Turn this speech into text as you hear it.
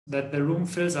that the room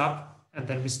fills up, and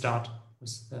then we start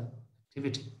with the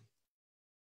activity.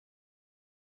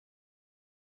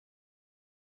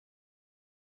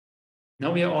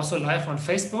 Now we are also live on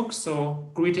Facebook,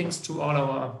 so greetings to all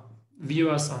our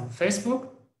viewers on Facebook.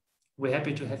 We're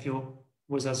happy to have you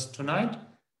with us tonight.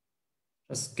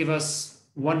 Just give us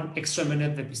 1 extra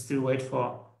minute that we still wait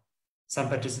for some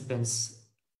participants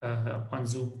on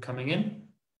Zoom coming in.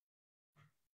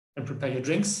 And prepare your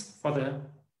drinks for the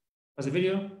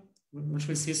video, which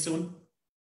we'll see soon.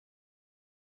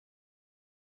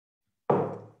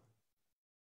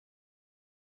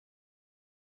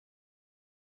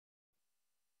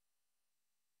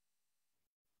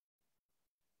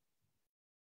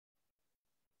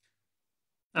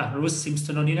 Ruth seems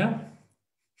to know Nina.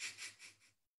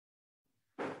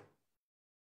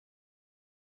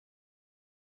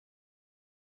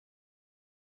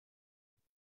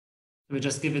 We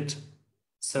just give it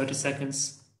 30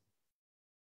 seconds,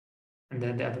 and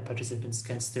then the other participants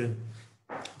can still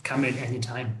come in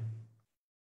anytime.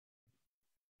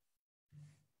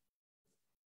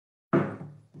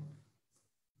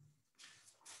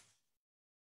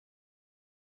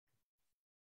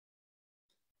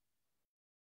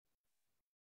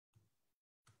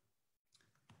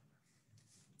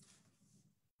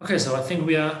 Okay, so I think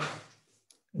we are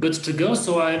good to go.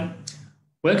 So I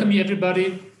welcome you,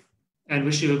 everybody, and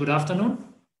wish you a good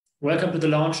afternoon. Welcome to the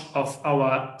launch of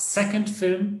our second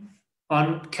film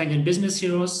on Kenyan business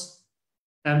heroes.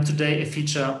 And today a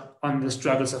feature on the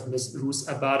struggles of Miss Ruth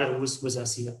Abade, who is with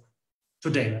us here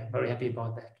today. I'm very happy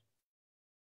about that.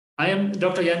 I am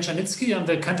Dr. Jan Czarnicki. I'm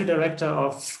the country director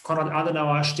of Konrad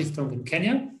Adenauer Stiftung in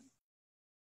Kenya.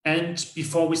 And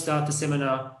before we start the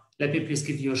seminar, let me please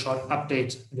give you a short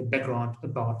update in the background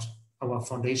about our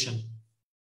foundation.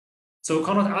 So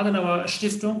Konrad Adenauer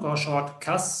Stiftung, or short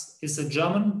KAS, is a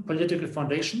German political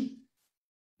foundation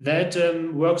that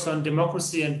works on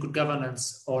democracy and good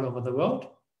governance all over the world.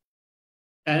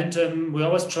 And we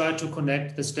always try to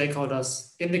connect the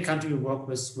stakeholders in the country we work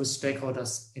with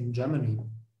stakeholders in Germany.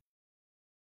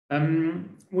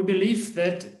 We believe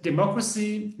that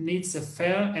democracy needs a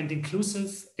fair and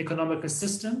inclusive economic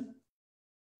system.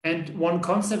 And one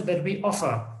concept that we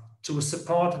offer to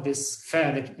support this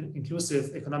fair and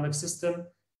inclusive economic system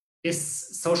is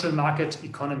social market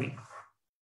economy.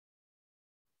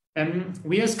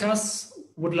 We as KAS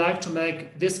would like to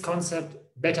make this concept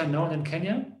better known in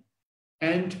Kenya,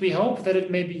 and we hope that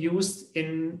it may be used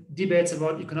in debates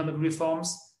about economic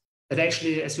reforms that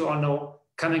actually, as you all know,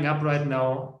 coming up right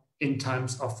now in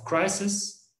times of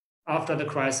crisis. After the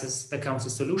crisis, there comes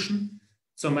a solution.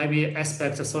 So maybe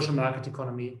aspects of social market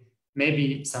economy may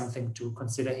be something to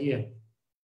consider here.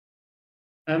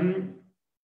 And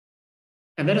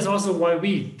that is also why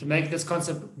we, to make this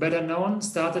concept better known,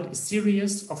 started a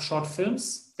series of short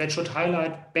films that should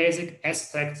highlight basic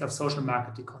aspects of social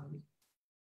market economy.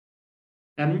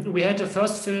 We had the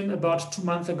first film about 2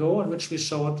 months ago in which we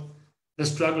showed the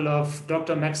struggle of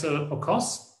Dr. Maxwell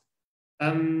Okos,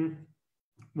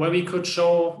 where we could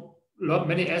show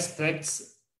many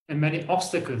aspects and many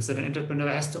obstacles that an entrepreneur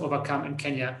has to overcome in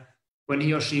Kenya when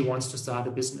he or she wants to start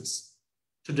a business.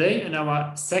 Today, in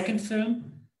our second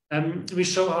film, we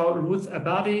show how Ruth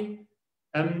Abade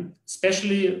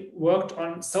especially worked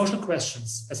on social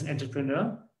questions as an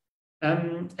entrepreneur,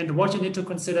 and what you need to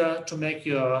consider to make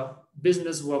your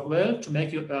business work well, to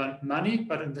make you earn money,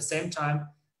 but at the same time,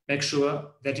 make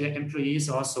sure that your employees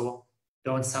also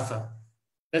don't suffer.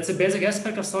 That's a basic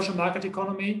aspect of social market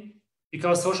economy,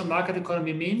 because social market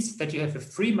economy means that you have a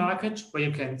free market where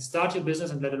you can start your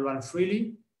business and let it run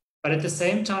freely, but at the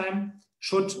same time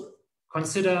should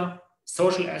consider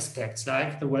social aspects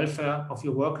like the welfare of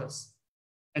your workers.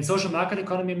 And social market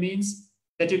economy means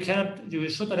that you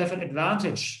should not have an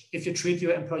advantage if you treat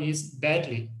your employees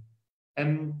badly.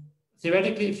 And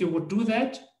theoretically, if you would do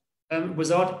that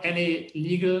without any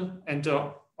legal and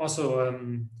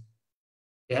also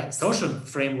social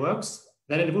frameworks,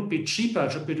 then it would be cheaper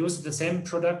to produce the same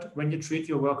product when you treat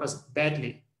your workers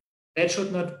badly. That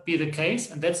should not be the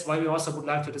case, and that's why we also would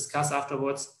like to discuss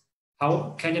afterwards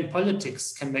how Kenyan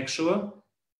politics can make sure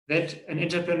that an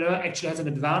entrepreneur actually has an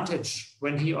advantage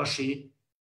when he or she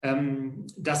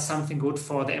does something good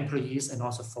for the employees and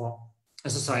also for a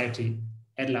society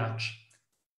at large.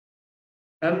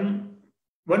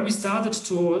 When we started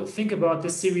to think about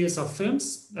this series of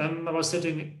films, I was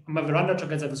sitting on my veranda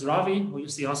together with Ravi, who you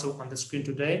see also on the screen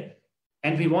today,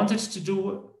 and we wanted to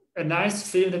do a nice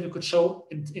film that we could show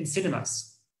in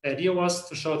cinemas. The idea was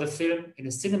to show the film in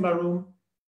a cinema room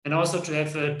and also to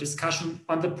have a discussion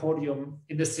on the podium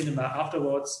in the cinema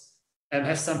afterwards and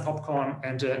have some popcorn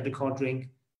and a cold drink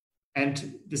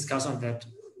and discuss on that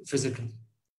physically.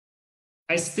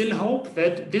 I still hope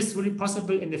that this will be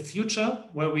possible in the future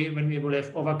when we will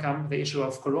have overcome the issue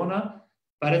of Corona.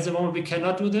 But at the moment, we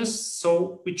cannot do this.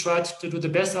 So we tried to do the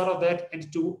best out of that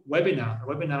and do a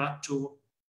webinar to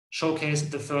showcase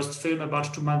the first film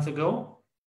about 2 months ago.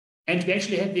 And we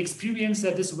actually had the experience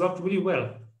that this worked really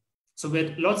well. So we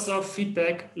had lots of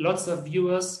feedback, lots of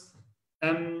viewers.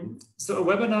 So a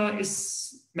webinar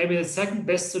is maybe the second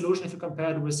best solution if you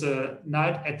compare it with a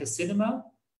night at the cinema,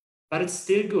 but it's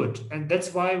still good. And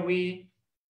that's why we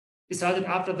decided,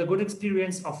 after the good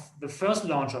experience of the first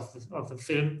launch of the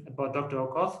film about Dr.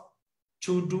 Okoth,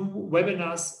 to do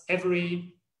webinars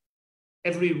every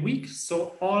week.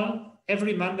 So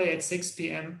every Monday at 6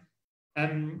 p.m.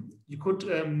 You could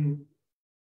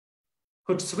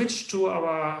switch to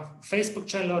our Facebook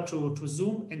channel or to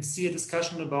Zoom and see a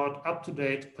discussion about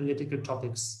up-to-date political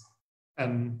topics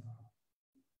done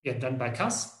by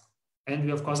CAS. And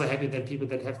we, of course, are happy that people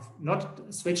that have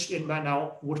not switched in by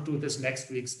now would do this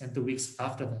next week and the weeks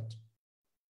after that.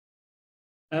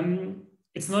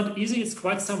 It's not easy. It's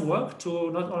quite some work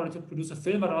to not only to produce a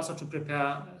film, but also to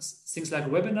prepare things like a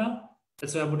webinar.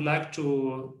 That's why I would like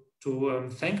to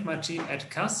thank my team at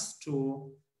CAS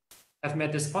to have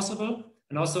made this possible,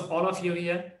 and also all of you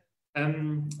here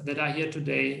that are here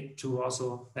today to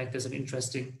also make this an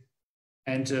interesting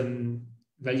and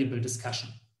valuable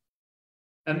discussion.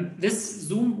 These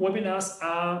Zoom webinars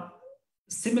are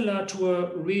similar to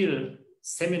a real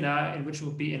seminar in which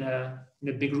we'll be in a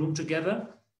big room together.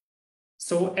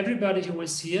 So everybody who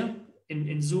is here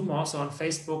in Zoom, also on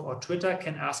Facebook or Twitter,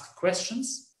 can ask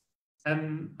questions.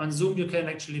 On Zoom, you can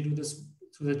actually do this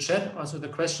through the chat, also the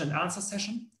question and answer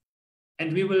session.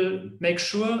 And we will make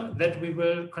sure that we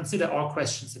will consider all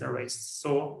questions that are raised.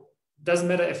 So it doesn't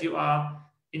matter if you are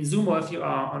in Zoom or if you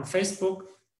are on Facebook.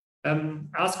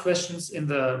 Ask questions on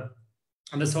the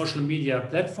social media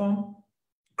platform.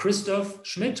 Christoph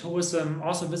Schmidt, who is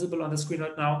also visible on the screen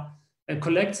right now,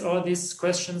 collects all these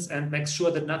questions and makes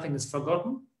sure that nothing is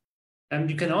forgotten.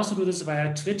 You can also do this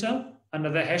via Twitter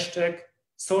under the hashtag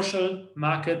Social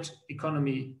Market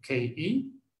Economy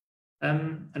KE.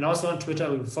 And also on Twitter,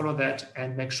 we will follow that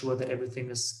and make sure that everything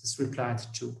is replied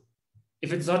to.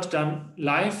 If it's not done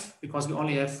live, because we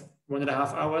only have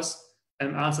 1.5 hours,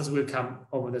 answers will come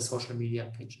over the social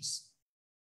media pages.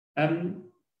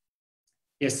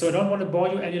 Yes, so I don't want to bore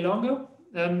you any longer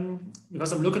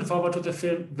because I'm looking forward to the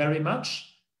film very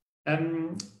much.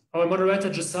 Our moderator,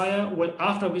 Josiah, will,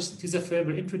 after we see the film,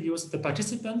 will introduce the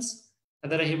participants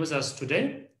that are here with us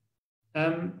today.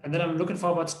 And then I'm looking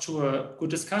forward to a good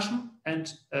discussion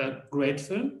and a great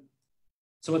film.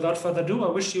 So without further ado, I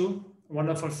wish you a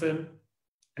wonderful film.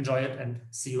 Enjoy it and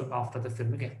see you after the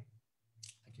film again.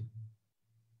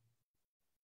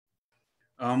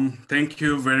 Thank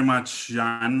you very much,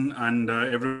 Jan, and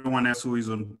everyone else who is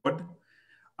on board.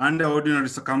 Under ordinary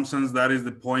circumstances, that is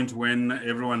the point when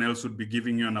everyone else would be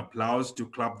giving you an applause to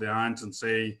clap their hands and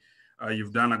say,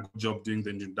 you've done a good job doing the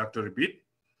introductory bit.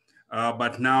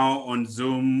 But now on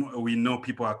Zoom, we know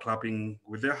people are clapping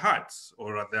with their hearts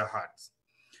or at their hearts.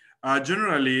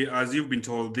 Generally, as you've been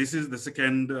told, this is the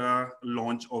second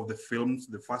launch of the films.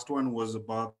 The first one was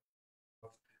about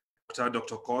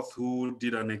Dr. Okoth, who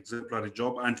did an exemplary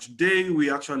job. And today we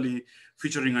actually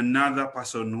featuring another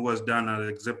person who has done an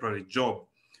exemplary job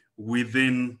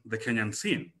within the Kenyan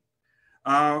scene.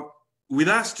 With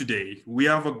us today, we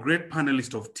have a great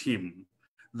panelist of team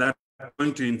that are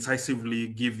going to incisively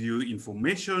give you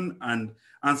information and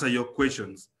answer your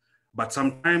questions. But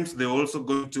sometimes they're also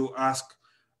going to ask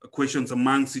questions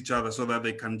amongst each other so that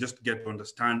they can just get to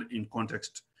understand in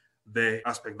context the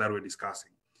aspect that we're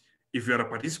discussing. If you're a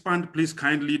participant, please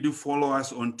kindly do follow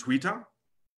us on Twitter.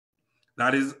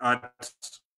 That is at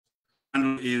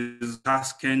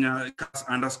CAS_Kenya.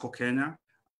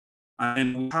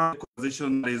 And we have a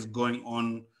conversation that is going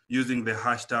on using the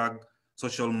hashtag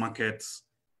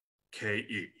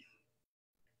 #SocialMarketsKE.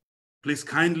 Please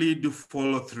kindly do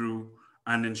follow through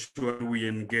and ensure we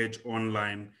engage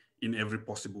online in every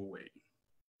possible way.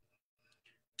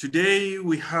 Today,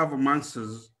 we have amongst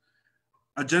us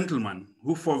a gentleman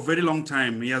who for a very long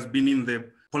time, he has been in the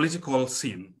political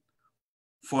scene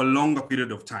for a longer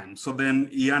period of time. So then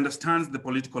he understands the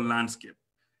political landscape.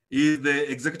 He is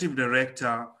the executive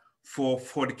director for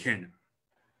Ford Kenya.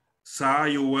 Sir,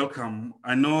 you're welcome.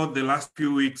 I know the last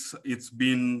few weeks it's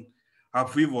been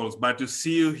upheavals, but to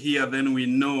see you here, then we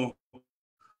know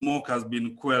smoke has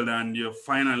been quelled and you're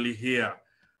finally here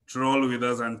to roll with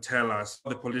us and tell us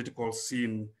the political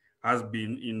scene has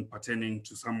been in pertaining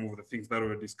to some of the things that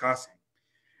we're discussing.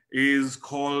 Is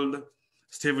called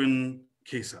Stephen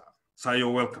Kesa. Sir,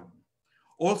 you're welcome.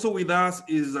 Also with us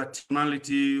is a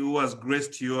personality who has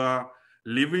graced your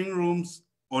living rooms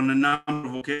on a number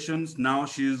of occasions. Now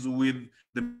she's with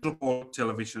the Metropole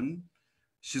Television.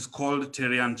 She's called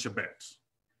Terian Chebet.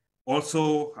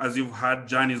 Also, as you've heard,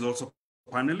 Jan is also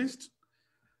a panelist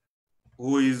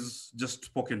who is just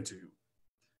spoken to you.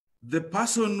 The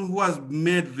person who has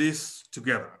made this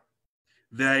together,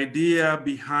 the idea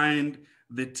behind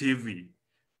the TV,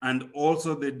 and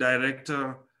also the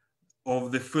director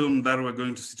of the film that we're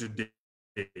going to see today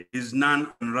is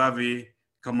none other Ravi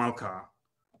Kamalkar,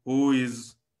 who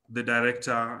is the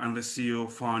director and the CEO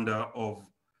founder of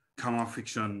Kama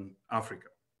Fiction Africa.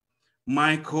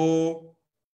 My co-moderator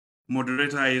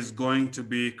is going to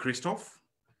be Christoph,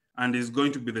 and is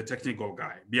going to be the technical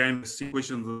guy behind the scene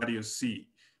questions that you see.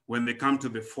 When they come to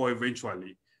the fore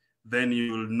eventually, then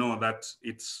you'll know that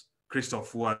it's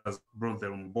Christoph who has brought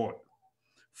them on board.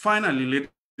 Finally, ladies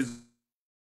and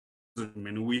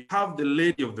gentlemen, we have the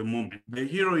lady of the moment, the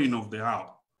heroine of the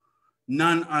hour,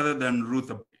 none other than Ruth.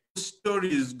 The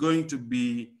story is going to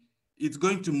be, it's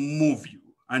going to move you,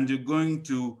 and you're going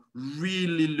to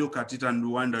really look at it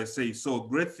and wonder, say, so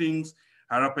great things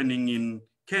are happening in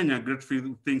Kenya, great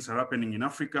things are happening in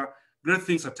Africa, great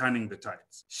things are turning the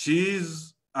tides.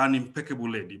 She's an impeccable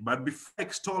lady, but before I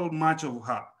extol much of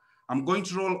her, I'm going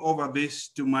to roll over this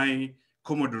to my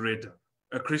co-moderator,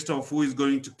 Christoph, who is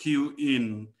going to cue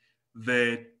in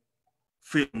the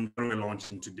film that we're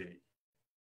launching today.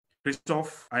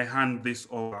 Christoph, I hand this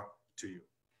over to you.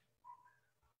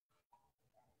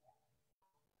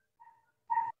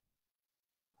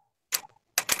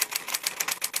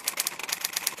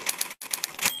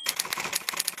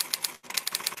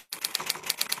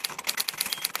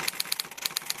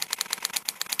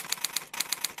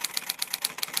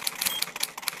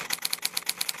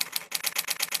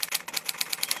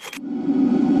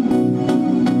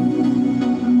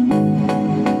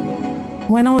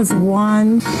 When I was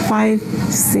 5,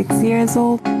 6 years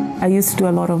old, I used to do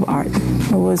a lot of art.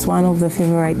 It was one of the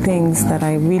favorite things that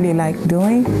I really liked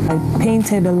doing. I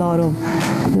painted a lot of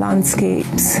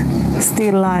landscapes,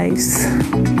 still lifes.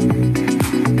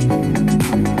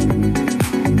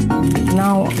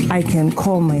 Now I can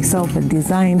call myself a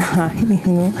designer, you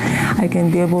know. I can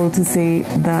be able to say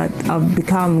that I've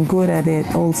become good at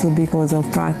it also because of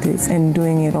practice and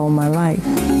doing it all my life.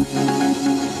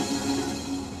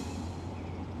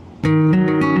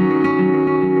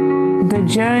 The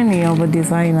journey of a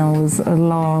designer was a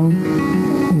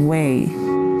long way.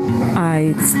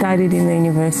 I studied in the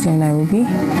University of Nairobi.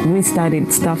 We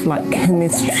studied stuff like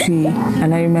chemistry,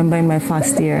 and I remember in my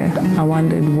first year, I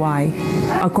wondered why.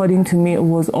 According to me, it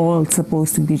was all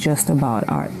supposed to be just about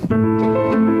art.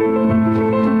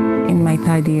 In my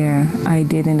third year, I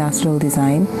did industrial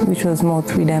design, which was more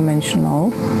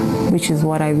three-dimensional, which is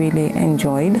what I really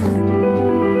enjoyed.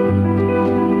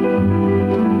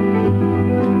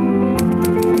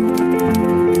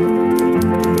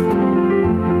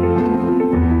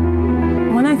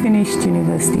 Finished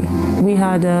university. We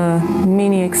had a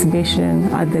mini exhibition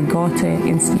at the Goethe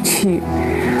Institute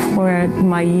where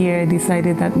my year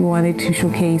decided that we wanted to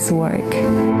showcase work.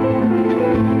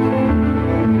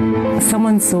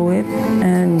 Someone saw it,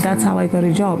 and that's how I got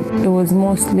a job. It was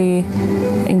mostly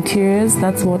interiors,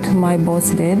 that's what my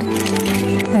boss did,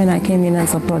 and I came in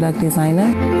as a product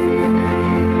designer.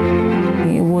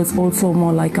 It was also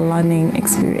more like a learning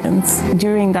experience.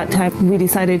 During that time, we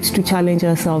decided to challenge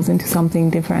ourselves into something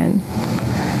different.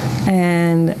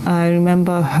 And I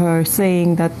remember her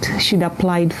saying that she'd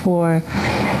applied for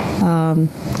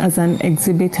as an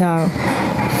exhibitor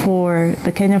for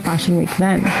the Kenya Fashion Week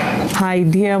then. Her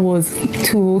idea was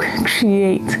to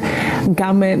create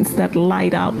garments that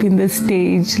light up in the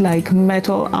stage, like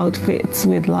metal outfits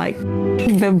with like,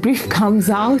 the brief comes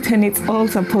out and it's all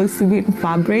supposed to be in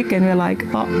fabric, and we're like,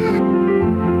 oh.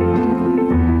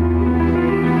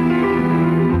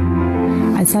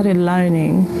 I started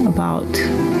learning about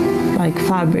like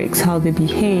fabrics, how they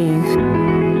behave,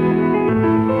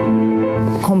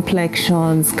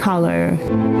 complexions, color.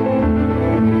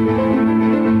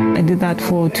 I did that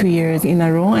for 2 years in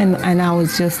a row, and I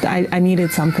was just, I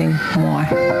needed something more.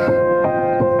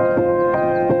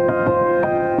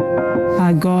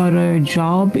 I got a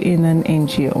job in an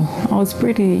NGO. I was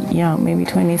pretty young, maybe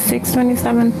 26,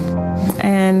 27.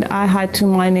 And I had to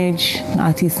manage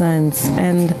artisans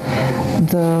and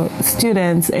the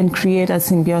students and create a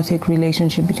symbiotic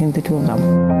relationship between the two of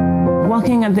them.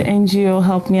 Working at the NGO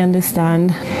helped me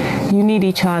understand you need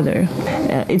each other.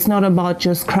 It's not about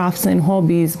just crafts and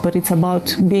hobbies, but it's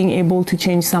about being able to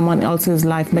change someone else's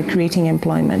life by creating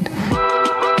employment.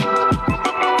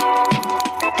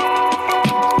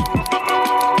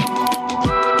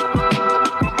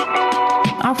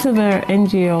 to the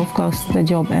NGO, of course, the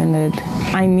job ended.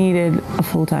 I needed a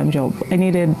full-time job. I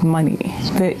needed money.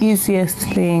 The easiest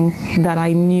thing that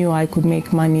I knew I could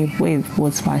make money with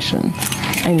was fashion.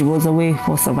 And it was a way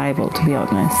for survival, to be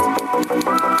honest.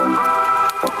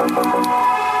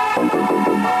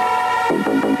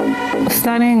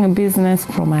 Starting a business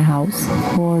from my house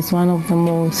was one of the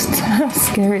most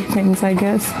scary things, I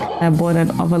guess. I bought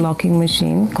an overlocking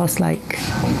machine, cost like,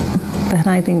 then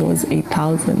I think it was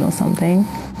 8,000 or something.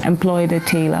 Employed a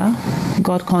tailor,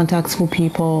 got contacts for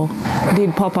people,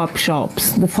 did pop-up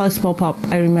shops. The first pop-up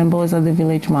I remember was at the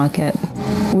village market.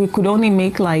 We could only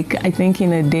make like, I think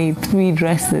in a day, 3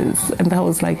 dresses, and that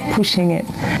was like pushing it.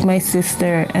 My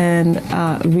sister and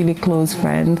a really close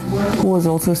friend who was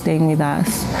also staying with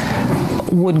us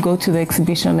would go to the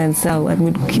exhibition and sell, and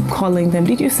we'd keep calling them,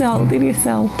 did you sell, did you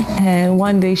sell? And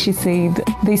one day she said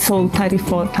they sold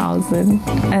 34,000,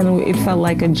 and it felt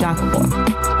like a jackpot.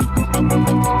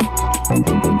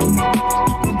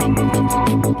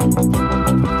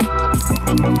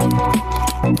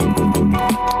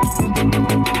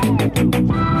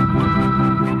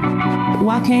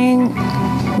 Working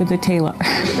with the tailor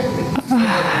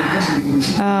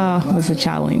was a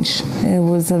challenge. It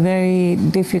was a very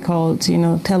difficult,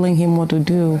 telling him what to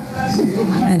do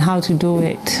and how to do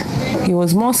it. He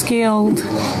was more skilled,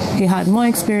 he had more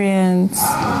experience.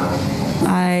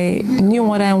 I knew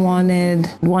what I wanted.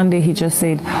 One day he just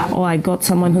said, oh, I got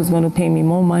someone who's going to pay me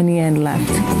more money, and left.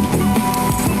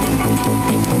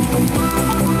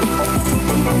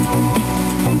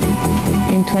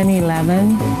 In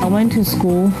 2011, I went to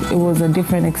school. It was a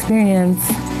different experience.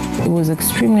 It was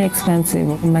extremely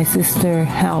expensive. My sister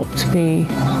helped pay.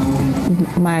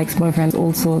 My ex-boyfriend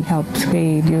also helped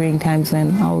pay during times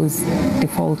when I was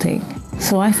defaulting.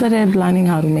 So I started learning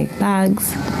how to make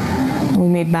bags. We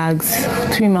made bags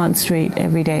 3 months straight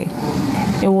every day.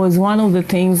 It was one of the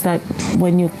things that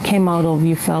when you came out of,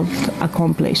 you felt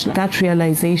accomplished. That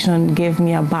realization gave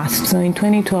me a boost. So in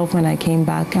 2012, when I came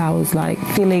back, I was like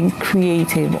feeling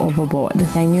creative overboard.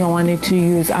 I knew I wanted to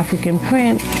use African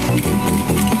print.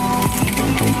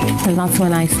 And that's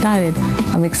when I started.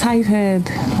 I'm excited.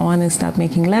 I want to start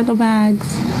making leather bags.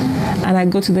 And I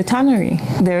go to the tannery.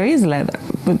 There is leather.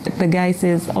 But the guy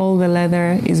says all the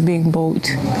leather is being bought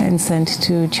and sent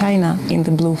to China in the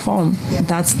blue form.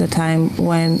 That's the time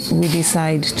when we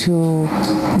decide to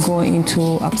go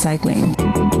into upcycling.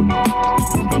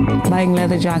 Buying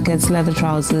leather jackets, leather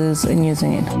trousers, and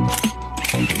using it.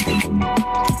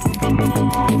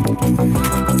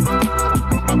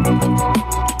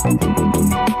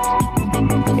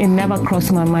 It never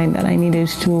crossed my mind that I needed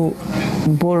to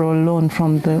borrow a loan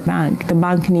from the bank. The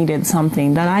bank needed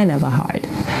something that I never had,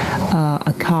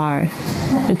 a car,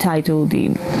 a title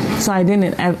deed. So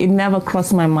it never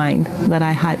crossed my mind that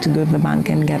I had to go to the bank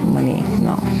and get money,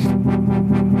 no.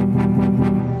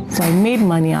 So I made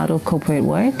money out of corporate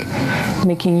work,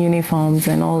 making uniforms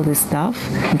and all this stuff,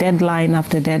 deadline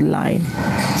after deadline,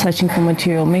 searching for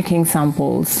material, making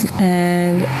samples.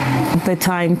 And the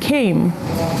time came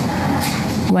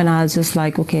when I was just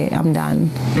like, okay, I'm done.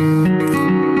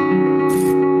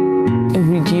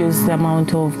 Reduce the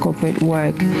amount of corporate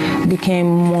work, became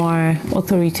more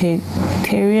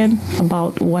authoritarian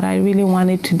about what I really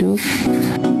wanted to do.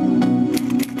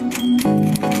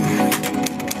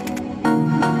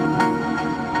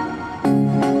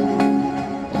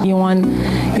 You want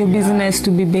your business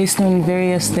to be based on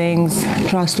various things.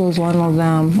 Trust was one of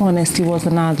them, honesty was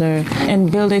another, and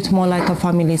build it more like a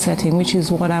family setting, which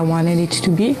is what I wanted it to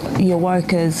be. Your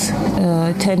workers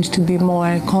tend to be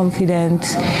more confident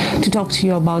to talk to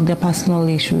you about their personal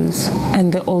issues,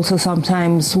 and they also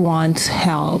sometimes want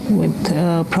help with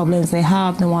problems they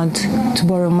have. They want to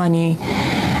borrow money,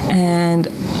 and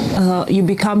you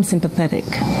become sympathetic.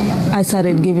 I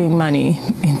started giving money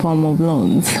in form of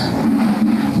loans.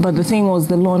 But the thing was,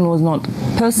 the loan was not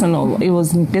personal. It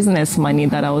was business money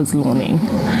that I was loaning.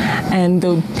 And they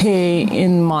would pay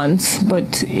in months,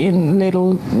 but in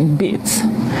little bits.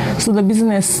 So the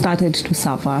business started to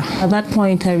suffer. At that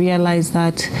point, I realized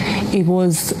that it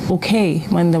was okay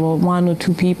when there were 1 or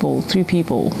 2 people, 3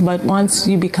 people. But once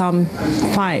you become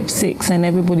 5, 6, and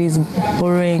everybody's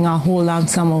borrowing a whole lump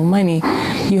sum of money,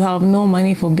 you have no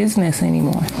money for business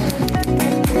anymore.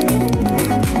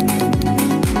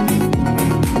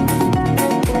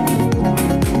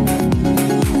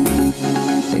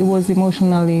 It was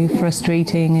emotionally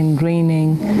frustrating and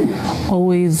draining,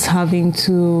 always having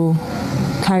to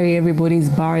carry everybody's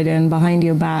burden behind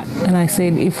your back. And I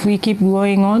said, if we keep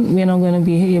going on, we're not going to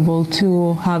be able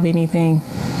to have anything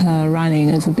running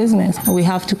as a business. We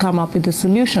have to come up with a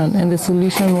solution. And the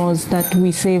solution was that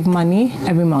we save money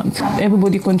every month.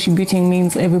 Everybody contributing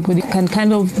means everybody can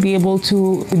kind of be able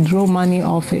to withdraw money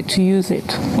off it, to use it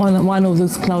on one of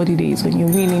those cloudy days when you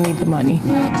really need the money.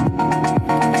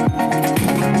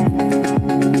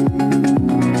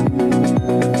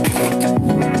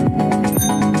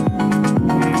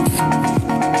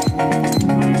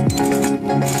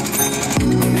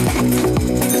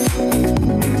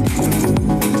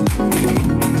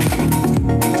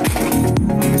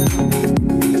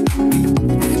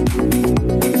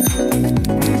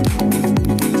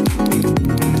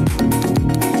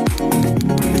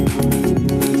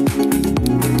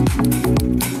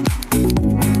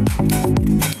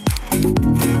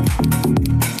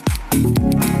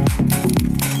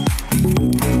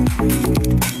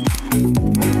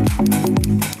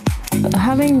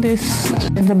 Having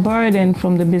the burden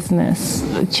from the business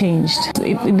changed.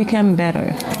 It became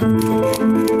better.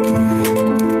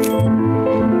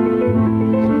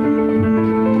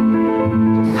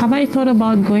 Have I thought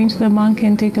about going to the bank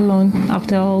and take a loan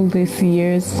after all these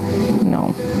years?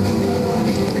 No.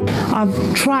 I've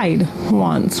tried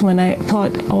once when I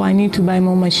thought, oh, I need to buy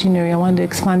more machinery, I want to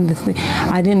expand this thing.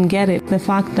 I didn't get it. The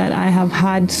fact that I have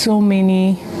had so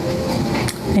many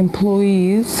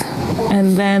employees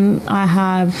and then I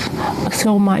have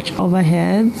so much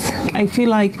overheads. I feel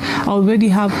like I already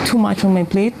have too much on my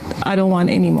plate. I don't want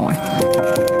any more.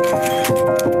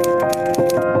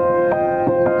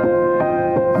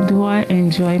 Do I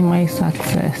enjoy my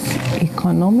success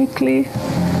economically?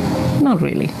 Not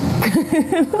really.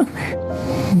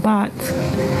 But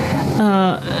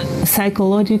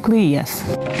psychologically, yes.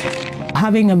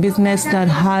 Having a business that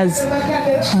has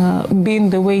been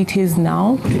the way it is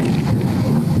now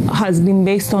has been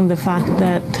based on the fact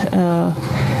that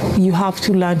you have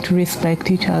to learn to respect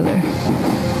each other.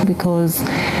 Because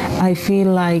I feel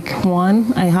like,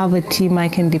 one, I have a team I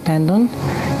can depend on.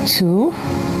 Two,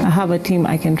 I have a team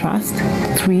I can trust.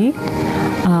 Three,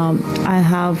 I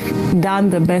have done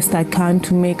the best I can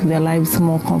to make their lives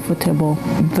more comfortable.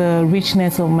 The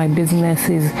richness of my business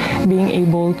is being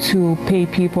able to pay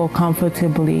people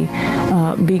comfortably,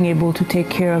 being able to take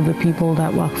care of the people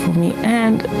that work for me,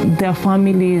 and their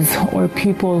families or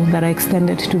people that are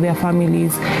extended to their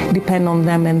families depend on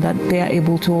them, and that they are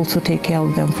able to also take care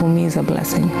of them, for me is a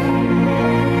blessing.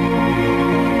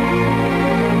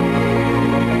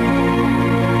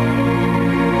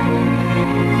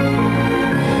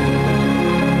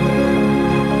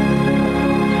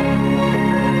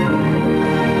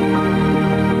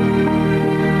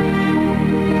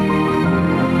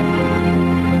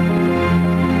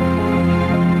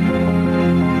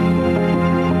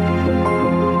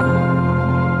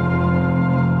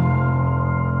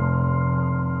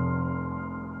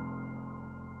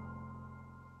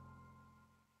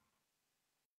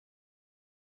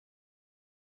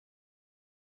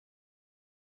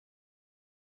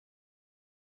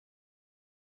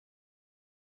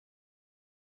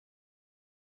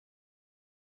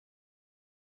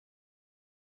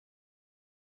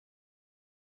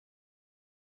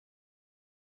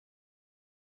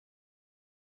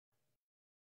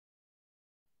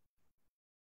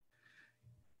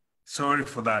 Sorry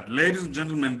for that. Ladies and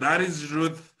gentlemen, that is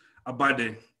Ruth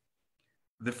Abade,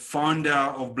 the founder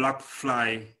of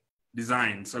BlackFly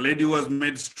Designs, a lady who has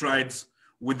made strides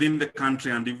within the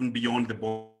country and even beyond the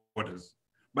borders.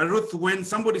 But Ruth, when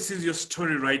somebody sees your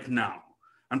story right now,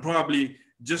 and probably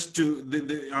just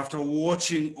after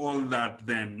watching all that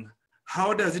then,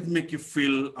 how does it make you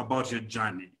feel about your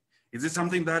journey? Is it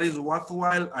something that is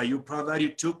worthwhile? Are you proud that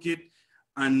you took it?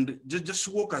 And just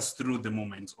walk us through the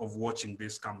moments of watching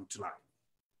this come to life.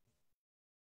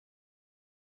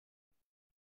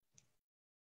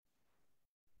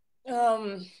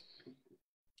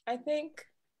 I think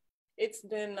it's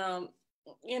been,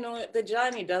 the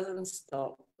journey doesn't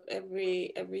stop.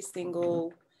 Every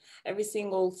single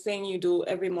thing you do,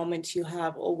 every moment you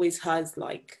have always has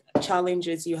like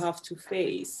challenges you have to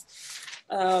face.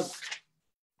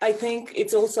 I think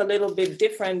it's also a little bit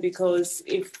different because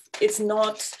if it's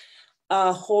not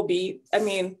a hobby, I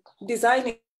mean,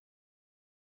 designing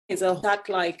is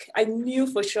I knew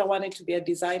for sure I wanted to be a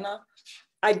designer.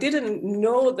 I didn't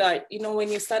know that,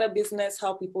 when you start a business,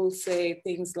 how people say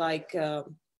things like,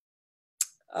 no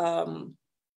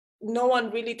one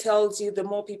really tells you the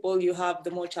more people you have, the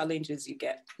more challenges you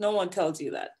get. No one tells you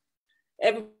that.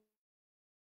 You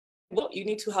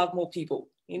need to have more people,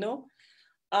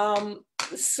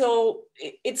 So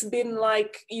it's been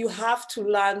like you have to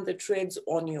learn the trades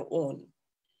on your own.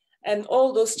 And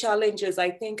all those challenges,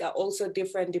 I think, are also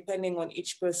different depending on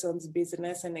each person's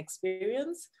business and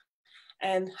experience.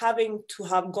 And having to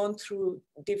have gone through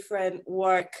different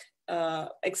work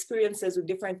experiences with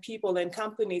different people and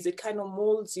companies, it kind of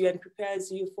molds you and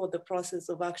prepares you for the process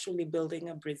of actually building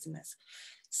a business.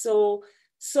 So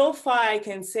far I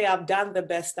can say I've done the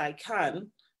best I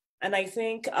can. And I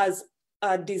think as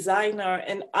a designer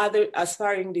and other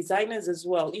aspiring designers as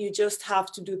well, you just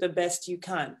have to do the best you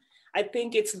can. I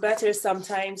think it's better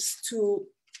sometimes to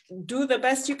do the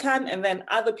best you can, and then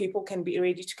other people can be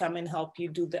ready to come and help you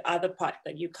do the other part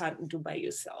that you can't do by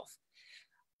yourself.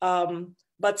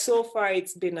 But so far,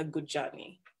 it's been a good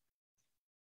journey.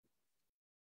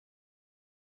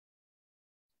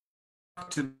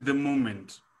 To the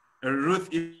moment, Ruth,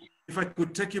 if I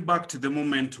could take you back to the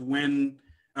moment when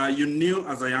you knew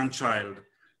as a young child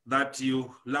that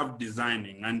you loved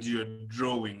designing and you're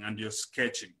drawing and you're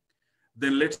sketching.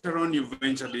 Then later on, you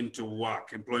ventured into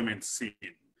work, employment scene,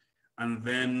 and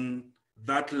then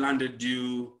that landed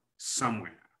you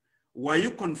somewhere. Were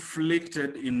you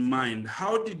conflicted in mind?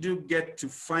 How did you get to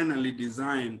finally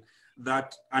design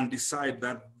that and decide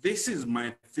that this is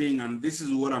my thing and this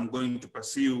is what I'm going to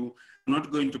pursue? I'm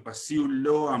not going to pursue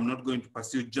law. I'm not going to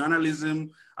pursue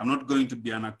journalism. I'm not going to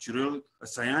be an actuarial, a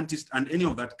scientist, and any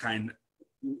of that kind.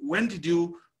 When did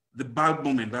you, the bulb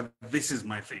moment that this is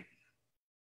my thing?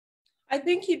 I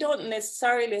think you don't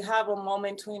necessarily have a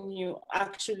moment when you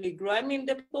actually grow. I mean,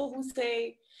 the people who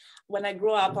say, when I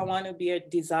grow up, I want to be a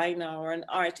designer or an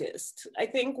artist. I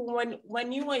think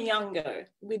when you were younger,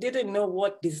 we didn't know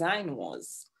what design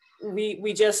was.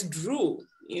 We just drew,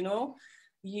 you know,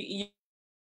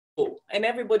 and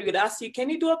everybody would ask you, can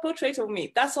you do a portrait of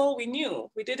me? That's all we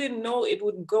knew. We didn't know it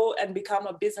would go and become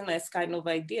a business kind of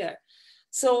idea.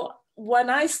 So when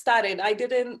I started,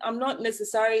 I'm not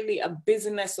necessarily a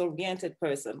business-oriented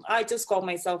person. I just call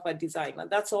myself a designer.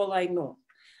 That's all I know.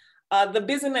 The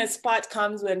business part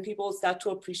comes when people start to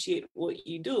appreciate what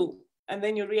you do. And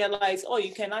then you realize, oh,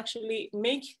 you can actually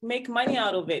make money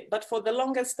out of it. But for the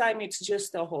longest time, it's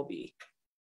just a hobby,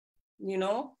 you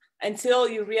know, until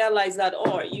you realize that,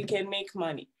 oh, you can make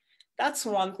money. That's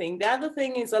one thing. The other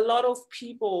thing is a lot of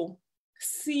people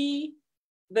see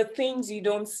the things you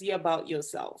don't see about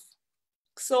yourself.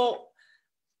 So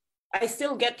I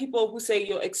still get people who say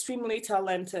you're extremely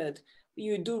talented,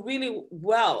 you do really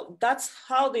well. That's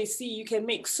how they see you can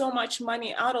make so much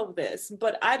money out of this.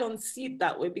 But I don't see it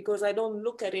that way because I don't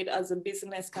look at it as a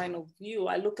business kind of view.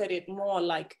 I look at it more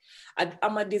like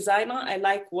I'm a designer. I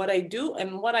like what I do,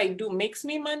 and what I do makes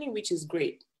me money, which is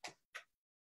great.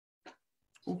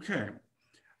 Okay.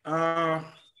 Pana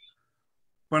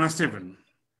Stephen,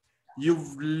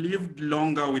 you've lived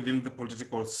longer within the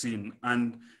political scene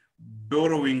and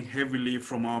borrowing heavily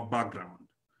from our background.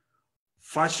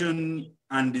 Fashion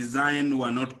and design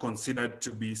were not considered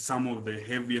to be some of the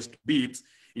heaviest beats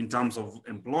in terms of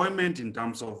employment, in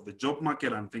terms of the job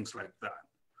market and things like that.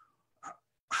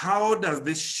 How does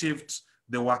this shift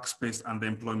the workspace and the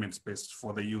employment space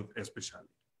for the youth especially?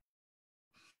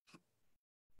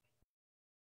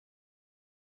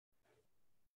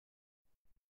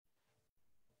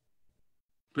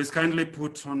 Please kindly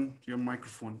put on your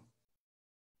microphone.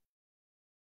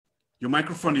 Your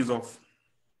microphone is off.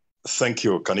 Thank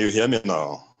you. Can you hear me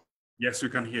now? Yes, we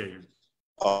can hear you.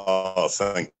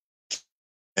 Thank you.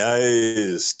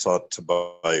 I start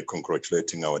by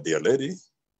congratulating our dear lady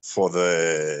for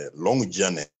the long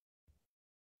journey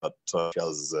that she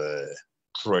has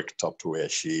trekked up to where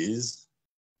she is.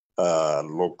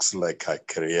 Looks like her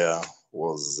career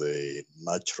was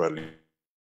naturally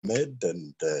made,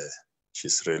 and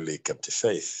she's really kept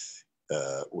faith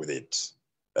with it.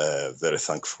 Very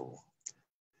thankful.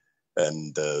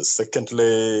 And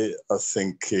secondly, I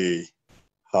think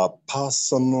her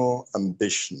personal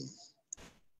ambition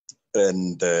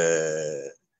and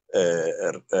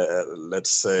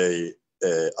let's say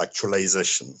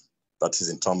actualization, that is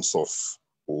in terms of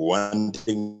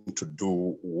wanting to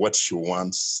do what she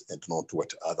wants and not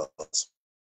what others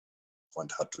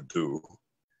want her to do,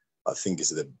 I think is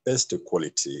the best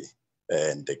quality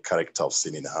and the character I've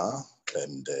seen in her.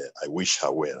 And I wish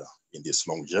her well in this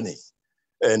long journey.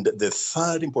 And the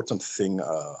third important thing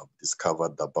I've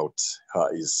discovered about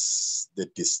her is the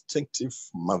distinctive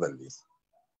motherly,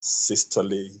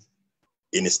 sisterly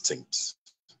instinct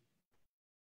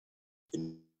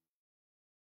in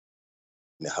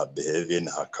her behavior, in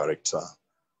her character,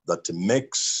 that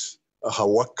makes her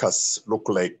workers look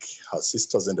like her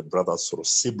sisters and brothers or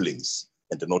siblings,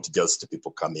 and not just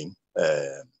people coming.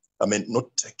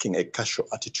 Not taking a casual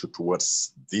attitude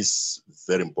towards these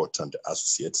very important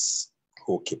associates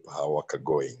who keep her work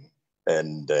going.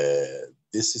 And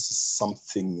this is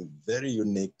something very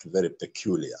unique, very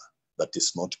peculiar, that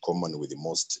is not common with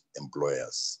most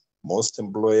employers. Most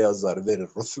employers are very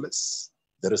ruthless,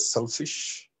 very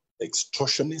selfish,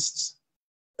 extortionists,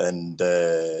 and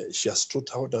she has stood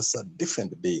out as a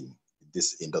different being in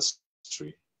this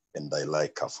industry, and I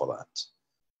like her for that.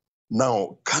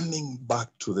 Now, coming back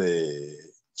to the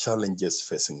challenges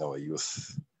facing our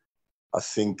youth, I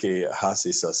think hers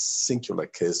is a singular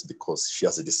case because she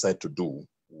has decided to do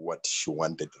what she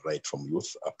wanted right from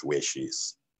youth up to where she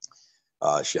is.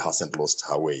 She hasn't lost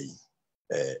her way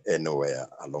anywhere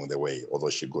along the way, although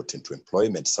she got into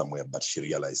employment somewhere, but she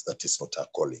realized that is not her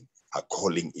calling. Her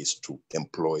calling is to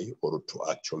employ or to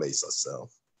actualize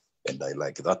herself. And I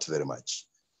like that very much.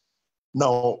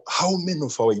 Now, how many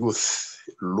of our youth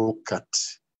look at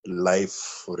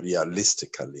life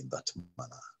realistically in that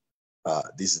manner?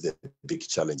 This is the big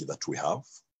challenge that we have.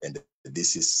 And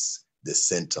this is the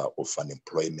center of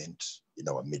unemployment in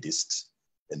our midst.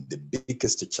 And the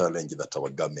biggest challenge that our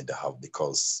government have,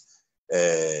 because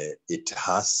it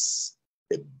has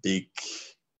a big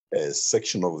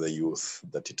section of the youth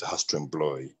that it has to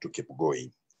employ to keep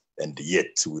going. And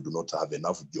yet we do not have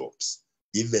enough jobs,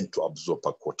 even to absorb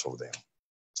a quarter of them.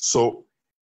 So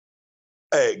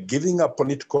giving a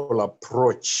political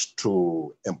approach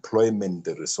to employment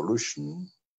resolution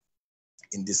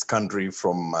in this country,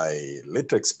 from my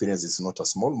little experience, is not a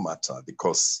small matter,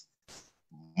 because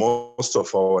most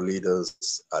of our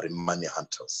leaders are money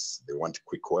hunters. They want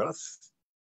quick wealth.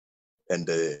 And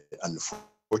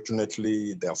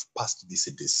unfortunately, they have passed this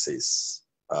disease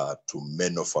to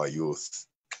many of our youth,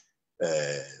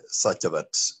 such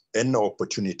that any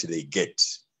opportunity they get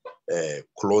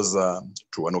closer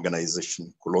to an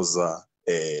organization, closer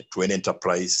to an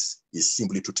enterprise, is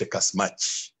simply to take as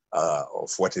much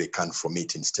of what they can from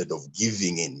it, instead of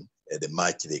giving in the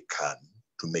much they can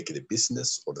to make the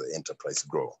business or the enterprise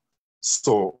grow.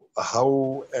 So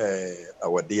how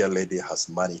our dear lady has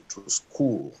managed to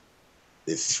school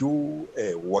the few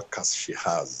workers she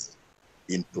has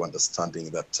into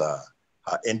understanding that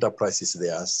her enterprise is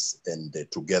theirs, and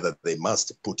together they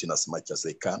must put in as much as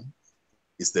they can,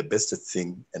 is the best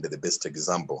thing and the best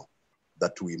example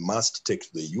that we must take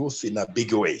to the youth in a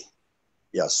big way.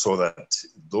 Yeah, so that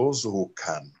those who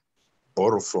can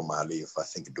borrow from her leave, I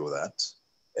think, do that,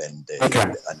 and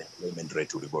the unemployment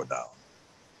rate will go down.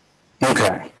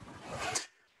 Okay.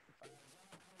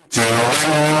 So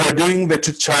when we were doing the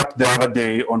chit chat the other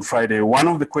day on Friday, one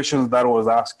of the questions that was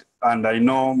asked, and I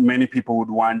know many people would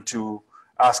want to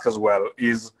ask as well,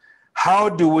 is how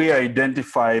do we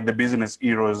identify the business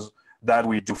heroes that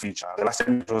we do feature? The last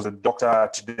time it was a doctor,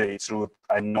 today it's Ruth.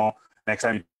 I know next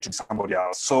time it's somebody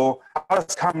else. So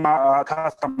let's come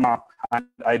up and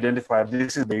identify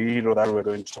this is the hero that we're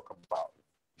going to talk about.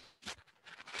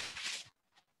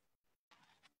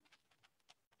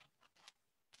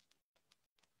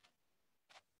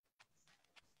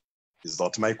 Is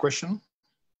that my question?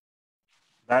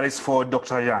 That is for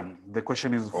Dr. Yan. The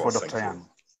question is for Dr. Yan.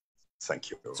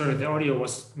 Thank you. Sorry, the audio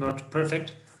was not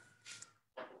perfect.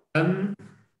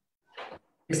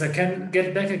 Yes, I can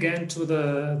get back again to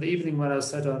the evening when I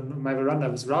sat on my veranda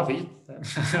with Ravi.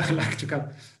 I'd like to come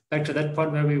back to that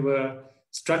point where we were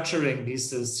structuring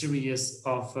these series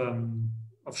of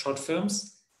short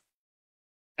films.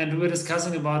 And we were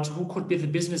discussing about who could be the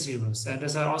business heroes. And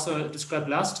as I also described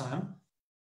last time,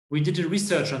 we did a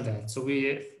research on that. So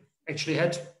we actually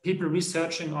had people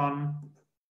researching on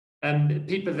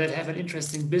people that have an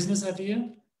interesting business idea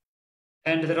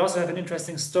and that also have an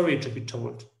interesting story to be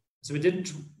told. So we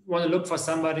didn't want to look for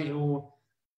somebody who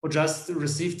just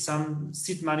received some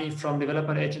seed money from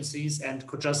development agencies and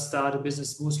could just start a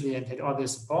business smoothly and had all their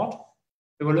support.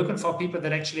 We were looking for people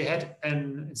that actually had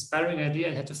an inspiring idea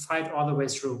and had to fight all the way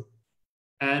through.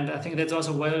 And I think that's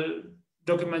also well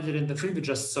documented in the film we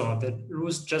just saw, that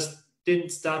Ruth just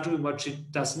didn't start doing what she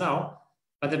does now,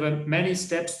 but there were many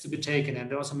steps to be taken, and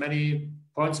there were also many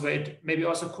points where it maybe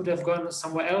also could have gone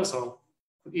somewhere else or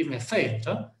could even have failed,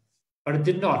 but it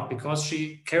did not, because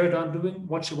she carried on doing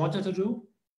what she wanted to do,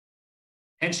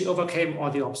 and she overcame all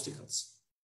the obstacles.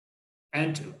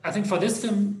 And I think for this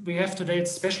film we have today, it's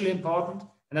especially important,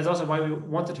 and that's also why we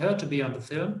wanted her to be on the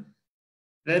film,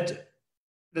 that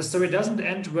the story doesn't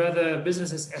end where the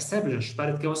business is established, but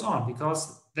it goes on,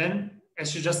 because then,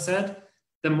 as you just said,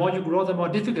 the more you grow, the more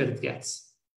difficult it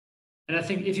gets. And I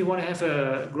think if you want to have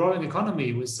a growing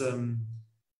economy with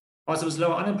also with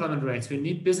lower unemployment rates, we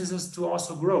need businesses to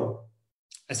also grow,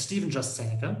 as Stephen just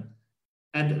said.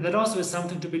 And that also is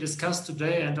something to be discussed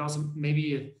today, and also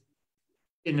maybe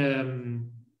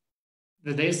in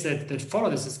the days that follow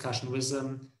this discussion, with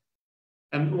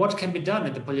And what can be done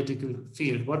in the political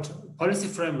field? What policy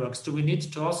frameworks do we need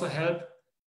to also help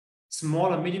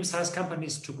small or medium-sized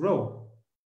companies to grow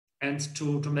and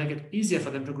to make it easier for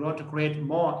them to grow, to create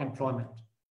more employment?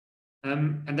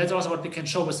 And that's also what we can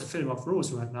show with the film of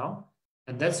Ruth right now.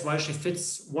 And that's why she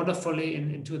fits wonderfully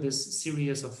into this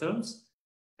series of films.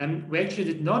 And we actually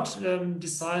did not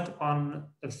decide on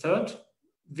a third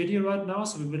video right now,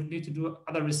 so we will need to do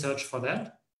other research for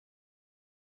that.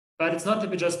 But it's not that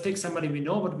we just pick somebody we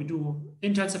know, but we do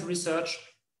intensive research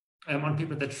on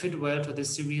people that fit well to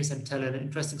this series and tell an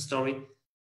interesting story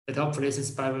that hopefully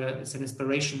is an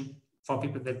inspiration for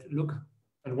people that look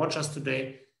and watch us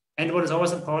today. And what is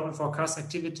always important for CAS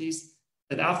activities,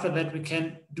 that after that we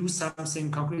can do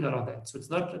something concrete out of that. So it's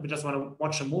not that we just want to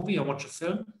watch a movie or watch a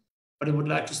film, but we would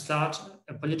like to start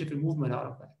a political movement out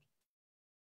of that.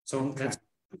 So that's...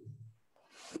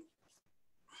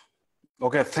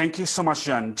 Okay, thank you so much,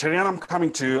 Jan. Cherian, I'm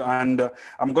coming to you, and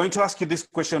I'm going to ask you this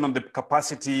question on the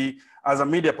capacity as a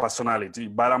media personality,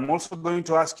 but I'm also going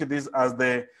to ask you this as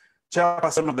the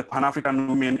chairperson of the Pan-African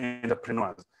Women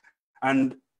Entrepreneurs.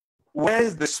 And where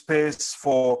is the space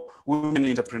for women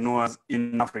entrepreneurs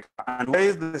in Africa? And where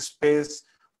is the space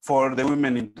for the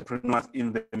women entrepreneurs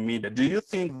in the media? Do you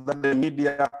think that the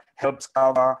media helps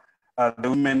cover the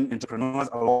women entrepreneurs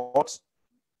a lot?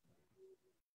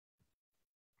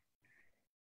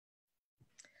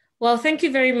 Well, thank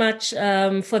you very much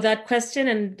for that question.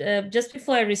 And just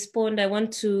before I respond, I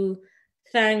want to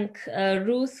thank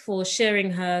Ruth for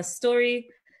sharing her story.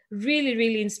 Really,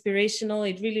 really inspirational.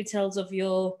 It really tells of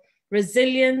your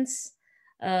resilience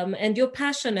and your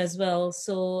passion as well.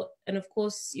 So, and of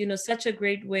course, you know, such a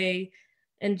great way,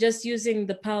 and just using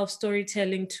the power of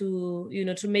storytelling to, you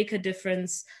know, to make a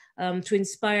difference, to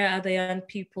inspire other young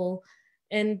people.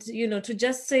 And, you know, to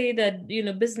just say that, you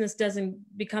know, business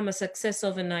doesn't become a success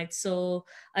overnight. So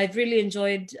I've really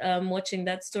enjoyed watching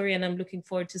that story, and I'm looking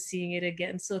forward to seeing it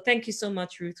again. So thank you so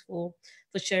much, Ruth, for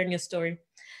sharing your story.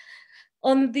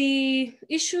 On the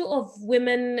issue of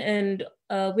women and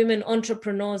women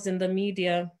entrepreneurs in the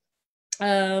media,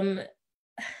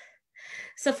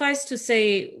 suffice to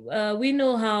say, we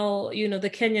know how, you know, the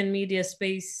Kenyan media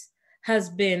space has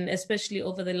been, especially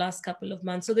over the last couple of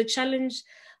months. So the challenge,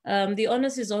 the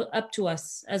onus is up to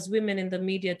us as women in the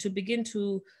media to begin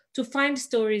to find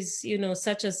stories, you know,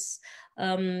 such as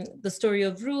the story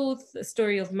of Ruth, the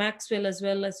story of Maxwell, as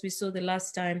well as we saw the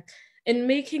last time, and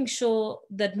making sure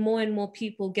that more and more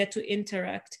people get to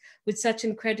interact with such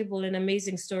incredible and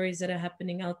amazing stories that are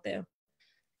happening out there.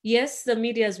 Yes, the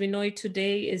media as we know it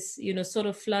today is, you know, sort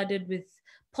of flooded with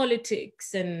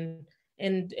politics and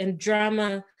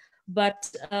drama, but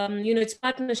you know, it's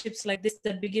partnerships like this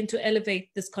that begin to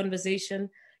elevate this conversation.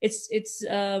 It's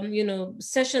you know,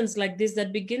 sessions like this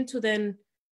that begin to then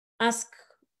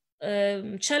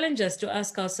challenge us to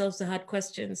ask ourselves the hard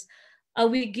questions. Are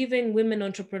we giving women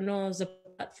entrepreneurs a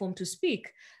platform to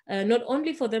speak? Not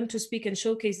only for them to speak and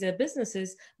showcase their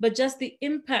businesses, but just the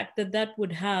impact that that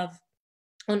would have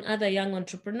on other young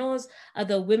entrepreneurs,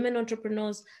 other women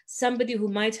entrepreneurs, somebody who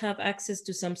might have access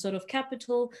to some sort of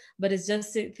capital, but is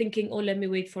just thinking, oh, let me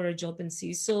wait for a job and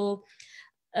see. So,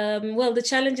 well, the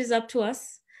challenge is up to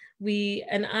us.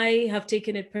 I have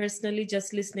taken it personally,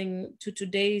 just listening to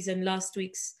today's and last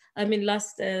week's, I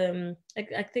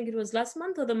think it was last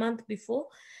month or the month before,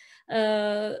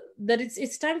 that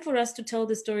it's time for us to tell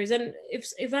the stories. And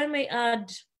if I may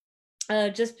add,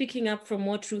 just picking up from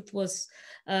what Ruth was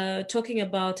talking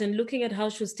about and looking at how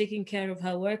she was taking care of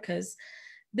her workers,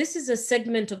 this is a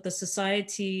segment of the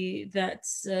society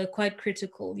that's quite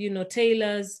critical, you know,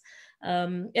 tailors,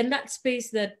 and that space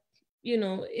that, you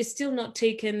know, is still not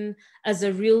taken as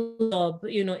a real job,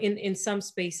 you know, in some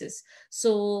spaces.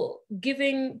 So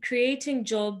creating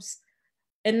jobs,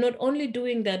 and not only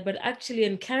doing that, but actually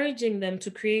encouraging them to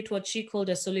create what she called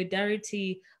a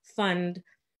solidarity fund,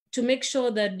 to make sure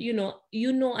that, you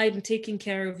know, I'm taking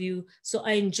care of you. So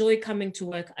I enjoy coming to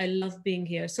work. I love being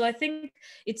here. So I think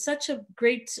it's such a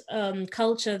great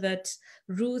culture that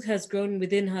Ruth has grown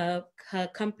within her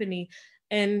company.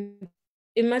 And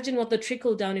imagine what the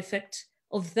trickle down effect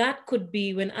of that could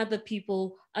be when other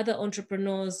people, other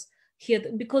entrepreneurs hear,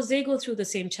 because they go through the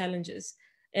same challenges.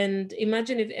 And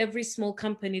imagine if every small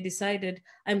company decided,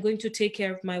 I'm going to take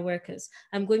care of my workers.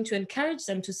 I'm going to encourage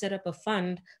them to set up a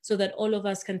fund so that all of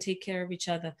us can take care of each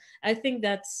other. I think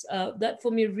that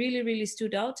for me really, really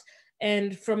stood out.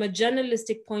 And from a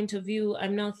journalistic point of view,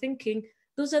 I'm now thinking,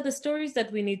 those are the stories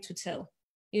that we need to tell,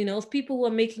 you know, of people who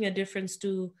are making a difference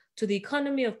to the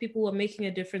economy, of people who are making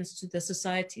a difference to the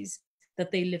societies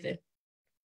that they live in.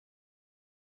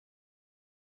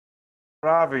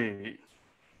 Ravi,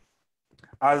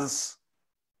 as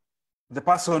the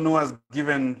person who has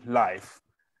given life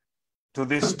to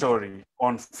this story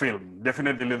on film.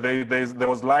 Definitely there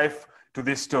was life to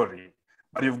this story,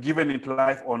 but you've given it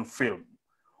life on film.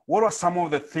 What are some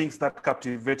of the things that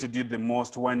captivated you the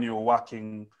most when you're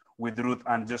working with Ruth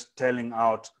and just telling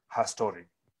out her story?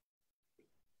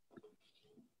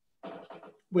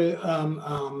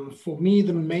 Well, for me,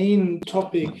 the main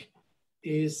topic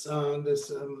is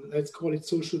this, let's call it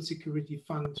social security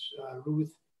fund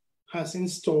Ruth has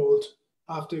installed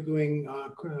after going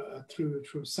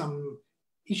through some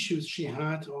issues she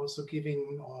had, also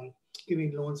giving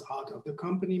loans out of the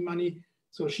company money.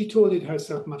 So she told it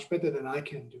herself much better than I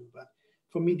can do. But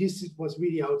for me, this was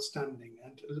really outstanding.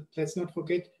 And let's not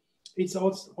forget, it's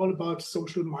also all about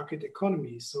social market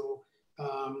economy. So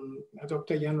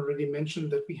Dr. Jan already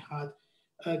mentioned that we had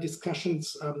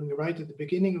discussions right at the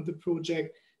beginning of the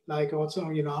project, like also,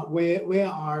 you know, where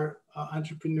are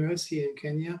entrepreneurs here in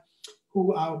Kenya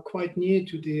who are quite near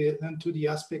to the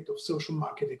aspect of social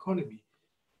market economy.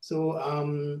 So,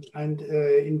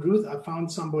 in Ruth, I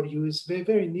found somebody who is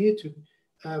very near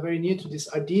to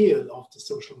this ideal of the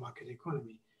social market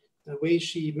economy. The way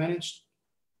she managed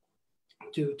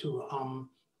to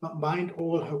bind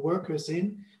all her workers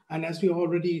in, and as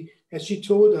she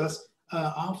told us,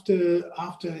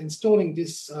 after installing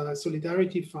this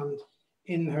solidarity fund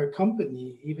in her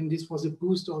company, even this was a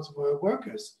boost also for her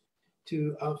workers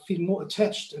to feel more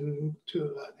attached and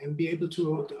be able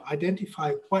to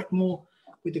identify quite more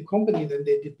with the company than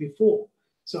they did before.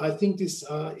 So I think this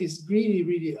is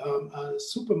really a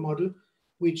super model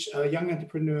which young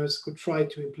entrepreneurs could try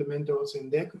to implement also in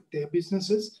their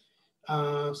businesses.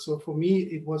 So for me,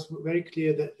 it was very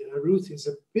clear that Ruth is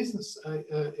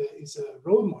is a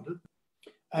role model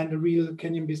and a real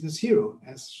Kenyan business hero,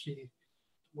 as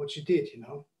what she did, you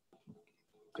know.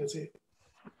 That's it.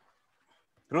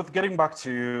 Ruth, getting back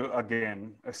to you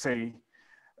again,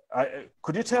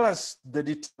 could you tell us the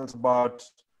details about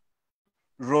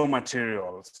raw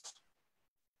materials,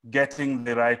 getting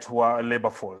the right labor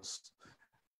force?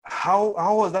 How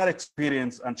was that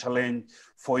experience and challenge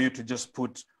for you to just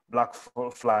put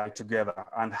BlackFly together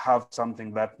and have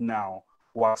something that now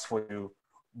works for you,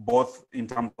 both in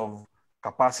terms of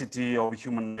capacity of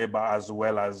human labor as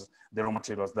well as the raw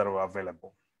materials that are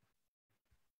available?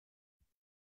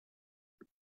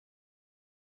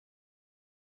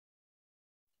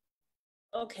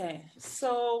 Okay,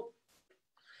 so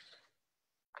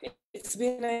it's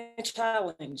been a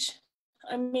challenge.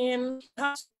 I mean, you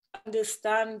have to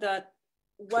understand that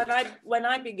when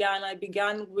I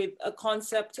began with a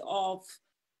concept of,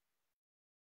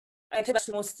 I think that's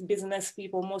most business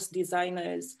people, most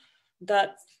designers,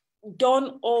 that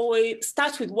don't always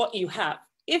start with what you have.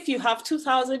 If you have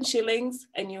 2,000 shillings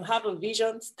and you have a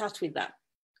vision, start with that.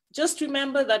 Just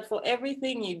remember that for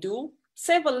everything you do,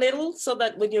 save a little so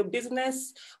that when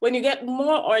you get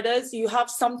more orders, you have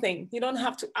something. You don't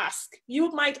have to ask. You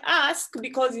might ask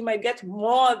because you might get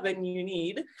more than you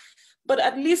need, but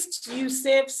at least you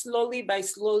save slowly by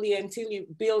slowly until you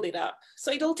build it up.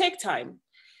 So it'll take time.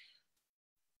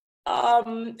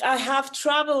 I have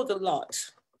traveled a lot.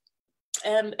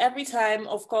 And every time,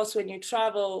 of course, when you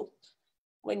travel,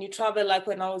 like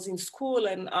when I was in school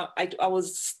and I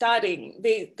was studying,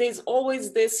 there's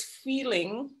always this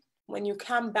feeling when you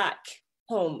come back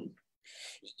home.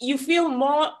 You feel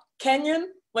more Kenyan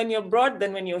when you're abroad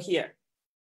than when you're here,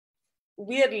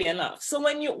 weirdly enough. So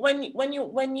when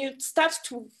you start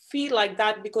to feel like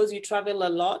that because you travel a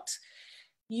lot,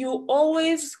 you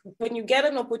always, when you get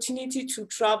an opportunity to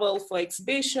travel for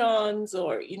exhibitions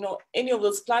or any of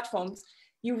those platforms,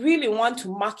 you really want to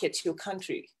market your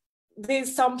country.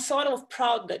 There's some sort of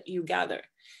pride that you gather.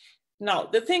 Now,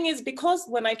 the thing is, because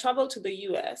when I travel to the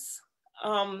US,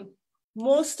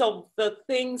 most of the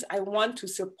things I want to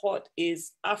support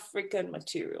is African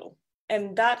material.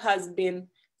 And that has been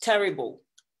terrible.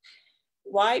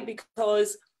 Why?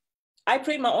 Because I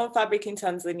print my own fabric in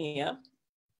Tanzania.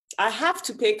 I have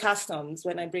to pay customs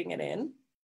when I bring it in.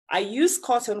 I use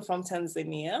cotton from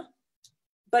Tanzania,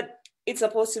 but it's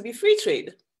supposed to be free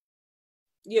trade.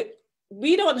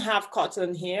 We don't have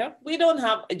cotton here. We don't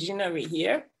have a ginnery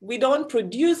here. We don't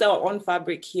produce our own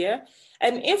fabric here.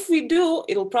 And if we do,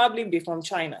 it'll probably be from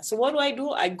China. So what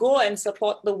do? I go and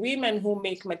support the women who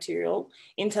make material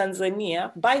in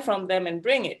Tanzania, buy from them and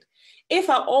bring it. If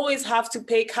I always have to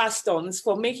pay customs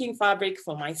for making fabric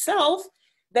for myself,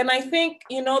 then I think,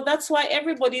 that's why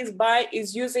everybody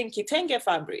is using kitenge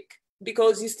fabric,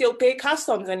 because you still pay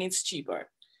customs and it's cheaper.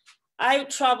 I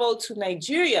travel to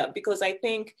Nigeria because I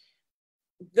think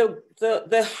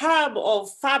the hub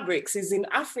of fabrics is in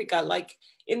Africa. Like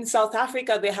in South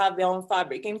Africa, they have their own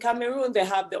fabric. In Cameroon, they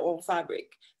have their own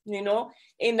fabric. You know,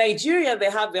 in Nigeria, they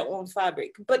have their own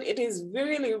fabric, but it is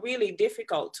really, really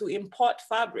difficult to import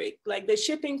fabric. Like the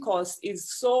shipping cost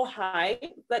is so high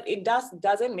that it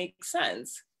doesn't make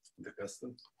sense. The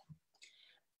customs?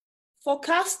 For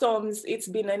customs, it's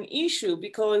been an issue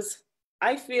because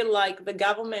I feel like the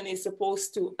government is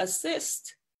supposed to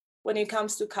assist when it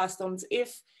comes to customs.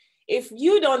 If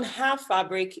you don't have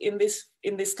fabric in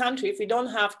this country, if you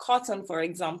don't have cotton, for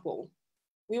example,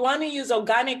 we want to use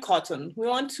organic cotton. We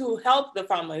want to help the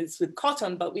farmers with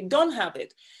cotton, but we don't have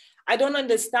it. I don't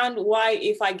understand why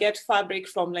if I get fabric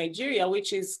from Nigeria,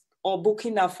 or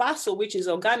Burkina Faso, which is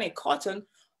organic cotton,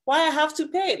 why I have to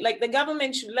pay it. Like the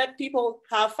government should let people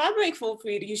have fabric for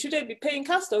free. You shouldn't be paying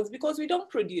customs because we don't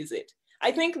produce it.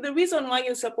 I think the reason why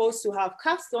you're supposed to have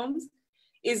customs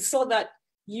is so that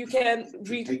you can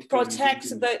protect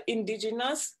the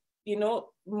indigenous, you know,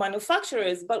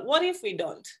 manufacturers. But what if we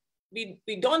don't? We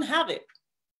don't have it.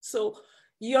 So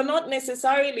you're not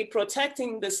necessarily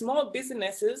protecting the small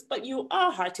businesses, but you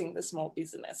are hurting the small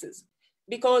businesses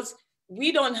because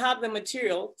we don't have the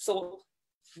material. So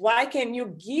why can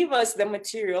you give us the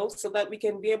material so that we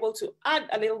can be able to add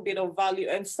a little bit of value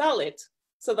and sell it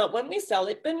so that when we sell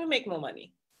it, then we make more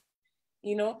money,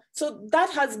 you know? So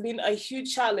that has been a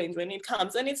huge challenge when it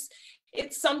comes. And it's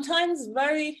sometimes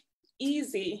very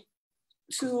easy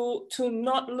to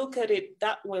not look at it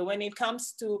that way when it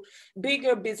comes to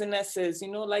bigger businesses, you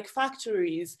know, like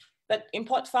factories that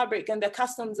import fabric and the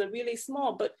customs are really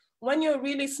small. But when you're a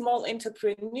really small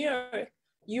entrepreneur,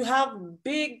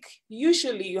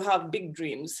 usually you have big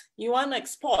dreams. You want to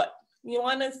export, you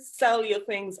want to sell your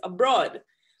things abroad.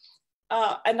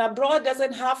 And abroad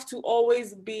doesn't have to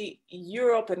always be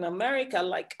Europe and America.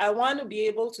 Like I want to be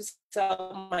able to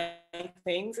sell my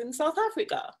things in South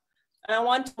Africa. And I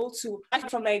want people to add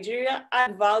from Nigeria,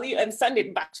 add value and send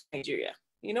it back to Nigeria.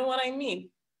 You know what I mean?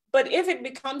 But if it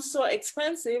becomes so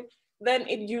expensive, then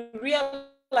you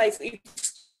realize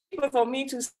it's cheaper for me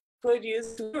to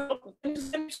produce to Europe than to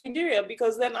send to Nigeria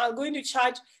because then they're going to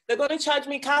charge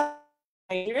me cash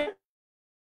in Nigeria,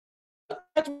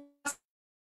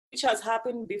 which has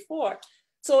happened before.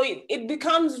 So it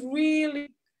becomes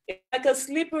really like a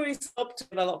slippery slope to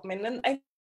development. And I think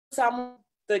some of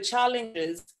the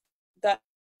challenges that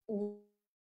we're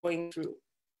going through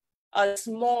are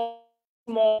small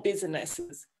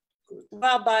businesses,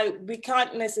 whereby we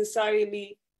can't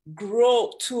necessarily grow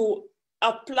to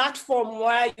a platform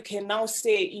where you can now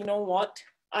say, you know what,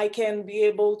 I can be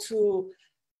able to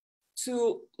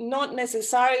not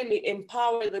necessarily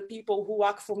empower the people who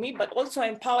work for me, but also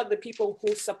empower the people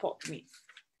who support me.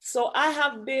 So I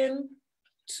have been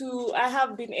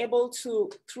able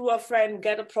to, through a friend,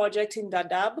 get a project in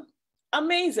Dadaab.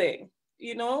 Amazing.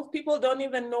 You know, people don't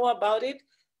even know about it.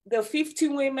 There are 50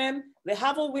 women, they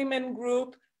have a women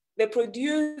group, they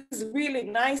produce really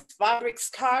nice fabric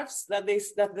scarves that they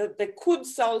could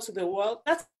sell to the world.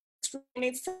 That's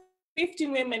 50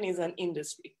 women is an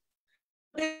industry.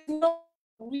 There's no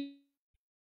real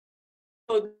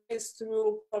this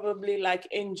through probably like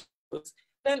NGOs.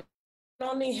 Then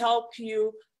only help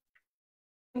you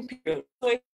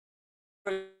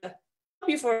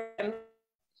for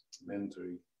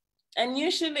mentoring. And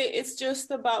usually it's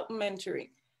just about mentoring.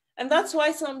 And that's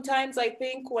why sometimes I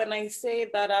think when I say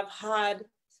that I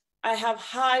have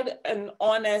had an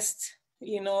honest,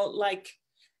 you know, like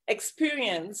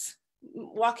experience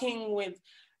working with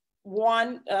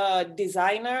one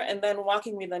designer and then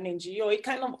working with an NGO, it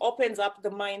kind of opens up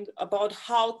the mind about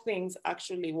how things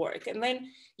actually work. And then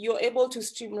you're able to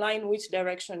streamline which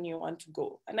direction you want to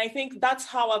go. And I think that's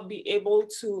how I'll be able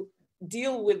to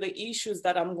deal with the issues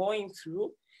that I'm going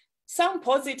through. Some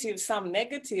positive, some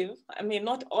negative. I mean,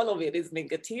 not all of it is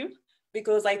negative,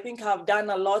 because I think I've done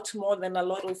a lot more than a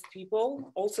lot of people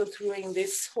also through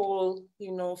this whole,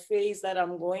 you know, phase that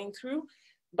I'm going through.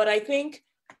 But I think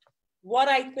what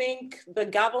I think the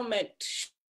government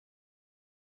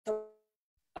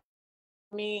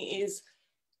me is,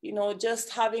 you know, just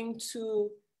having to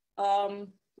deal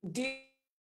with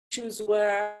issues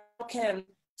where can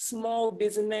small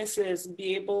businesses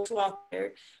be able to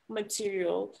acquire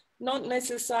material, not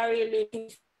necessarily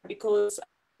because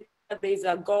there's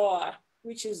a GOA,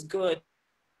 which is good,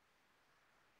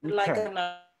 okay, like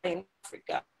in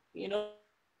Africa, you know.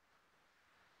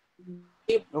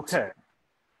 Okay.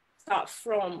 Start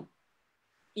from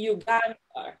Uganda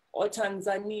or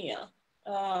Tanzania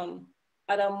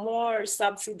at a more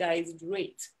subsidized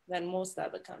rate than most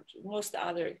other countries, most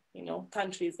other, you know,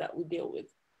 countries that we deal with.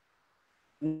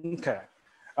 Okay.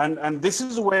 And this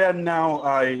is where now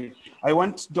I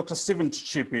want Dr. Stephen to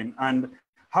chip in. And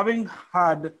having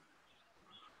had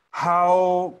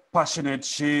how passionate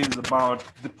she is about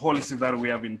the policies that we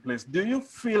have in place. Do you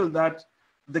feel that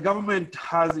the government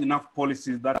has enough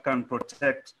policies that can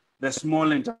protect the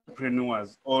small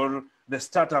entrepreneurs or the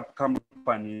startup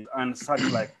companies and such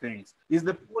like things? Is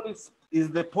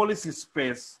the policy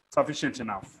space sufficient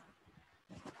enough?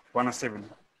 Bwana Stephen.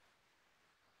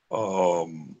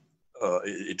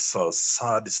 It's a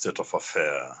sad state of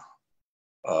affair.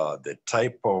 The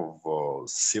type of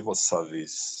civil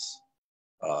service,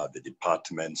 the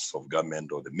departments of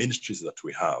government or the ministries that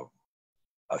we have,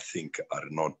 I think are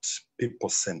not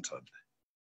people-centered.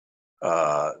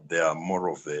 They are more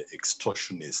of the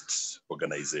extortionist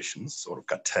organizations or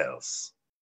cartels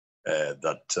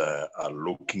that are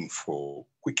looking for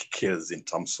quick kills in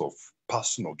terms of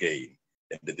personal gain,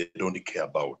 and they don't care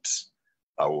about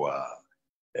our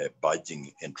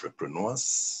budging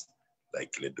entrepreneurs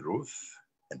like Lady Ruth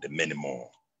and many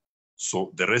more.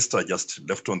 So the rest are just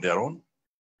left on their own,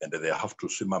 and they have to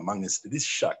swim amongst these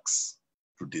sharks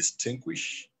to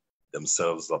distinguish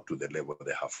themselves up to the level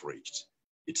they have reached.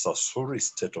 It's a sorry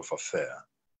state of affair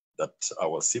that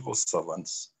our civil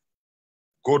servants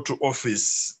go to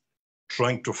office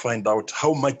trying to find out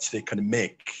how much they can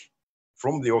make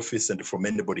from the office and from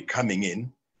anybody coming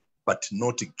in, but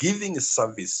not giving a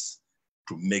service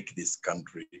to make this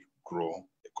country grow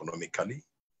economically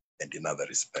and in other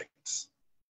respects.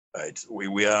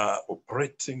 We are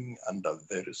operating under a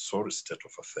very sorry state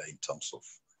of affair in terms of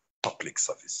public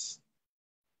service.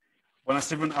 Well,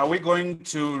 Stephen, are we going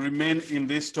to remain in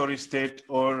this sorry state,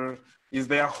 or is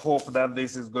there hope that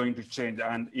this is going to change?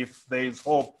 And if there is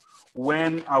hope,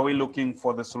 when are we looking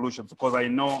for the solutions? Because I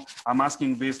know, I'm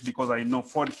asking this because I know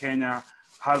Ford Kenya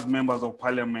has members of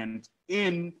parliament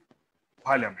in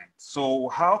parliament. So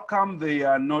how come they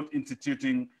are not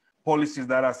instituting policies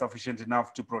that are sufficient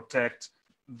enough to protect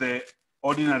the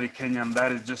ordinary Kenyan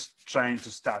that is just trying to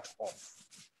start off?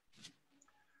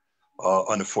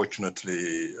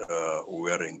 Unfortunately,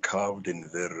 we are encarved in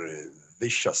very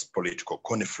vicious political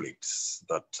conflicts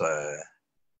that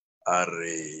are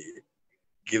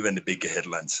given big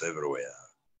headlines everywhere.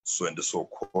 So and so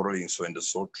quarreling, so and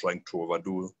so trying to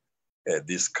overdo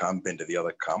this camp and the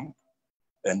other camp,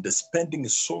 and spending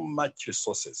so much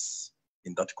resources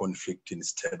in that conflict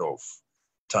instead of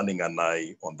turning an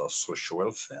eye on the social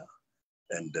welfare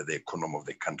and the economy of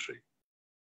the country.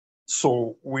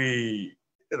 So we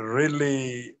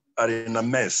really are in a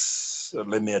mess,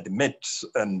 let me admit,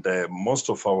 and most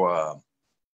of our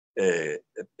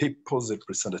people's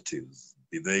representatives,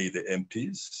 be they the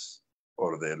MPs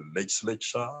or the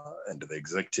legislature and the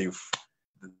executive,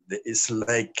 it's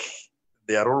like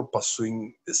they are all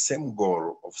pursuing the same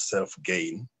goal of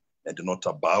self-gain and not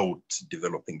about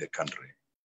developing the country.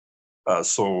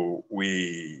 So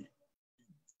we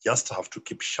just have to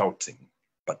keep shouting,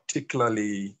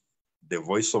 particularly the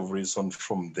voice of reason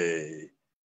from the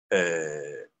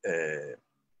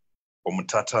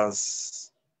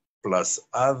Omutatas, plus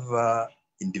other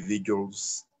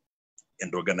individuals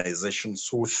and organizations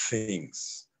who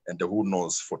thinks and who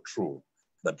knows for true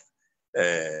that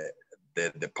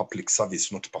the public service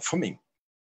is not performing,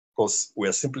 because we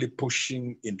are simply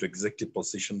pushing into executive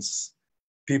positions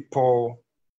people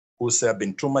who say, I've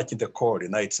been too much in the cold,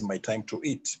 and now it's my time to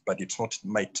eat, but it's not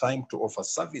my time to offer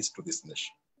service to this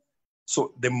nation.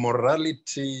 So the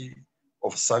morality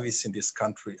of service in this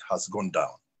country has gone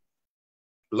down.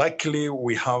 Luckily,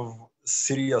 we have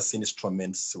serious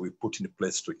instruments we put in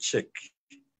place to check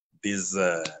these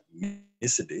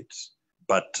misdeeds,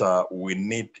 but we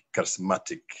need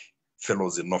charismatic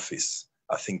fellows in office,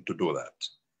 I think, to do that.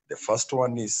 The first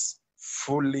one is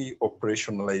fully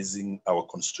operationalizing our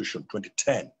Constitution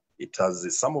 2010. It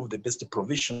has some of the best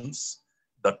provisions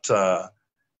that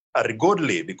are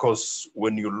godly, because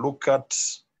when you look at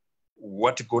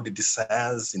what God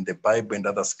desires in the Bible and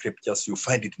other scriptures, you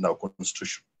find it in our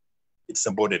Constitution. It's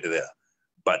embodied there.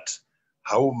 But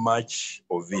how much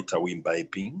of it are we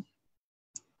imbibing,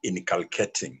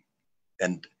 inculcating,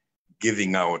 and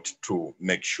giving out to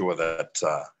make sure that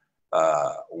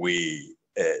we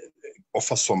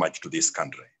offer so much to this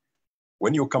country?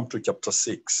 When you come to chapter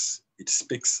 6, it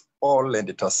speaks all, and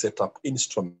it has set up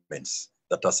instruments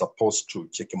that are supposed to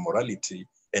check morality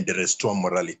and restore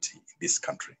morality in this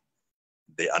country.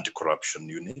 The anti-corruption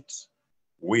unit,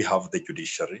 we have the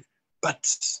judiciary, but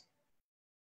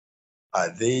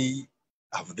have they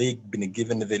been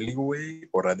given the leeway,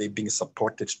 or are they being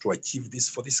supported to achieve this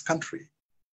for this country?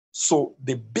 So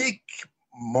the big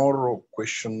moral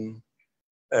question,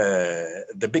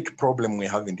 the big problem we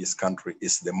have in this country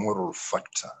is the moral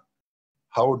factor.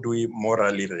 How do we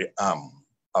morally rearm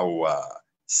our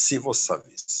civil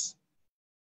service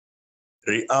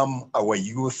rearm our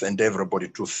youth and everybody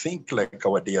to think like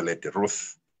our dear lady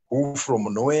Ruth, who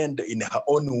from nowhere and in her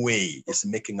own way is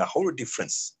making a whole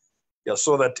difference. Yeah,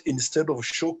 so that instead of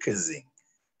showcasing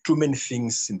too many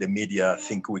things in the media, I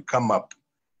think we come up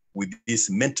with these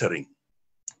mentoring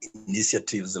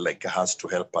initiatives like hers to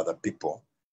help other people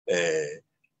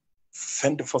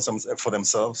fend for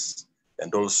themselves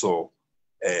and also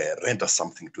render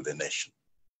something to the nation.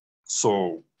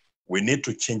 So we need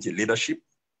to change the leadership,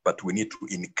 but we need to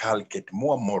inculcate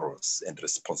more morals and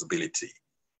responsibility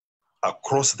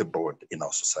across the board in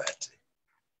our society.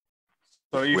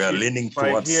 So we are leaning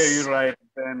towards... I hear you right,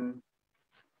 then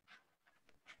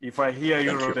if I hear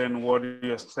you right, then what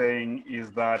you're saying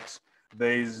is that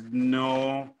there is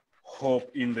no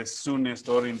hope in the soonest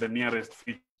or in the nearest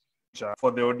future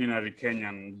for the ordinary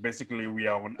Kenyan. Basically, we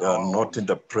are on our not own. In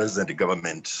the present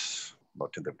government.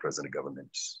 Not in the present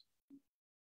government.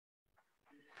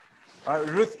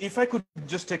 Ruth, if I could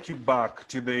just take you back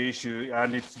to the issue,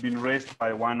 and it's been raised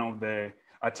by one of the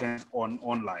attempts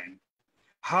online.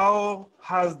 How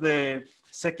has the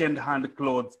second-hand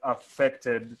clothes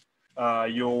affected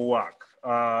your work?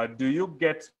 Do you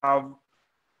have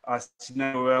a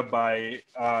scenario whereby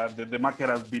the market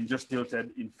has been just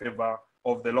tilted in favor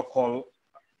of the local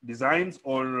designs,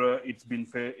 or it's been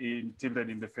tilted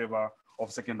in the favor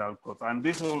of second-hand clothes? And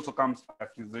this also comes to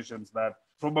accusations that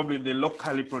probably the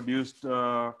locally produced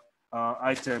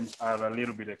items are a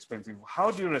little bit expensive.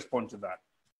 How do you respond to that?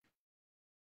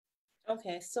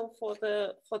 Okay, so for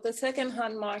the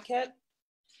second-hand market,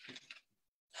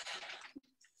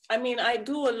 I mean, I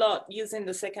do a lot using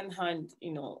the second-hand,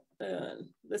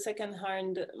 the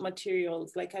second-hand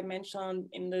materials. Like I mentioned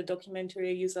in the documentary,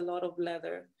 I use a lot of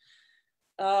leather.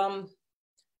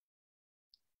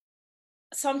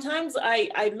 Sometimes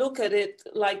I look at it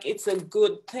like it's a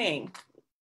good thing,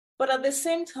 but at the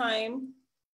same time,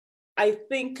 I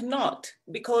think not,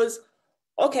 because,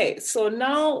 okay, so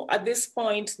now at this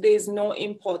point, there's no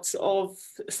imports of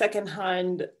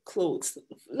secondhand clothes.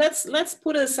 Let's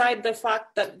put aside the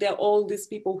fact that there are all these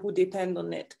people who depend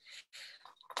on it.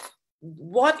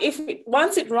 What if,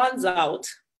 once it runs out,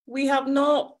 we have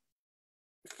no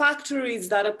factories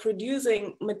that are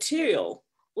producing material,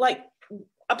 like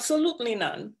absolutely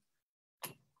none.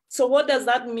 So what does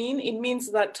that mean? It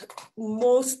means that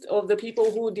most of the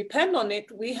people who depend on it,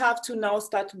 we have to now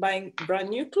start buying brand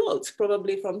new clothes,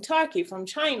 probably from Turkey, from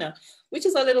China, which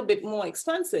is a little bit more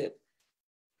expensive.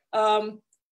 Of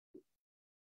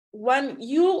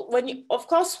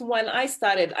course, when I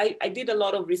started, I did a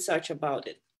lot of research about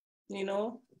it.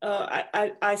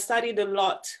 I studied a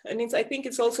lot, and I think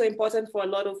it's also important for a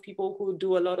lot of people who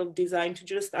do a lot of design to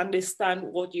just understand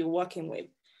what you're working with.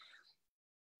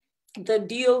 The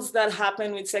deals that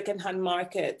happen with secondhand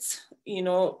markets,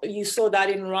 you saw that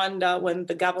in Rwanda when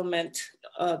the government,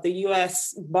 the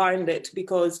US banned it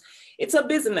because it's a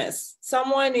business.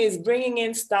 Someone is bringing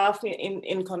in stuff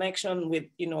in connection with,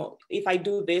 if I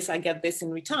do this, I get this in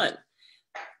return.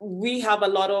 We have a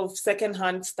lot of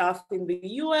secondhand stuff in the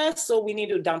US, so we need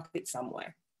to dump it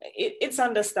somewhere. It's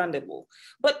understandable.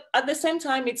 But at the same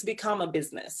time, it's become a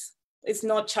business. It's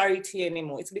not charity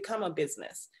anymore. It's become a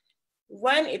business.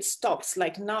 When it stops,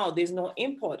 like now, there's no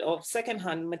import of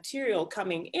secondhand material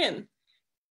coming in.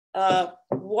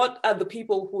 What are the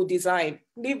people who design,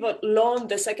 leave alone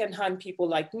the secondhand people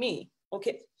like me?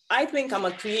 Okay, I think I'm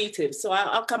a creative, so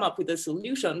I'll come up with a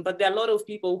solution, but there are a lot of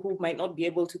people who might not be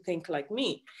able to think like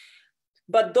me.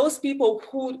 But those people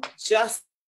who just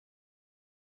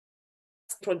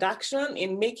production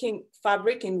in making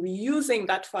fabric and reusing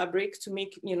that fabric to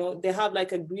make, they have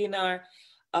like a greener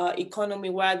economy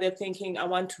where they're thinking, I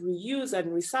want to reuse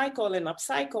and recycle and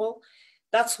upcycle.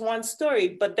 That's one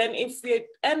story. But then if we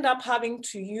end up having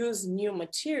to use new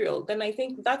material, then I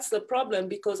think that's the problem,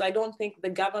 because I don't think the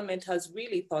government has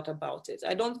really thought about it.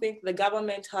 I don't think the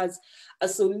government has a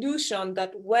solution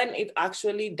that when it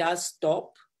actually does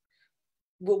stop,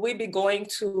 will we be going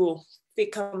to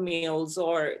thicker mills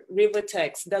or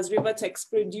Rivertex? Does Rivertex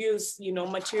produce,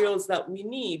 materials that we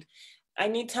need? I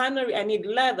need tannery, I need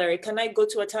leather. Can I go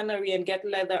to a tannery and get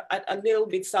leather at a little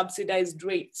bit subsidized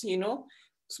rates,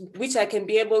 which I can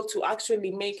be able to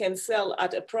actually make and sell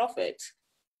at a profit?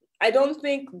 I don't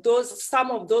think some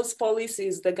of those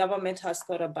policies the government has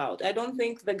thought about. I don't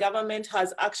think the government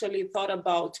has actually thought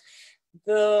about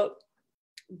the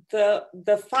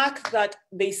fact that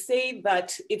they say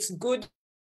that it's good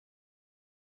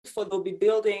for they'll be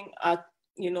building an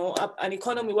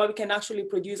economy where we can actually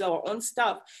produce our own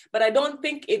stuff. But I don't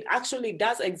think it actually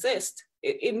does exist.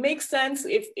 It makes sense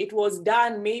if it was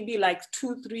done maybe like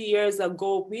 2-3 years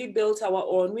ago. We built our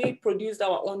own, we produced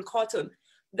our own cotton.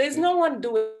 There's no one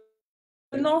doing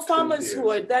no farmers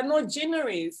there are no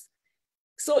ginneries.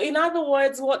 So in other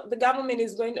words, what the government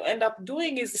is going to end up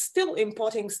doing is still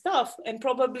importing stuff, and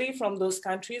probably from those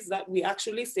countries that we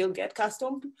actually still get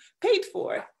custom paid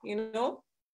for,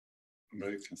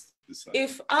 Americans decide.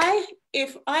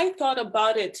 If I thought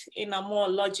about it in a more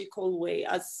logical way,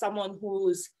 as someone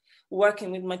who's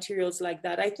working with materials like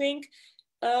that, I think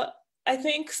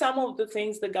some of the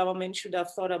things the government should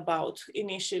have thought about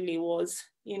initially was,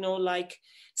 like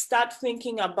start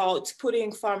thinking about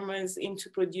putting farmers into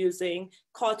producing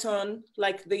cotton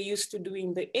like they used to do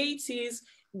in the 80s,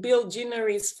 build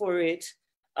ginneries for it,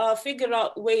 figure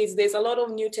out ways. There's a lot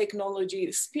of new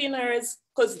technology, spinners,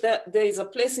 because there is a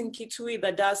place in Kitui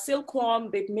that does silkworm,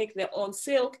 they make their own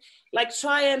silk, like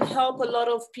try and help a lot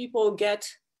of people get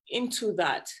into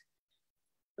that.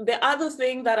 The other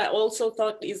thing that I also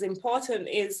thought is important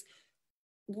is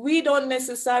we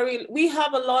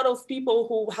have a lot of people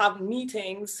who have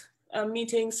meetings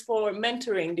for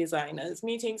mentoring designers,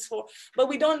 but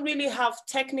we don't really have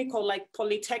technical, like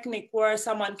polytechnic, where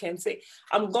someone can say,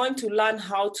 I'm going to learn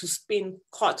how to spin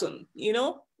cotton, we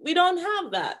don't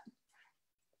have that.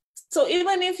 So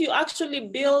even if you actually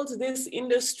build these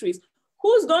industries,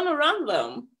 who's going to run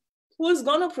them? Who's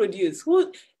going to produce?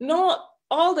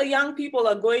 All the young people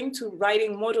are going to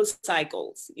riding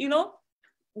motorcycles,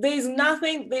 there's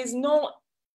nothing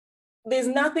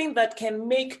that can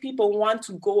make people want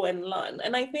to go and learn.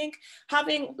 And I think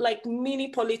having like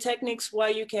mini polytechnics where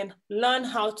you can learn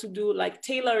how to do, like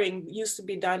tailoring used to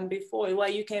be done before,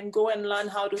 where you can go and learn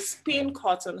how to spin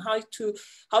cotton, how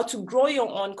to grow your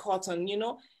own cotton,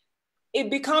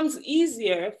 it becomes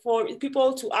easier for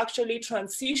people to actually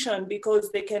transition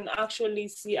because they can actually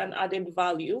see an added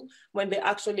value when they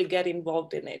actually get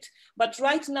involved in it. But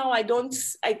right now, I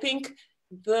think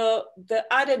the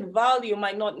added value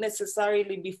might not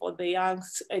necessarily be for the young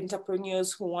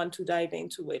entrepreneurs who want to dive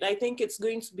into it. I think it's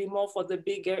going to be more for the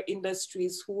bigger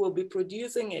industries who will be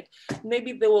producing it.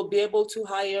 Maybe they will be able to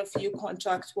hire a few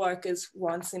contract workers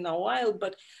once in a while,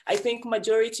 but I think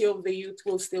majority of the youth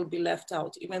will still be left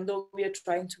out, even though we are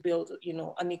trying to build,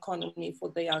 an economy for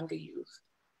the younger youth.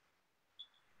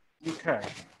 Okay.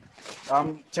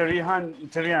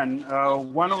 Terian,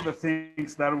 one of the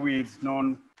things that we've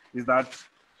known is that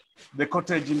the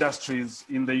cottage industries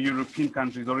in the European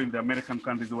countries or in the American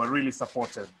countries were really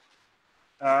supported.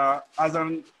 As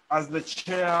the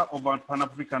chair of our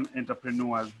Pan-African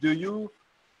entrepreneurs, do you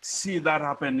see that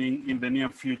happening in the near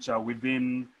future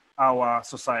within our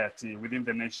society, within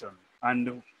the nation?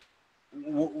 And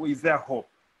is there hope?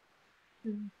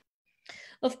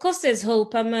 Of course, there's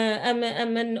hope. I'm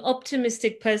an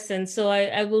optimistic person, so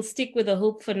I will stick with the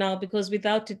hope for now, because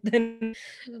without it, then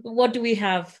what do we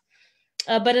have?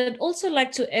 But I'd also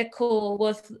like to echo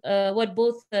what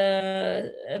both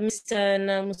Mr.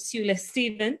 and Monsieur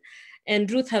Stephen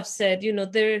and Ruth have said.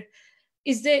 There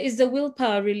is the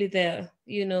willpower really there.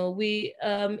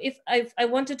 If I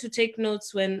wanted to take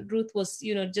notes when Ruth was,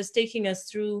 just taking us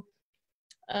through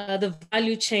the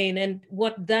value chain and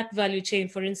what that value chain,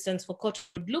 for instance, for cotton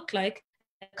would look like,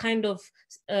 the kind of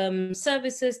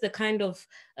services, the kind of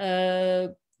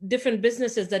different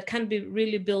businesses that can be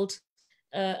really built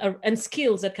and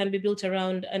skills that can be built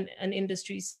around an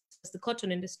industry, the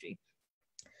cotton industry.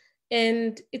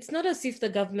 And it's not as if the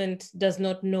government does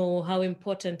not know how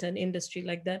important an industry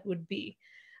like that would be.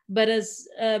 But as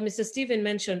Mr. Stephen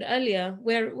mentioned earlier,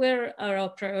 where are our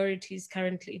priorities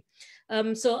currently?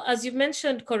 So as you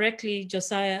mentioned correctly,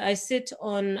 Josiah,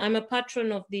 I'm a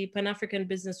patron of the Pan-African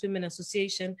Business Women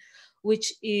Association,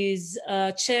 which is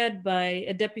chaired by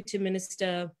a deputy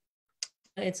minister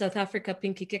in South Africa,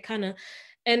 Pinky Kekana.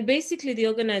 And basically the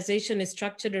organization is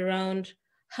structured around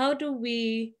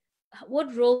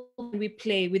what role can we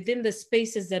play within the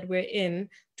spaces that we're in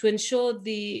to ensure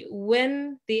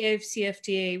when the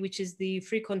AfCFTA, which is the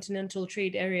Free Continental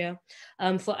Trade Area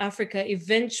for Africa,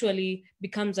 eventually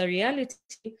becomes a reality,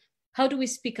 how do we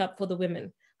speak up for the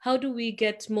women? How do we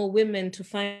get more women to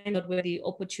find out where the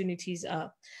opportunities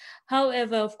are?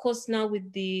 However, of course, now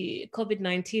with the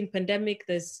COVID-19 pandemic,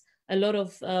 there's a lot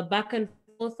of back and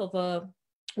forth of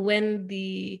when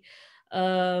the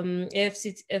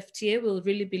AfCFTA will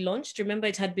really be launched. Remember,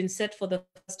 it had been set for the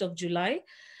 1st of July,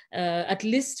 at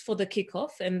least for the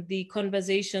kickoff, and the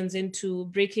conversations into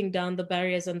breaking down the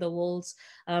barriers and the walls,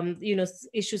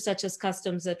 issues such as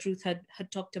customs that Ruth had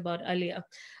talked about earlier.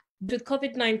 With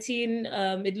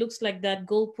COVID-19, it looks like that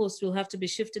goalpost will have to be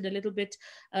shifted a little bit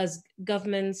as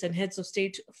governments and heads of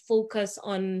state focus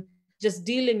on just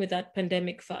dealing with that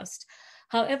pandemic first.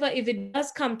 However, if it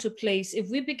does come to place, if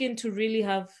we begin to really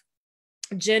have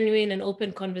genuine and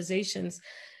open conversations,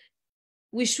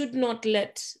 we should not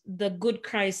let the good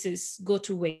crisis go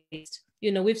to waste.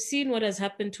 We've seen what has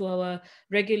happened to our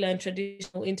regular and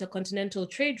traditional intercontinental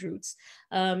trade routes.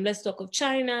 Let's talk of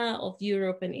China, of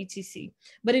Europe, and etc.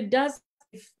 But it does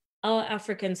give our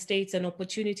African states an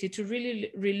opportunity to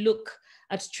really relook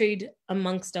at trade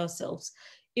amongst ourselves.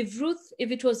 If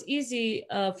it was easy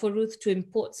for Ruth to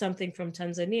import something from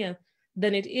Tanzania,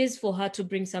 than it is for her to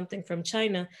bring something from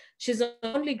China, she's not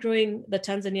only growing the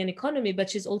Tanzanian economy, but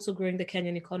she's also growing the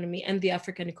Kenyan economy and the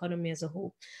African economy as a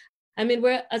whole. I mean,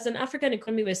 we're, as an African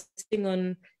economy, we're sitting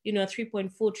on, a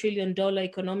 $3.4 trillion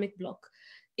economic block.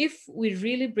 If we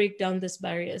really break down these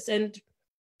barriers, and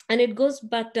it goes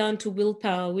back down to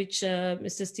willpower, which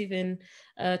Mr. Stephen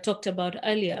talked about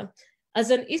earlier. As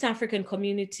an East African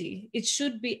community, it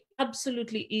should be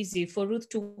absolutely easy for Ruth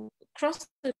to cross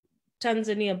the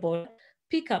Tanzania border,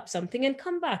 pick up something and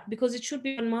come back, because it should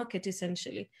be on market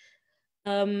essentially.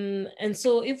 And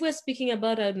so if we're speaking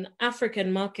about an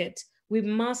African market, we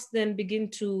must then begin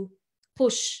to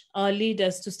push our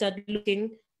leaders to start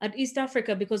looking at East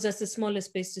Africa, because that's the smallest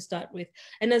space to start with.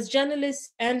 And as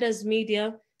journalists and as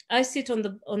media, I sit on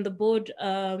the board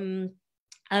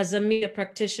as a media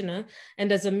practitioner and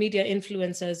as a media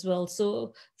influencer as well.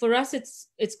 So for us,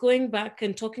 it's going back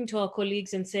and talking to our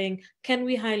colleagues and saying, can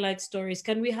we highlight stories?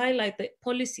 Can we highlight the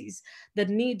policies that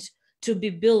need to be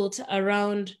built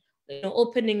around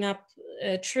opening up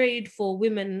trade for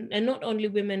women, and not only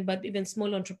women, but even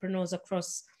small entrepreneurs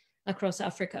across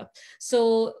Africa.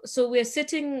 So we're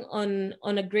sitting on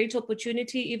a great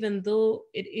opportunity, even though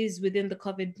it is within the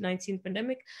COVID-19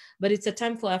 pandemic, but it's a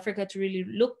time for Africa to really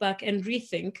look back and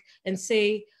rethink and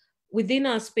say, within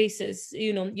our spaces,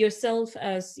 yourself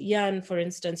as Jan, for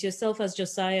instance, yourself as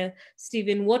Josiah,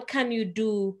 Stephen, what can you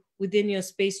do within your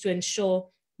space to ensure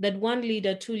that one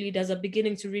leader, two leaders are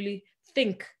beginning to really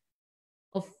think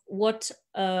of what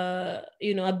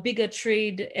a bigger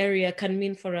trade area can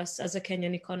mean for us as a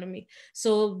Kenyan economy.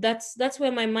 So that's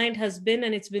where my mind has been,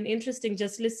 and it's been interesting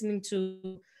just listening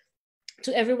to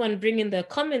everyone bring in their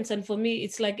comments. And for me,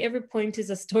 it's like every point is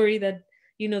a story that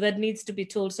that needs to be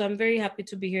told. So I'm very happy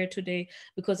to be here today,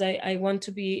 because I want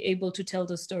to be able to tell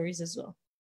those stories as well.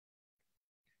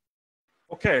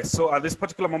 Okay, so at this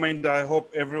particular moment, I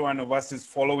hope every one of us is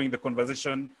following the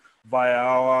conversation via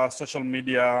our social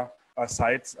media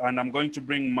sites, and I'm going to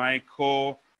bring my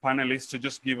co-panelists to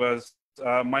just give us,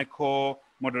 my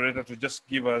co-moderator to just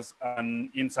give us an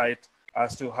insight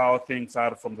as to how things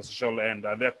are from the social end.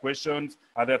 Are there questions?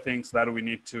 Are there things that we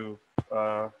need to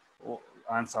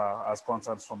answer as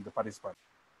concerns from the participants?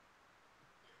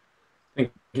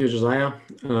 Thank you, Josiah.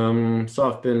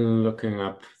 So I've been looking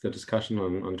up the discussion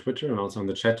on Twitter and also on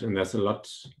the chat, and there's a lot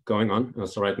going on.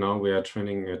 So right now we are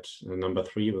trending at number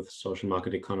 3 with social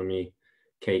market economy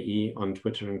KE on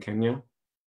Twitter in Kenya.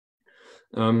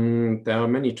 There are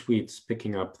many tweets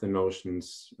picking up the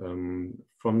notions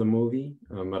from the movie,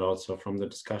 but also from the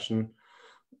discussion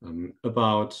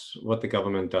about what the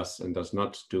government does and does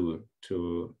not do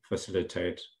to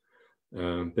facilitate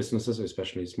businesses,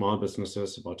 especially small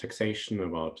businesses, about taxation,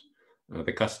 about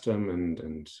the custom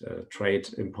and trade,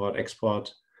 import,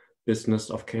 export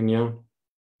business of Kenya,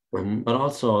 but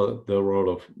also the role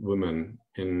of women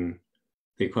in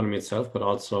the economy itself, but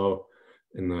also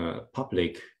in the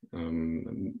public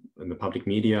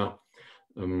media,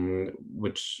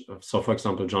 so for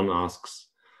example, John asks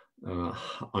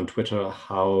on Twitter,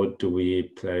 how do we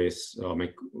place or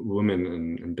make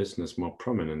women in business more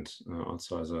prominent,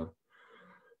 also as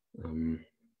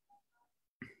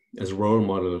a role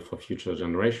model for future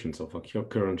generations, or for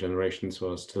current generations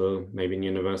who are still maybe in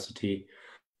university,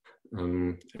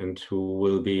 and who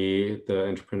will be the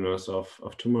entrepreneurs of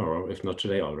tomorrow, if not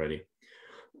today already.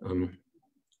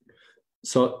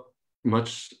 So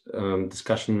much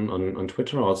discussion on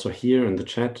Twitter, also here in the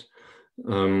chat.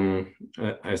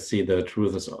 I see that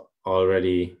Ruth is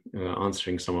already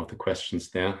answering some of the questions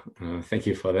there. Thank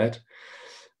you for that.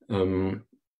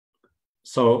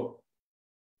 So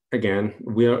again,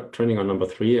 we are trending on number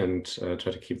 3 and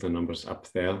try to keep the numbers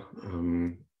up there.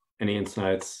 Any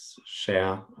insights,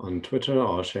 share on Twitter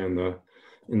or share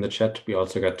in the chat. We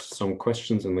also got some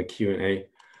questions in the Q&A,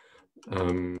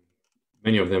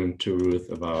 many of them to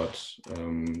Ruth, about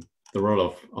the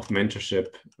role of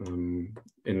mentorship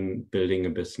in building a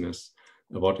business,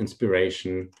 about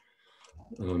inspiration,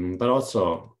 but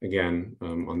also, again,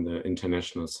 on the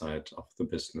international side of the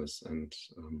business, and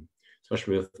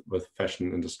especially with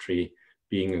fashion industry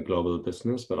being a global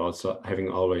business, but also having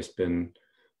always been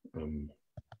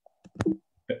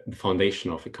the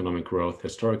foundation of economic growth,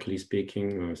 historically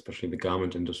speaking, especially the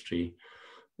garment industry.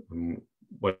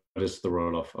 What is the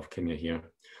role of Kenya here?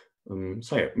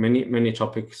 So yeah, many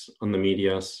topics on the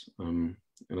medias, and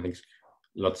I think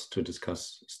lots to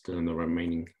discuss still in the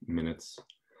remaining minutes.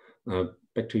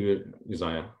 Back to you,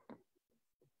 Isaiah.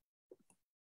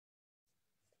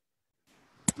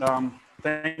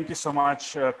 Thank you so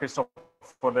much, Christoph,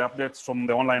 for the updates from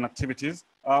the online activities.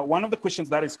 One of the questions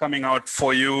that is coming out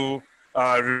for you,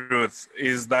 Ruth,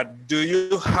 is that do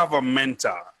you have a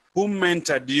mentor? Who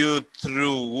mentored you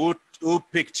through? Who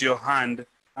picked your hand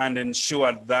and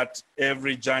ensured that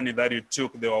every journey that you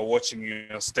took, they were watching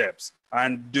your steps?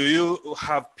 And do you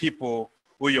have people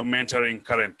who you're mentoring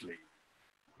currently?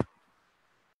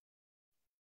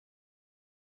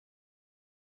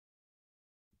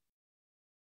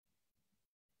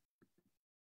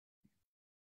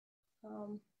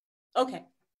 Okay.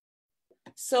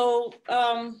 So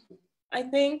I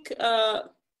think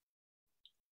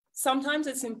sometimes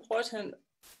it's important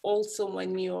also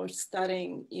when you're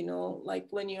studying, you know, like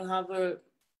when you have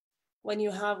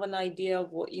an idea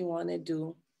of what you want to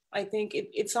do. I think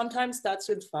it sometimes starts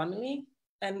with family,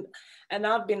 and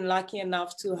I've been lucky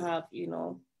enough to have, you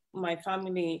know, my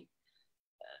family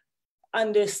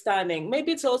understanding.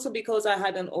 Maybe it's also because I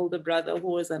had an older brother who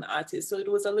was an artist, so it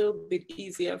was a little bit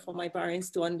easier for my parents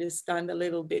to understand a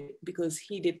little bit because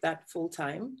he did that full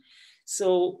time.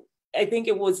 So I think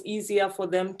it was easier for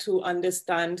them to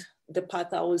understand the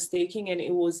path I was taking, and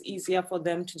it was easier for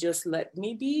them to just let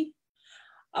me be.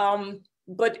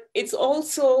 But it's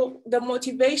also the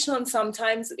motivation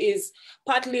sometimes is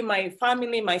partly my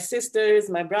family, my sisters,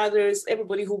 my brothers,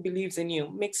 everybody who believes in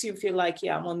you makes you feel like,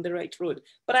 yeah, I'm on the right road.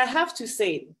 But I have to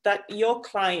say that your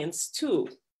clients too,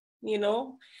 you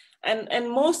know, and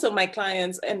most of my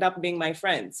clients end up being my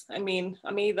friends. I mean,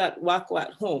 I'm either at work or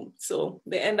at home, so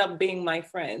they end up being my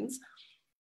friends.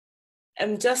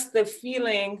 And just the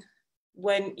feeling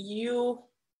when you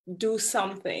do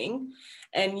something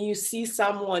and you see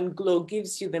someone glow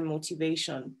gives you the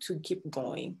motivation to keep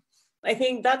going. I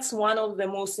think that's one of the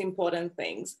most important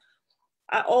things.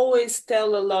 I always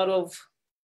tell a lot of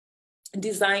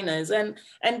designers, and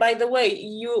by the way,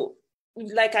 you,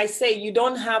 like I say, you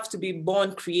don't have to be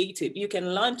born creative. You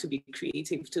can learn to be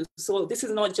creative too. So this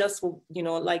is not just for, you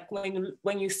know, like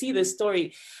when you see the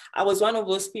story, I was one of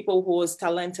those people who was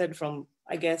talented from,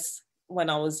 I guess, when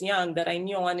I was young, that I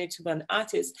knew I wanted to be an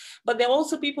artist. But there are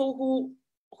also people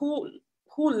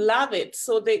who love it.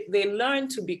 So they learn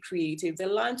to be creative, they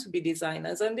learn to be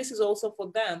designers. And this is also for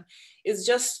them. It's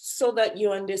just so that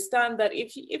you understand that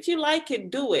if you like it,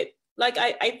 do it. Like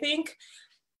I think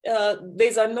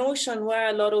there's a notion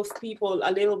where a lot of people are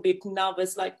a little bit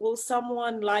nervous, like, will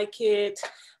someone like it?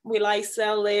 Will I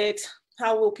sell it?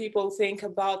 How will people think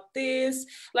about this?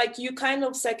 Like you kind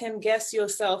of second guess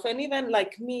yourself. And even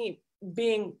like me,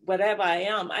 being whatever I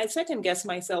am, I second guess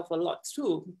myself a lot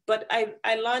too. But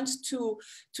I learned to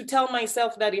tell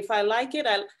myself that if I like it,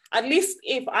 at least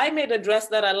if I made a dress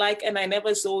that I like and I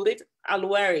never sold it, I'll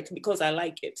wear it because I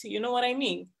like it. You know what I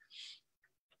mean?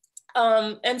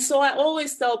 And so I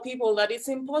always tell people that it's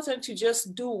important to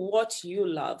just do what you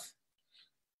love.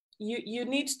 You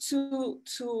need to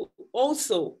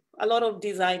also, a lot of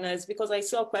designers, because I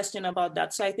saw a question about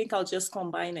that, so I think I'll just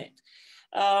combine it.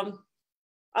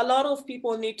 A lot of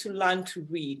people need to learn to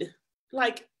read.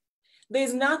 Like,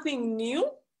 there's nothing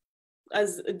new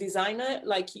as a designer.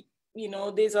 Like, you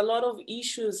know, there's a lot of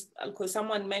issues, because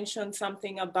someone mentioned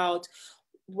something about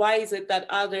why is it that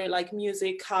other, like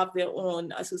music, have their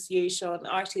own association,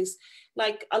 artists.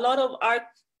 Like a lot of art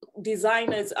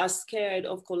designers are scared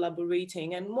of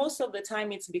collaborating, and most of the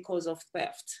time it's because of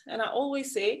theft. And I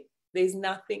always say there's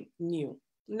nothing new,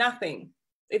 nothing.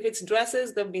 If it's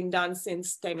dresses, they've been done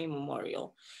since time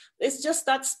immemorial. It's just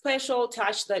that special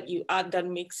touch that you add that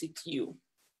makes it you.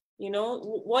 You know,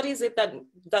 what is it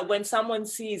that when someone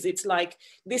sees, it's like,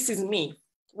 this is me.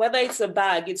 Whether it's a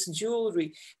bag, it's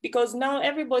jewelry, because now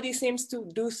everybody seems to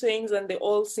do things and they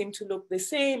all seem to look the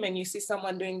same, and you see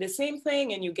someone doing the same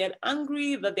thing and you get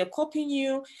angry that they're copying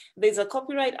you. There's a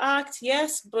copyright act,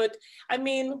 yes, but I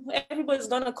mean, everybody's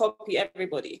gonna copy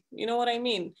everybody, you know what I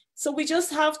mean? So we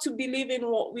just have to believe in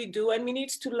what we do, and we need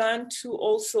to learn to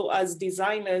also, as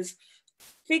designers,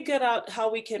 figure out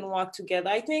how we can work together.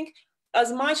 I think as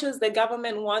much as the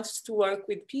government wants to work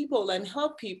with people and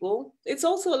help people, it's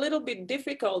also a little bit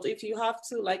difficult if you have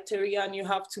to, like Terian, you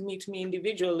have to meet me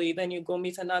individually, then you go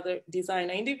meet another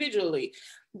designer individually,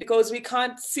 because we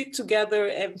can't sit together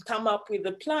and come up with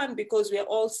a plan, because we're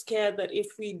all scared that if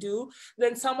we do,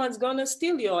 then someone's gonna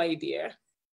steal your idea,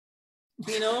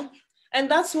 you know?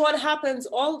 And that's what happens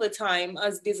all the time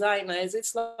as designers.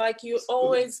 It's like you're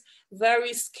always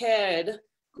very scared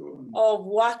of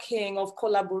working, of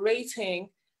collaborating,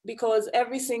 because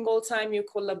every single time you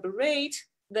collaborate,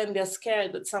 then they're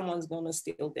scared that someone's going to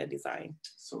steal their design.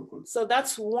 So good. So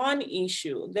that's one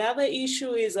issue. The other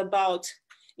issue is about,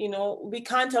 you know, we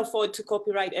can't afford to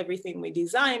copyright everything we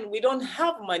design. We don't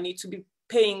have money to be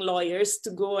paying lawyers to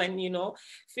go and, you know,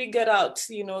 figure out,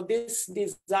 you know, this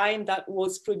design that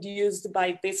was produced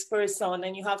by this person,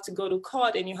 and you have to go to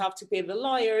court and you have to pay the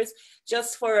lawyers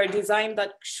just for a design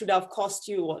that should have cost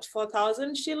you, what,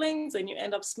 4,000 shillings, and you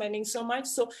end up spending so much.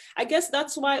 So I guess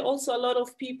that's why also a lot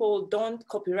of people don't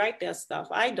copyright their stuff.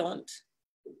 I don't.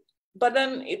 But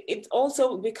then it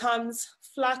also becomes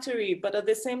flattery, but at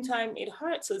the same time, it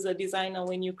hurts as a designer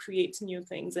when you create new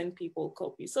things and people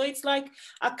copy. So it's like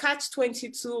a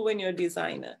catch-22 when you're a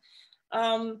designer.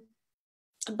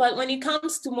 But when it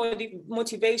comes to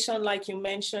motivation, like you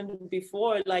mentioned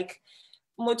before, like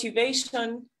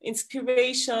motivation,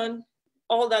 inspiration,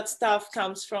 all that stuff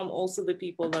comes from also the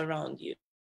people around you.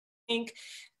 I think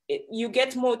you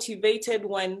get motivated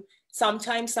when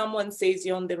sometimes someone says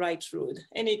you're on the right road,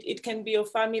 and it can be your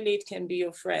family, it can be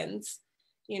your friends,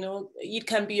 you know, it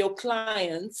can be your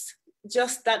clients.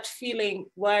 Just that feeling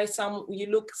where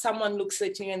someone looks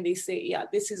at you and they say, yeah,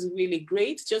 this is really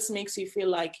great, just makes you feel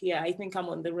like, yeah, I think I'm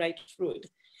on the right road.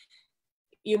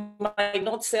 You might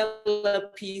not sell a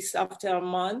piece after a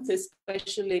month,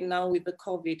 especially now with the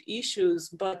COVID issues,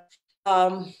 but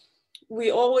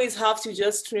we always have to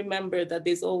just remember that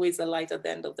there's always a light at the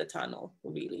end of the tunnel,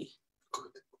 really.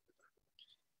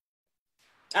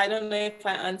 I don't know if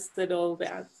I answered all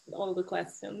the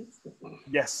questions.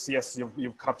 Yes,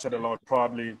 you've captured a lot.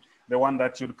 Probably the one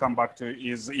that you'd come back to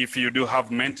is if you do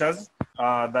have mentors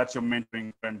that you're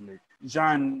mentoring friendly.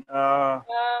 Jean,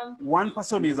 one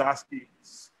person is asking,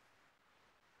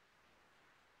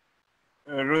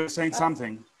 Ruth saying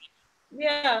something.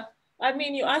 Yeah, I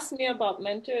mean, you asked me about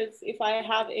mentors. If I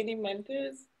have any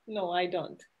mentors, no, I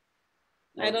don't.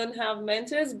 No. I don't have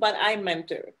mentors, but I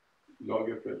mentor.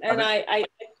 And I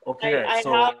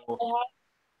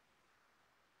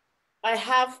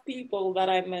have people that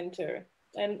I mentor,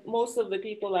 and most of the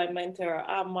people I mentor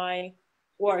are my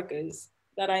workers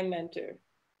that I mentor.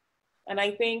 And I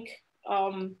think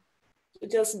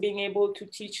just being able to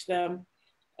teach them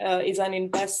is an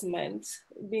investment.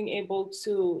 Being able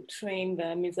to train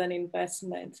them is an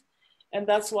investment. And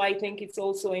that's why I think it's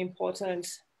also important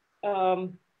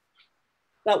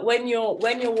that when you're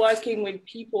working with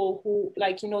people who,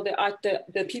 like, you know,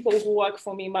 the people who work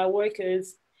for me, my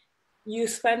workers, you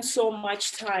spend so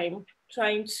much time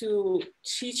trying to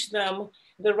teach them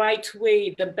the right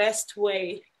way, the best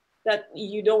way that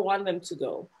you don't want them to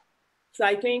go. So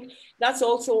I think that's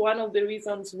also one of the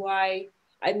reasons why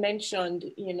I mentioned,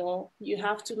 you know, you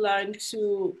have to learn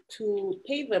to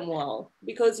pay them well,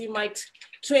 because you might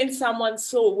train someone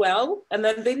so well and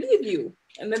then they leave you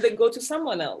and then they go to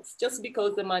someone else just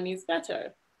because the money is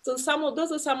better. So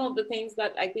those are some of the things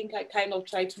that I think I kind of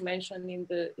tried to mention in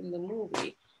the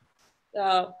movie.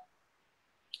 But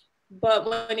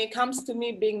when it comes to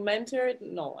me being mentored,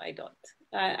 no, I don't.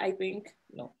 I think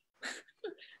no.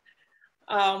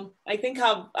 I think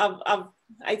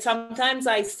sometimes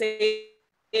I say,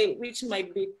 which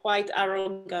might be quite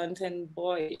arrogant and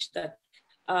boyish, that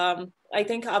I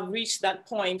think I've reached that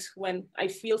point when I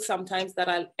feel sometimes that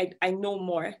I know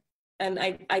more. And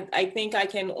I think I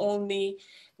can only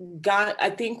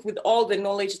I think with all the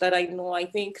knowledge that I know, I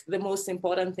think the most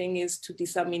important thing is to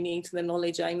disseminate the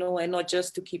knowledge I know and not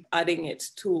just to keep adding it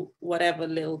to whatever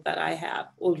little that I have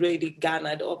already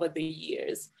garnered over the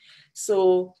years.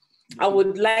 So I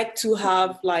would like to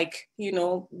have, like, you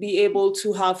know, be able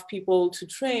to have people to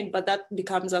train, but that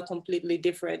becomes a completely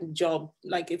different job.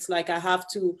 Like, it's like I have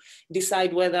to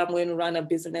decide whether I'm going to run a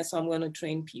business or I'm going to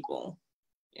train people,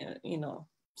 you know.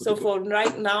 So for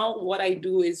right now, what I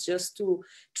do is just to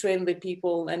train the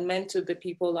people and mentor the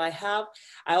people I have.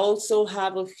 I also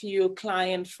have a few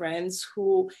client friends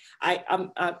who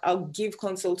I'll give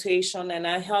consultation, and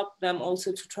I help them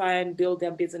also to try and build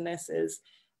their businesses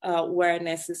where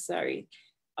necessary.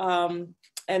 And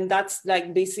that's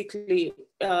like basically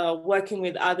working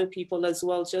with other people as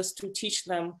well, just to teach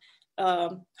them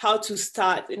how to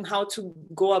start and how to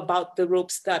go about the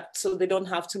ropes, so they don't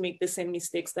have to make the same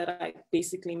mistakes that I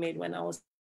basically made when I was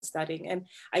studying. And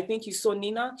I think you saw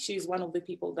Nina, she's one of the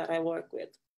people that I work with.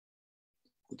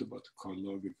 What about Karl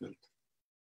Lagerfeld?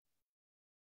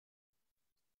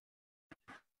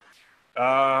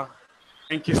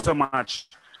 Thank you so much.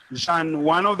 Jean,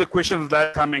 one of the questions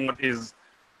that coming up is,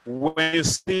 when you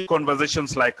see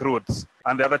conversations like Ruth,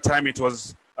 and the other time it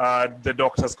was the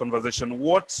doctor's conversation,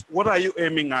 what are you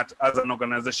aiming at as an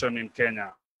organization in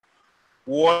Kenya?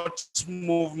 What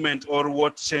movement or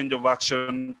what change of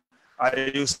action are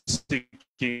you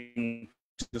seeking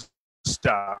to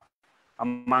stir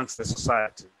amongst the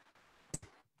society?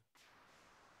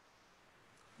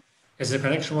 Yes, the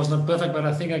connection was not perfect, but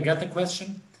I think I got the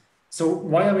question. So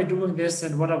why are we doing this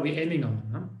and what are we aiming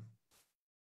on?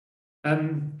 Huh?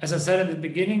 As I said at the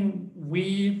beginning,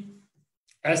 we,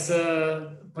 as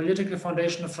a political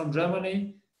foundation from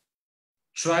Germany,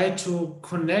 try to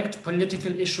connect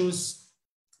political issues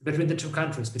between the two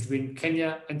countries, between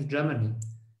Kenya and Germany.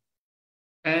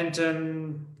 And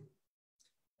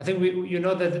I think you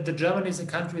know that Germany is a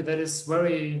country that is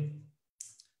very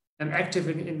active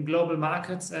in global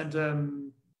markets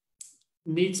and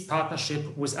needs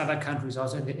partnership with other countries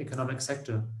also in the economic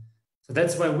sector. So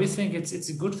that's why we think it's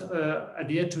a good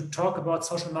idea to talk about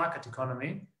social market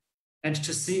economy and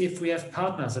to see if we have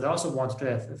partners that also want to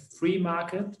have a free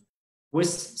market with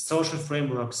social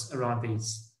frameworks around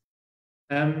these.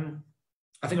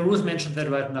 I think Ruth mentioned that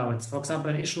right now. It's, for example,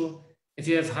 an issue if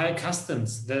you have high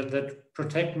customs that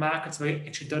protect markets where you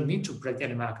actually don't need to protect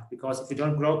any market, because if you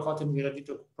don't grow cotton, you don't need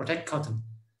to protect cotton.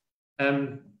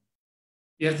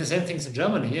 You have the same things in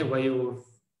Germany here, where you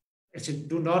actually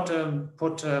do not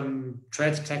put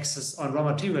trade taxes on raw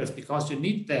materials because you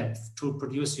need them to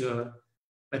produce your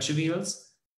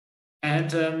materials. And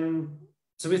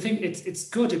so we think it's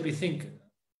good if we think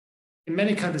in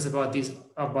many countries about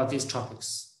these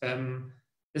topics.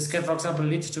 This can, for example,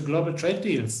 lead to global trade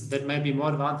deals that may be more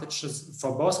advantageous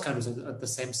for both countries at the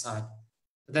same side.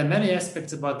 But there are many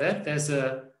aspects about that. There's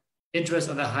an interest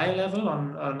on a high level,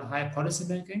 on high policy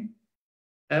making.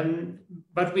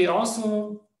 But we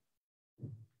also,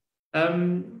 I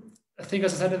think,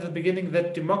 as I said at the beginning,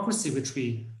 that democracy, which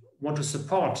we want to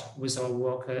support with our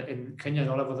work in Kenya and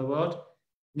all over the world,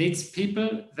 needs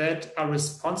people that are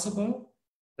responsible,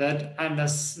 that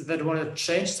want to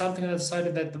change something in the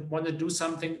society, that want to do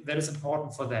something that is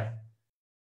important for them.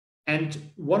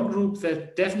 And one group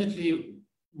that definitely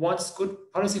wants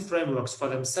good policy frameworks for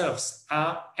themselves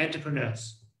are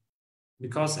entrepreneurs.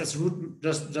 Because as Ruth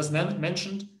just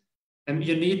mentioned,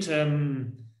 you need,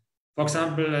 for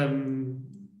example, an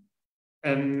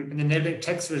enabling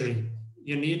tax regime.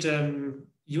 You need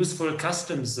useful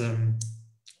customs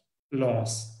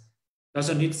laws. You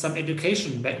also need some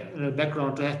education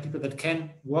background to have people that can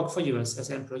work for you as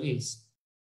employees.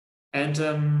 And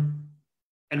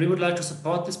we would like to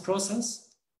support this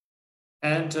process.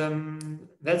 And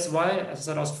that's why, as I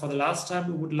said also for the last time,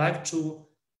 we would like to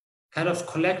kind of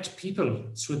collect people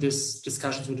through this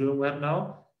discussions we're doing right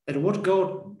now that would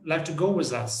like to go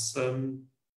with us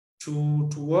to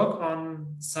work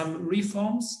on some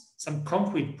reforms, some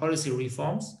concrete policy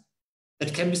reforms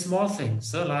that can be small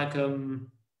things, like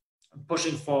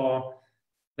pushing for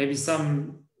maybe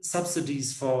some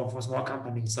subsidies for small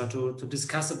companies, or to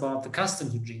discuss about the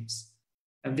customs regimes.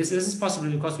 And this is possible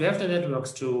because we have the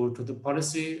networks to the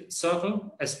policy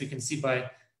circle, as we can see by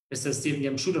Mr. Stephen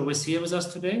Yamshuda, who is here with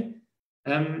us today.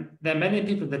 There are many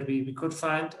people that we could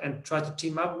find and try to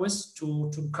team up with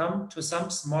to come to some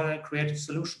smaller creative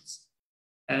solutions.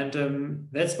 And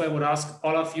that's why I would ask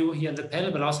all of you here in the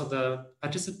panel, but also the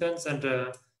participants and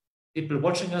the people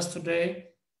watching us today,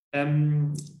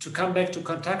 to come back to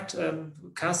contact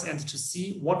us and to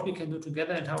see what we can do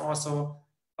together and how also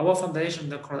our foundation,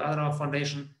 the Konrad Adenauer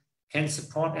Foundation, can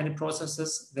support any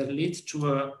processes that lead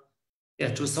to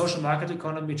a social market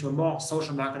economy, to a more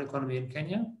social market economy in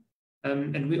Kenya.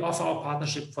 And we offer our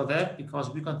partnership for that because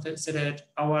we consider it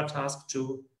our task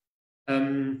to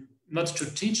not to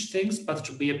teach things, but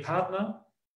to be a partner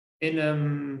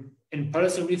in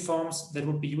policy reforms that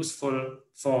would be useful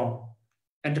for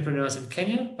entrepreneurs in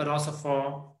Kenya, but also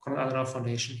for Konrad Adenauer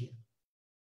Foundation here.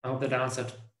 I hope that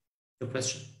answered your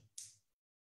question.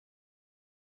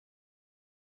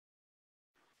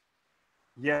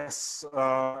 Yes,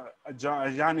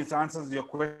 Jan, it answers your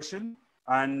question.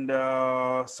 And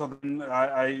so then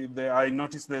I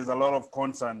noticed there's a lot of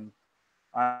concern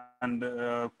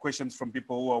and questions from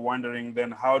people who are wondering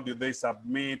then how do they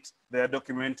submit their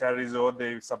documentaries or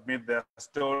they submit their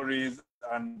stories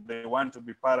and they want to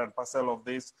be part and parcel of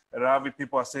this. Ravi,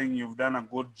 people are saying you've done a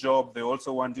good job. They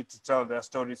also want you to tell their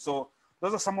story. So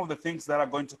those are some of the things that are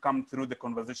going to come through the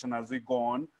conversation as we go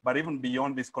on. But even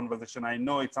beyond this conversation, I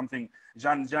know it's something,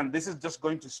 Jan, this is just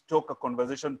going to stoke a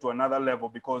conversation to another level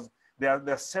because there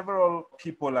are several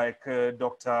people like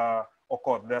Dr.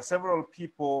 Okot. There are several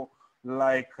people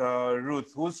like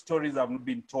Ruth, whose stories have not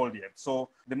been told yet. So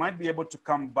they might be able to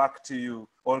come back to you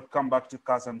or come back to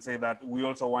Cass and say that we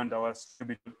also want ours to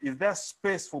be. Is there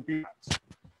space for people?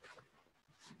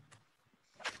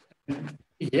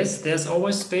 Yes, there's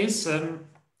always space. I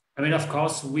mean, of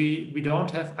course, we don't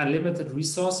have unlimited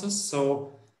resources.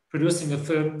 So producing a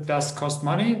film does cost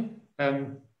money.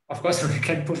 Of course, we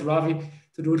can push Ravi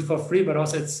to do it for free, but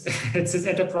also it's his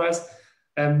enterprise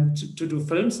to do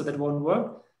films, so that won't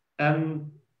work.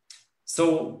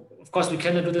 So of course we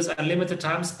cannot do this unlimited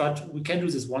times, but we can do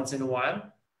this once in a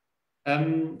while.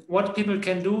 What people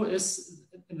can do is,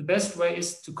 the best way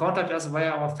is to contact us via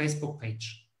our Facebook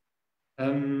page.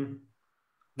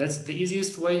 That's the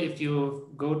easiest way. If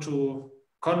you go to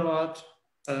Konrad,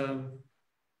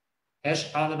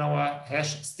 #Adenauer,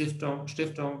 #Stiftung,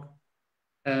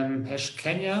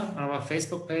 #Kenya on our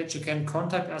Facebook page, you can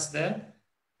contact us there.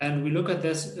 And we look at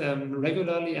this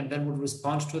regularly and then would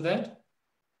respond to that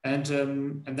and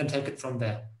then take it from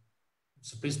there.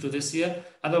 So please do this here.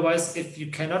 Otherwise, if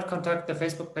you cannot contact the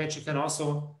Facebook page, you can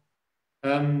also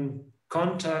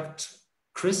contact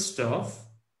Christoph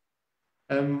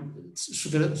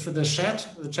through the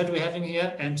chat we're having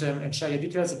here, and share your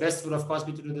details. The best would, of course,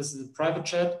 be to do this in a private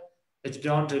chat, that you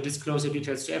don't disclose your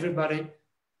details to everybody.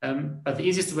 But the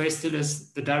easiest way still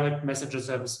is the direct messenger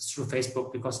service through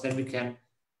Facebook, because then we can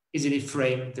easily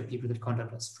frame the people that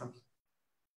contact us from here.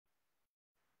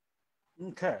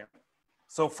 Okay.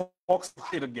 So folks,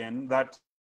 again, that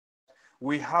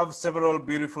we have several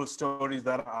beautiful stories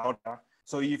that are out there.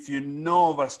 So if you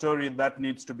know of a story that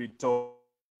needs to be told,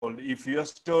 if your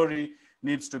story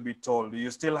needs to be told,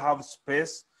 you still have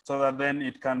space so that then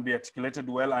it can be articulated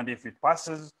well. And if it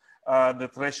passes the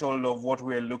threshold of what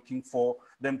we're looking for,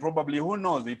 then probably, who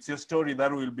knows, it's your story that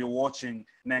we'll be watching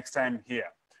next time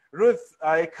here. Ruth,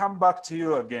 I come back to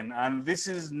you again, and this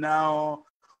is now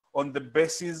on the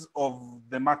basis of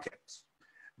the market.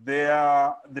 There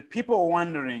are the people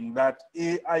wondering that,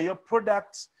 are your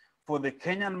products for the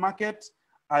Kenyan market?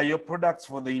 Are your products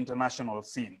for the international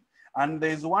scene? And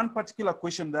there's one particular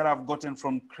question that I've gotten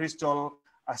from Crystal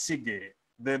Asige,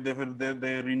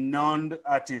 the renowned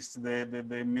artist,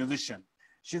 the musician.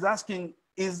 She's asking,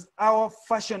 is our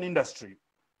fashion industry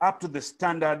up to the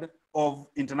standard of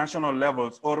international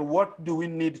levels, or what do we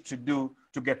need to do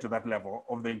to get to that level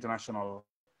of the international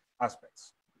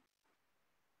aspects?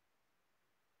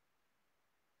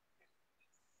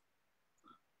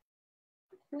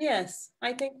 Yes,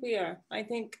 I think we are. I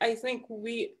think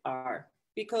we are,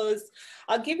 because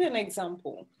I'll give you an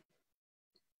example.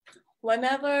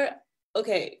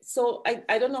 Okay, so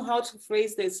I don't know how to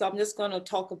phrase this, so I'm just going to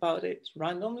talk about it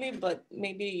randomly, but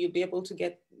maybe you'll be able to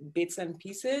get bits and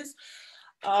pieces.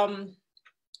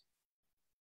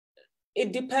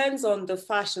 It depends on the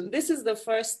fashion. This is the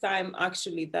first time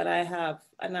actually that I have,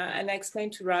 and I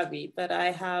explained to Ravi that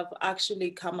I have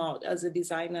actually come out as a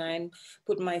designer and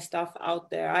put my stuff out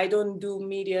there. I don't do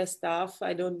media stuff.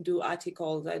 I don't do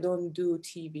articles. I don't do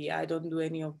TV. I don't do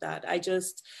any of that. I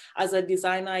just, as a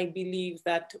designer, I believe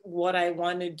that what I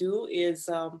want to do is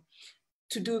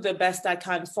to do the best I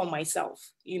can for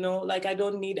myself. You know, like, I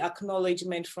don't need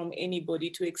acknowledgement from anybody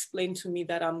to explain to me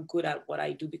that I'm good at what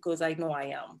I do, because I know I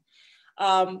am.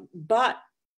 But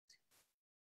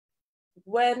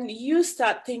when you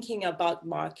start thinking about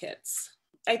markets,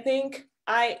 I think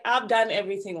I've done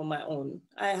everything on my own.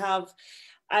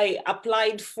 I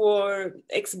applied for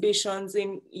exhibitions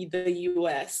in the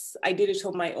US. I did it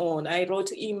on my own. I wrote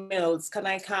emails, can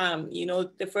I come? You know,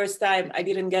 the first time I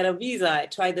didn't get a visa. I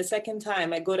tried the second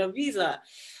time, I got a visa.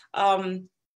 And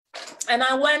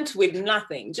I went with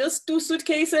nothing, just 2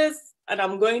 suitcases, and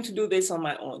I'm going to do this on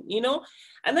my own, you know?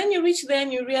 And then you reach there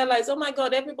and you realize, oh my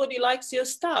God, everybody likes your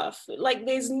stuff. Like,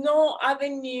 there's no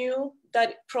avenue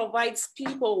that provides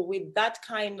people with that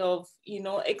kind of, you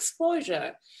know,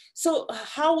 exposure. So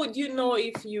how would you know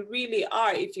if you really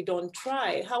are, if you don't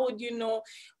try? How would you know,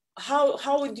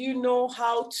 how would you know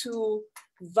how to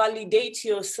validate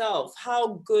yourself,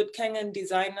 how good Kenyan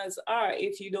designers are,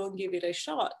 if you don't give it a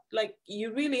shot? Like,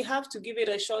 you really have to give it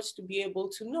a shot to be able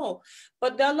to know.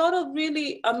 But there are a lot of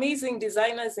really amazing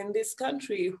designers in this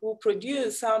country who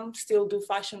produce. Some still do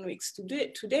fashion weeks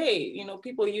today. You know,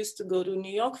 people used to go to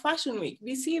New York Fashion Week.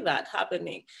 We see that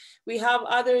happening. We have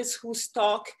others who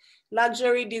stock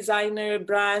luxury designer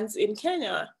brands in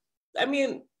Kenya. I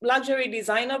mean, luxury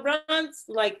designer brands,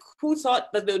 like, who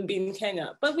thought that they would be in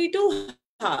Kenya? But we do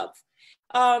have.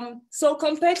 So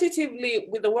competitively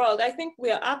with the world, I think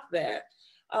we're up there.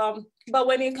 But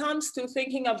when it comes to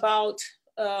thinking about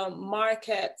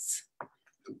markets,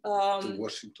 the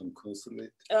Washington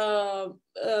consulate, the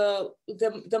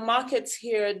markets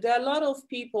here, there are a lot of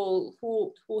people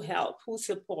who help, who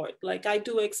support. Like, I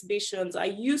do exhibitions. I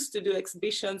used to do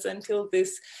exhibitions until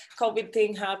this COVID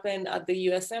thing happened at the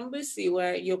US Embassy,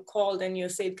 where you're called and you're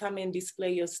said, come and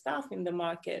display your stuff in the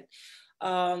market.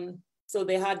 So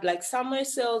they had like summer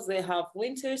sales, they have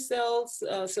winter sales.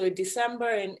 So in December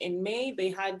and in May, they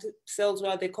had sales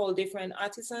where they call different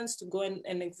artisans to go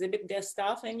and exhibit their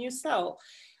stuff, and you sell.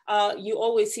 You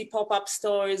always see pop-up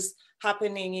stores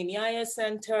happening in Yaya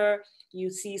Center. You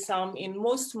see some in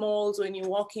most malls. When you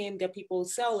walk in, there are people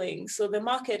selling. So the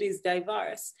market is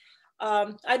diverse.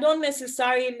 I don't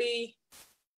necessarily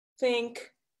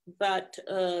think that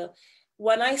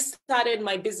when I started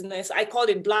my business, I called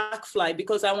it BlackFly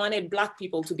because I wanted Black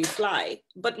people to be fly.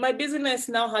 But my business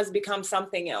now has become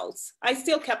something else. I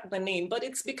still kept the name, but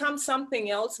it's become something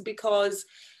else because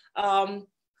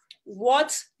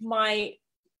what my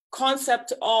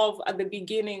concept of at the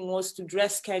beginning was to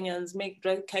dress Kenyans, make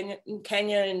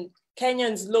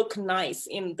Kenyans look nice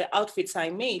in the outfits I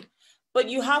made. But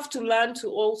you have to learn to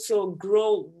also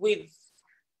grow with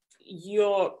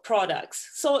your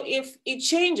products. So if it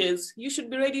changes, you should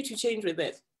be ready to change with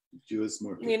it. US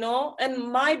market. You know,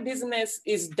 and my business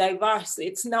is diverse.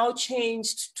 It's now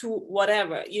changed to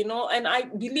whatever, you know, and I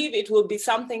believe it will be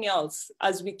something else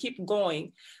as we keep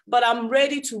going, but I'm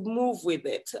ready to move with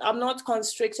it. I'm not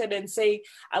constricted and say,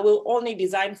 I will only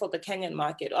design for the Kenyan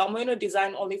market, or I'm going to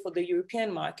design only for the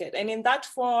European market. And in that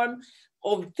form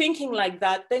of thinking like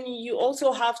that, then you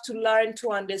also have to learn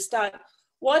to understand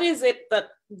what is it that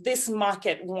this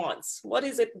market wants? What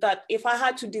is it that if I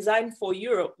had to design for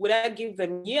Europe, would I give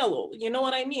them yellow? You know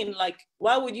what I mean? Like,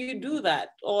 why would you do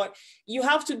that? Or you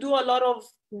have to do a lot of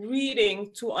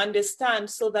reading to understand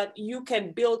so that you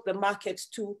can build the market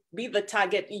to be the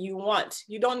target you want.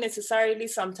 You don't necessarily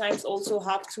sometimes also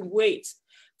have to wait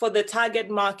for the target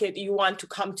market you want to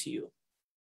come to you,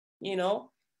 you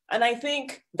know? And I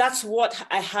think that's what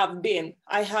I have been.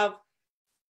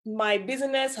 My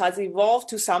business has evolved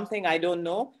to something I don't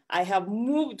know. I have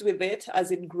moved with it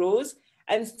as it grows.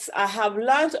 And I have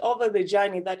learned over the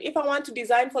journey that if I want to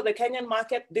design for the Kenyan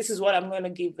market, this is what I'm going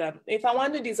to give them. If I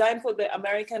want to design for the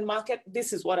American market,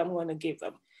 this is what I'm going to give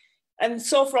them. And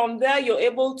so from there, you're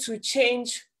able to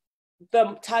change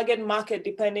the target market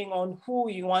depending on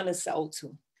who you want to sell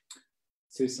to.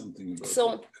 Say something about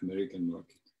the American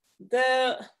market.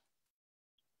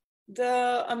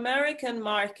 The American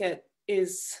market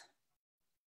is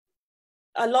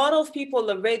a lot of people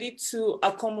are ready to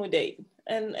accommodate.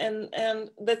 And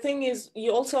the thing is,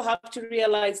 you also have to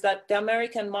realize that the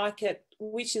American market,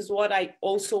 which is what I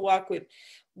also work with,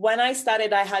 when I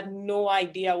started, I had no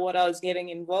idea what I was getting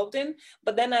involved in.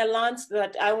 But then I learned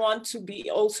that I want to be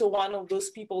also one of those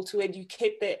people to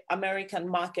educate the American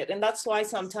market. And that's why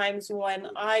sometimes when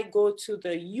I go to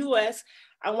the US,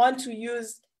 I want to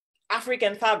use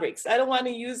African fabrics. I don't want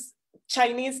to use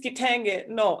Chinese kitenge.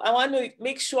 No, I want to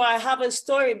make sure I have a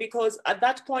story, because at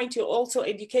that point, you're also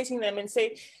educating them and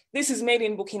say, this is made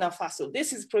in Burkina Faso.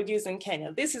 This is produced in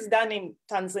Kenya. This is done in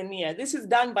Tanzania. This is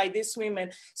done by these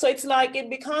women. So it's like, it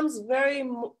becomes very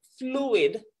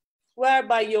fluid,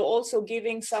 whereby you're also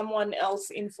giving someone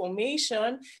else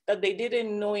information that they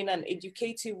didn't know in an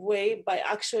educative way by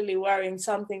actually wearing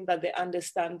something that they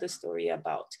understand the story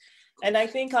about. And I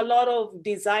think a lot of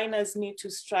designers need to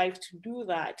strive to do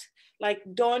that. Like,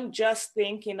 don't just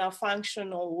think in a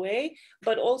functional way,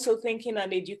 but also think in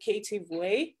an educative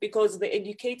way, because the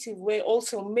educative way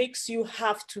also makes you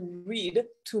have to read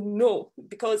to know.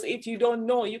 Because if you don't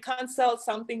know, you can't sell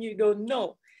something you don't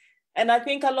know. And I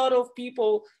think a lot of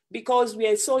people, because we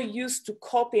are so used to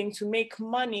copying to make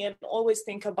money and always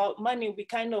think about money, we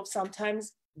kind of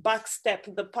sometimes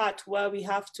backstep the part where we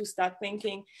have to start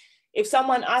thinking, if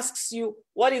someone asks you,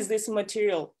 what is this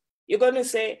material? You're going to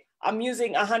say, I'm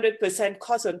using 100%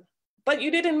 cotton, but you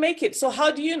didn't make it. So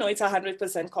how do you know it's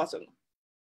 100% cotton?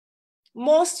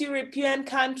 Most European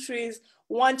countries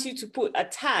want you to put a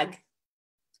tag.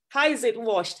 How is it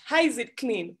washed? How is it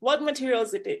clean? What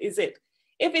materials is it?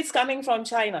 If it's coming from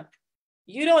China,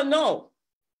 you don't know.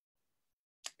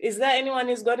 Is there anyone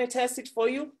who's going to test it for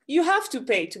you? You have to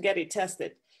pay to get it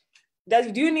tested.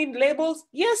 Do you need labels?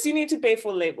 Yes, you need to pay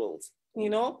for labels, you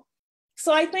know?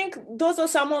 So I think those are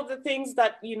some of the things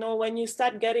that, you know, when you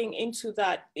start getting into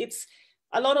that, it's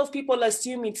a lot of people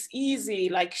assume it's easy.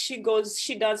 Like she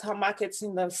does her markets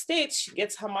in the States, she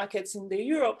gets her markets in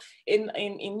Europe.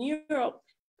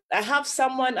 I have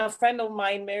a friend of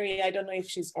mine, Mary, I don't know if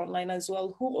she's online as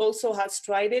well, who also has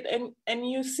tried it. And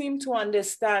you seem to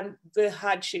understand the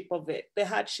hardship of it, the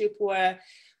hardship where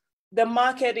the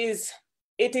market is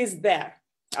there.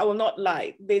 I will not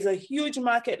lie. There's a huge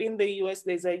market in the US.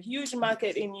 There's a huge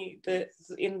market in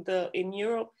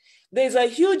Europe. There's a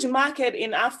huge market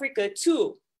in Africa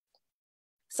too.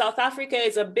 South Africa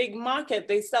is a big market.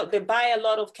 They buy a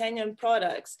lot of Kenyan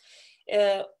products.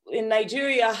 in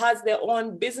Nigeria has their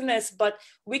own business, but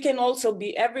we can also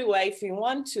be everywhere if we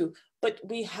want to. But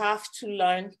we have to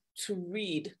learn to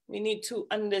read. We need to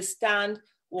understand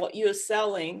what you're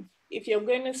selling. If you're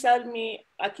going to sell me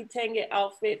a kitenge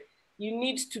outfit, you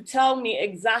need to tell me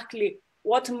exactly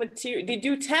what material, did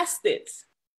you test it?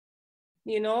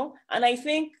 You know, and I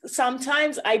think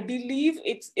sometimes I believe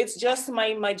it's just my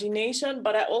imagination,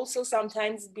 but I also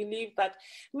sometimes believe that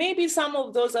maybe some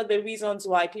of those are the reasons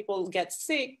why people get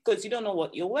sick, because you don't know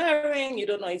what you're wearing. You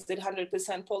don't know, is it 100%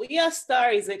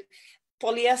 polyester? Is it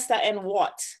polyester and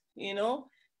what, you know?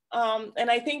 And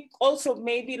I think also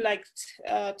maybe like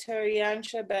Terian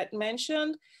Shebet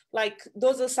mentioned, like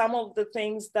those are some of the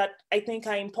things that I think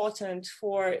are important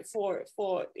for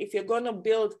if you're going to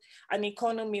build an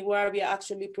economy where we are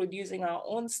actually producing our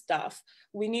own stuff,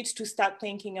 we need to start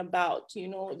thinking about, you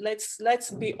know,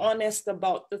 let's be honest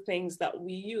about the things that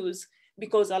we use,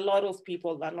 because a lot of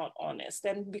people are not honest.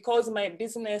 And because my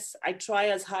business, I try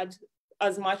as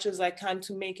much as I can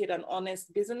to make it an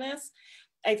honest business,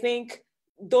 I think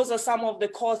those are some of the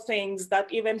core things that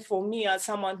even for me as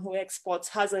someone who exports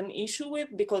has an issue with,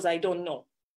 because I don't know.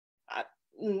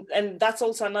 And that's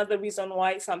also another reason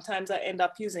why sometimes I end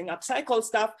up using upcycled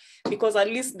stuff, because at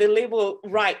least the label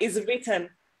is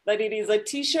written that it is a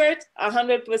t-shirt,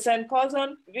 100%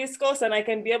 cotton, viscose, and I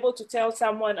can be able to tell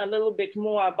someone a little bit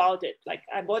more about it. Like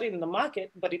I bought it in the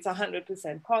market, but it's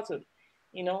 100% cotton,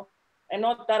 you know? And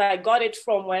not that I got it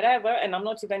from wherever, and I'm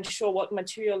not even sure what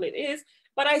material it is,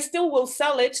 but I still will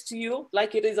sell it to you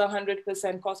like it is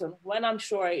 100% cotton when I'm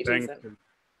sure it isn't.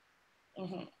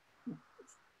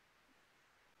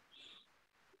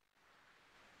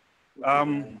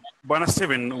 Bwana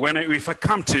Stephen, if I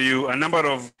come to you, a number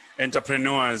of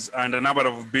entrepreneurs and a number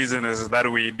of businesses that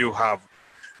we do have,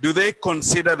 do they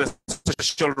consider the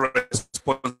social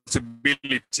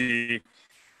responsibility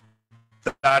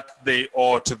that they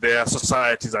owe to their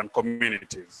societies and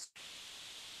communities?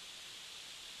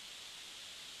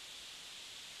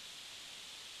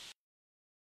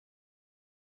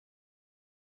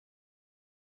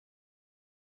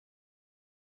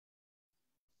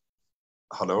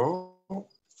 Hello?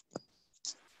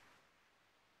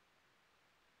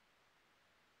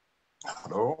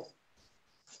 Hello?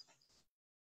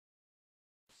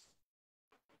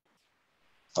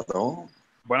 Hello?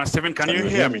 Bwana Stephen, can you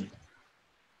hear me?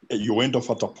 You went off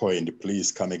at a point.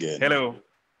 Please come again. Hello.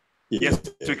 Yes,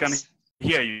 we can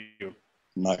hear you.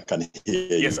 No, I can hear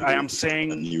you. Yes, I am saying,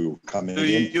 can you come do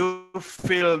again? you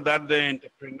feel that the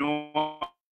entrepreneurs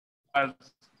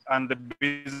and the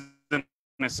businesses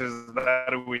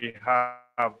that we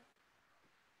have,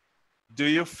 do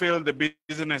you feel the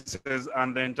businesses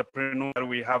and the entrepreneurs that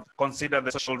we have consider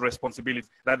the social responsibility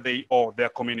that they owe their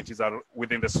communities are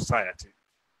within the society?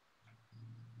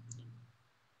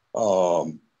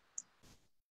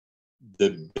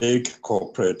 The big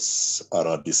corporates are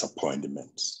a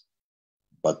disappointment.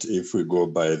 But if we go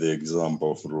by the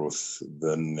example of Ruth,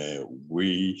 then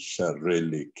we shall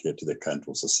really create the kind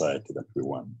of society that we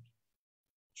want.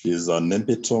 She's an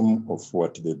epitome of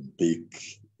what the big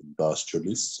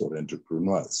industrialists or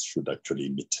entrepreneurs should actually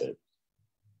imitate.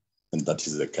 And that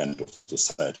is the kind of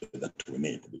society that we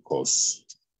need, because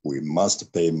we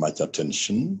must pay much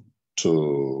attention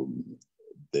to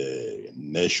the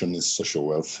nation's social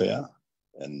welfare,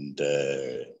 and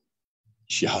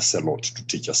she has a lot to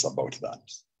teach us about that.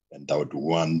 And I would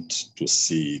want to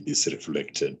see this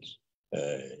reflected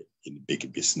in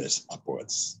big business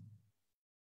upwards.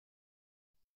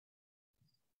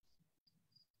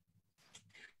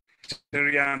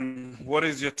 Terian, what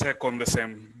is your take on the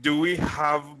same? Do we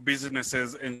have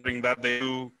businesses ensuring that they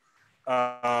do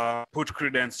put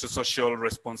credence to social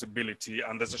responsibility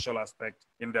and the social aspect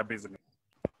in their business?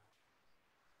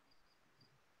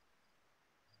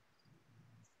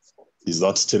 Is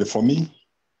that still for me?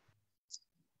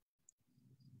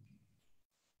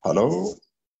 Hello?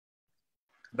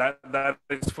 That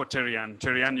is for Terian.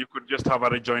 Terian, you could just have a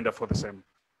rejoinder for the same.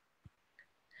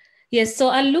 Yes, so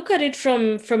I'll look at it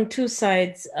from two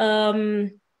sides.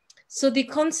 So the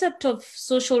concept of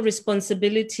social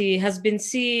responsibility has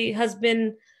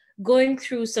been going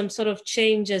through some sort of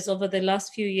changes over the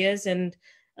last few years, and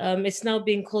it's now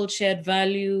being called shared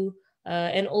value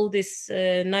and all these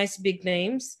nice big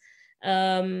names.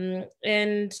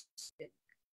 And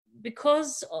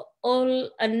because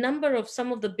a number of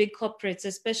some of the big corporates,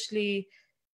 especially,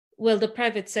 well, the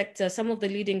private sector, some of the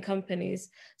leading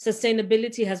companies,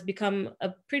 sustainability has become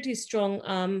a pretty strong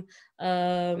arm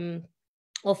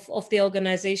of the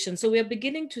organization. So we are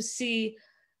beginning to see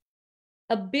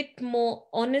a bit more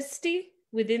honesty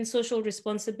within social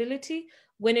responsibility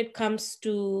when it comes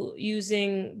to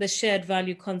using the shared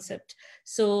value concept.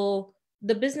 So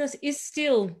the business is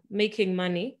still making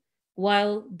money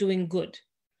while doing good.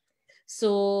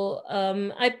 So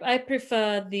I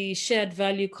prefer the shared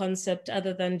value concept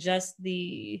other than just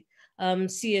the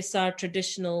CSR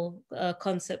traditional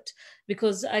concept,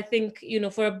 because I think, you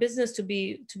know, for a business to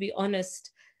be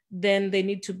honest, then they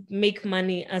need to make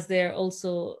money as they're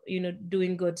also, you know,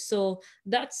 doing good. So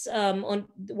that's on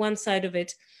one side of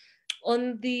it.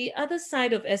 On the other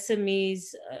side of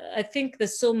SMEs, I think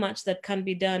there's so much that can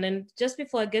be done. And just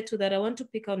before I get to that, I want to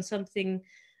pick on something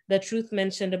that Ruth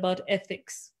mentioned about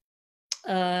ethics.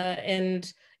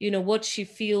 And you know what she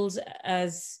feels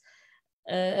as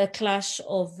a clash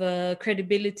of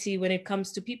credibility when it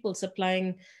comes to people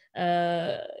supplying.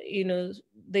 You know,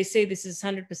 they say this is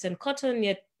 100% cotton,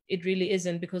 yet it really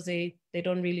isn't, because they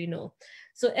don't really know.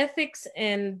 So ethics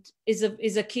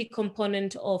is a key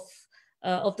component of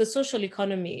the social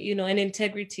economy, you know, and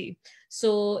integrity.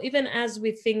 So even as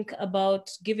we think about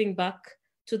giving back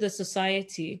to the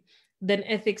society, then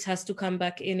ethics has to come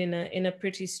back in a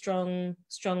pretty strong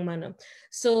manner.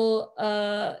 So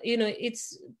you know,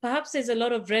 it's perhaps there's a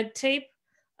lot of red tape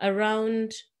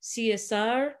around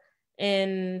CSR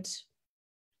and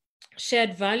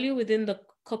shared value within the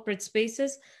corporate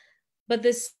spaces, but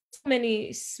there's so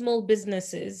many small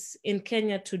businesses in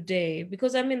Kenya today,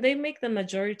 because I mean they make the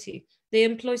majority. They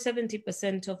employ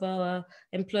 70% of our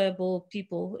employable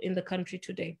people in the country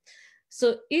today.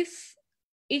 So if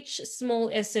each small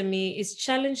SME is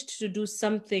challenged to do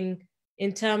something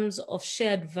in terms of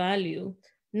shared value,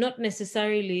 not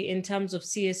necessarily in terms of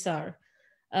CSR,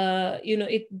 you know,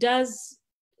 it does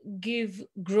give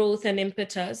growth and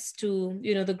impetus to,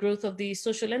 you know, the growth of the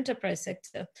social enterprise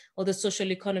sector or the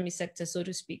social economy sector, so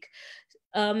to speak.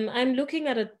 I'm looking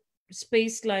at a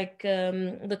space like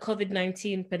the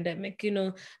COVID-19 pandemic. You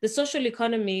know, the social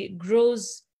economy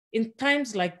grows in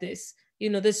times like this.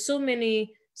 You know, there's so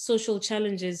many social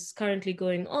challenges currently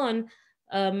going on,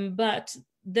 but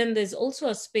then there's also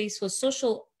a space for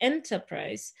social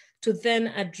enterprise to then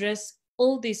address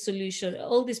all these solutions,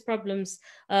 all these problems,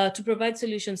 to provide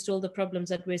solutions to all the problems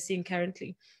that we're seeing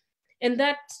currently. And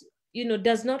that, you know,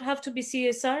 does not have to be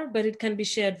CSR, but it can be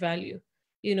shared value.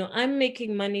 You know, I'm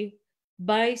making money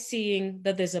by seeing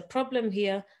that there's a problem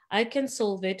here, I can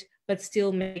solve it, but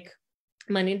still make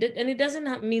money. And it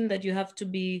doesn't mean that you have to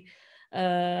be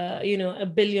you know, a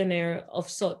billionaire of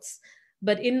sorts.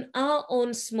 But in our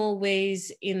own small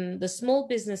ways, in the small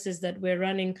businesses that we're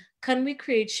running, can we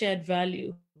create shared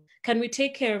value? Can we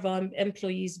take care of our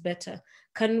employees better?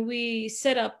 Can we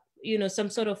set up, you know, some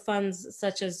sort of funds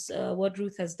such as what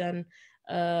Ruth has done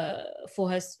for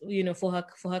her, you know, for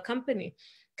her company?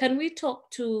 Can we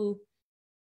talk to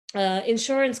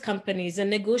insurance companies and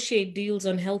negotiate deals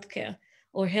on healthcare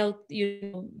or health, you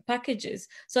know, packages?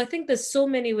 So I think there's so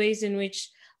many ways in which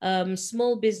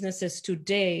small businesses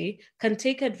today can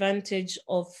take advantage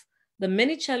of the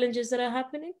many challenges that are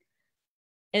happening,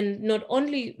 and not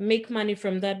only make money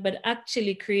from that, but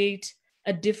actually create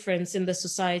a difference in the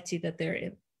society that they're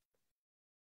in.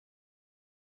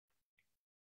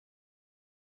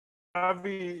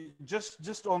 Ravi,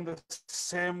 just on the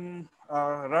same,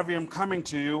 Ravi, I'm coming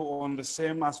to you on the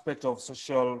same aspect of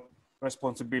social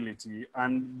responsibility.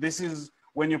 And this is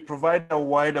when you provide a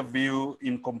wider view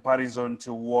in comparison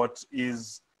to what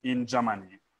is in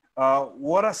Germany.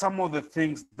 What are some of the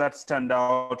things that stand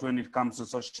out when it comes to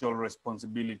social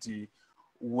responsibility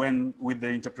with the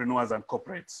entrepreneurs and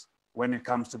corporates when it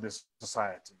comes to this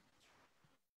society?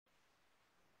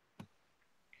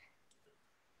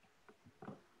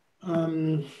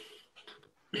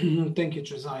 Thank you,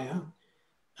 Josiah.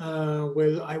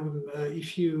 Well, I would,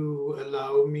 if you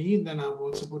allow me, then I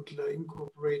also would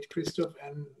incorporate Christoph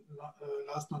and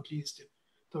last not least,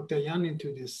 Dr. Jan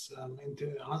into this,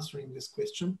 into answering this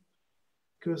question,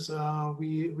 because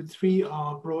we three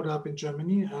are brought up in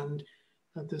Germany, and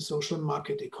the social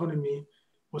market economy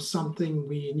was something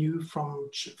we knew from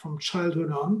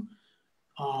childhood on,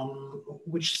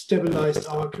 which stabilized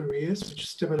our careers, which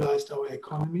stabilized our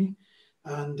economy,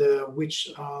 and which,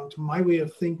 to my way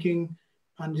of thinking,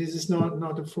 and this is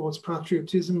not a false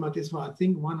patriotism, but is, I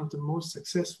think, one of the most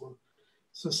successful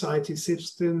society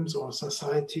systems or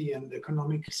society and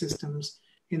economic systems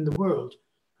in the world.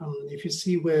 If you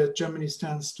see where Germany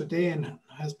stands today and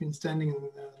has been standing in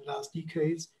the last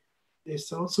decades,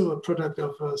 it's also a product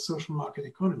of a social market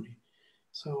economy.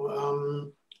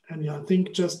 So, and I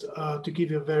think just to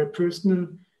give you a very personal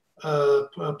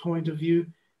point of view,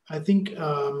 I think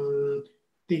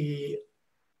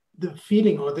the the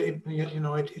feeling, or the, you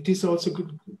know, it is also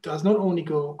good, does not only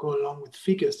go along with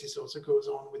figures. This also goes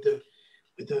on with the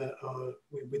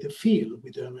feel,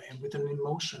 with an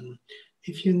emotion.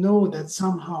 If you know that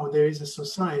somehow there is a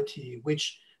society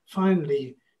which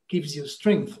finally gives you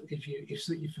strength if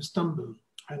you stumble,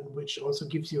 and which also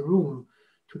gives you room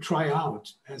to try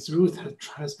out, as Ruth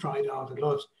has tried out a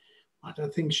lot, but I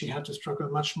think she had to struggle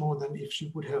much more than if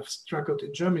she would have struggled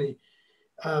in Germany.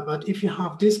 But if you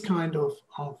have this kind of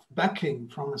backing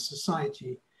from a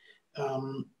society,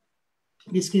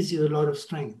 this gives you a lot of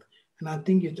strength. And I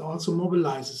think it also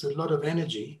mobilizes a lot of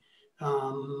energy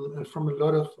from a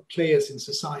lot of players in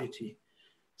society.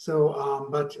 So,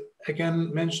 but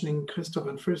again, mentioning Christoph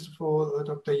and first of all,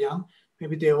 Dr. Jan,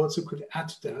 maybe they also could add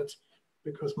to that,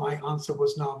 because my answer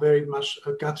was now very much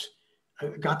a gut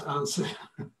answer.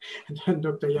 And then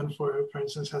Dr. Jan, for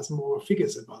instance, has more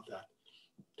figures about that.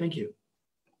 Thank you.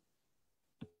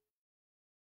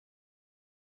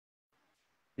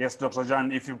 Yes, Dr.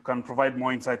 Jan, if you can provide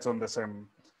more insights on the same,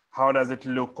 how does it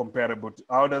look comparable?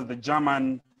 How does the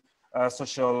German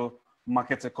social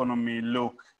market economy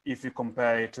look if you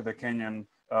compare it to the Kenyan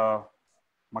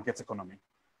market economy?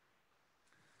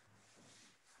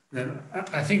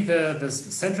 I think the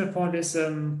central point is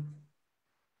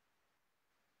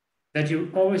that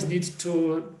you always need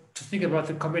to think about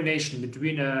the combination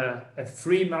between a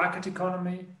free market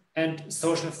economy and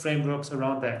social frameworks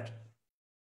around that.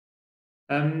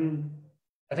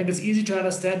 I think it's easy to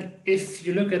understand if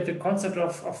you look at the concept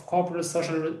of corporate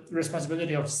social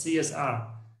responsibility, of CSR.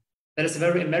 That is a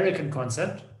very American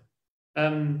concept.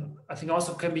 I think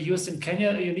also can be used in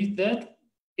Kenya. You need that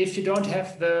if you don't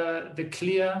have the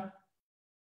clear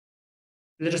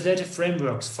legislative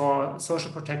frameworks for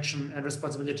social protection and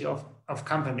responsibility of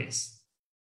companies.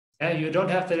 Yeah, you don't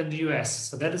have that in the US.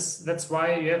 So that's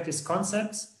why you have these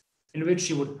concepts in which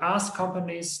you would ask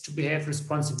companies to behave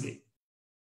responsibly.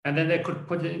 And then they could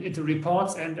put it into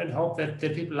reports and hope that the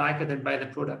people like it and buy the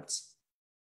products.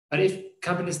 But if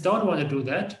companies don't want to do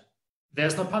that,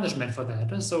 there's no punishment for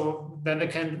that. So then they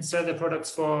can sell their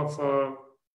products for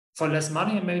less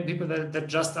money, and maybe people that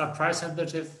just are price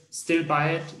sensitive still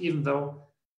buy it, even though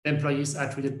the employees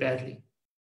are treated badly.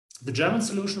 The German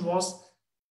solution was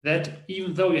that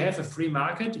even though you have a free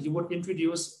market, you would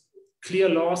introduce clear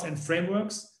laws and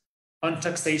frameworks on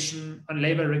taxation, on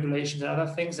labor regulations, and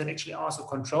other things that actually are also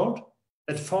controlled,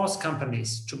 that force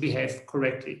companies to behave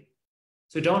correctly.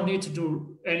 So you don't need to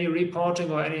do any reporting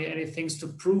or any things to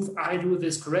prove I do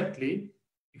this correctly,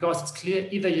 because it's clear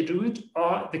either you do it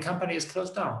or the company is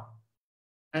closed down.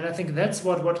 And I think that's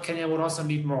what Kenya would also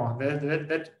need more.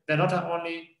 That they're not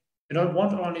only, they don't want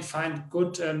to only find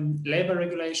good labor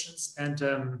regulations and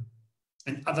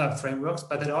other frameworks,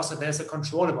 but that also there's a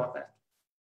control about that.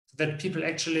 So that people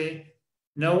actually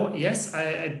know, yes,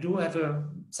 I do have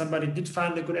somebody did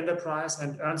find a good enterprise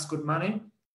and earns good money,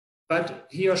 but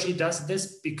he or she does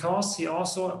this because he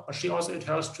also or she also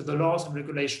adheres to the laws and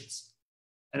regulations.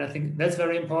 And I think that's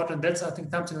very important. That's, I think,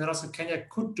 something that also Kenya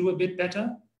could do a bit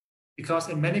better, because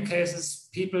in many cases,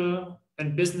 people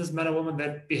and businessmen or women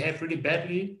that behave really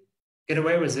badly get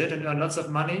away with it and earn lots of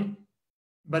money,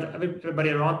 but everybody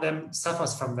around them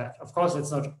suffers from that. Of course,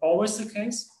 it's not always the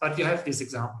case, but you have these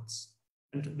examples.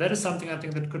 And that is something I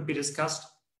think that could be discussed,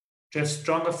 to have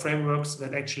stronger frameworks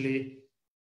that actually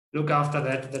look after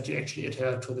that you actually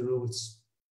adhere to the rules.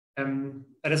 And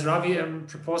as Ravi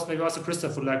proposed, maybe also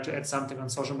Christoph would like to add something on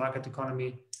social market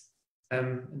economy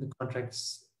in the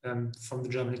context from the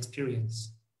German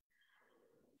experience.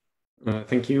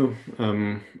 Thank you.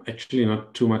 Actually,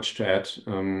 not too much to add.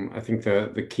 I think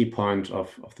the key point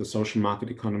of the social market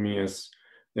economy is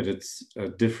that it's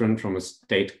different from a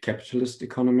state capitalist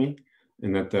economy,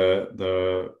 in that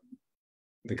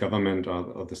the government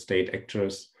or the state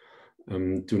actors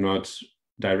do not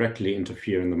directly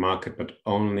interfere in the market, but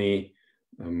only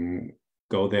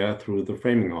go there through the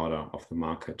framing order of the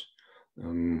market.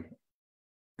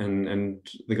 And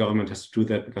the government has to do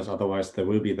that, because otherwise there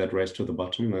will be that race to the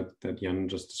bottom that Jan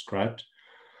just described.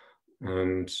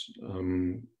 And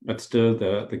but still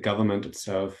the government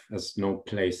itself has no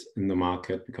place in the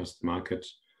market, because the market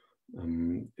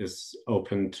is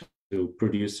open to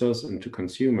producers and to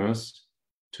consumers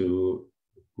to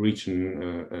reach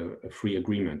a free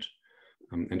agreement.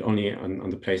 And only on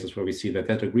the places where we see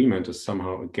that agreement is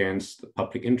somehow against the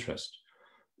public interest,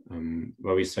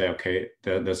 where we say, okay,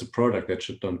 there's a product that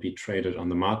should not be traded on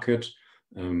the market,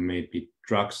 maybe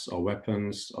drugs or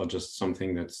weapons or just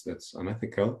something that's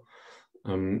unethical,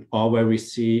 or where we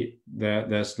see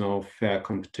there's no fair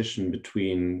competition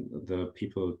between the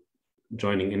people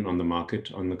joining in on the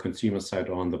market, on the consumer side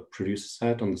or on the producer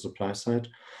side, on the supply side,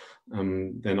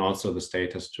 then also the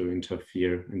state has to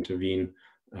intervene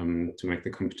to make the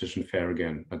competition fair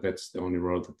again. But that's the only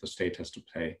role that the state has to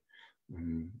play.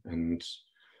 And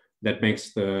that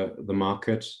makes the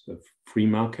market, the free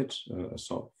market, a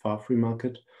so far free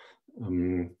market,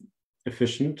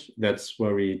 efficient. That's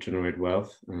where we generate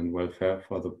wealth and welfare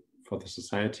for the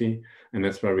society, and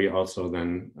that's where we also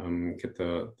then get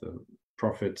the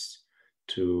profits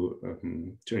to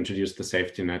introduce the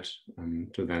safety net,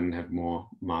 to then have more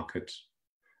market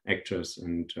actors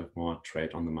and more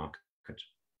trade on the market.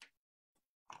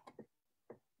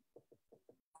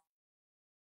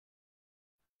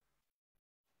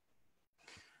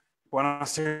 Well,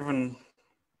 Stephen,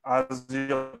 as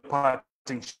your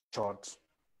parting shot,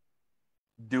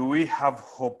 do we have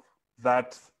hope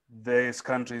that this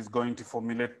country is going to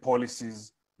formulate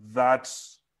policies that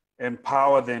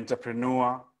empower the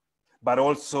entrepreneur, but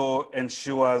also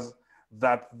ensures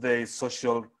that there is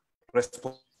social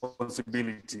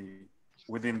responsibility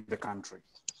within the country?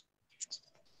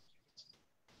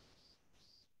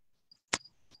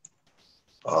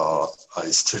 I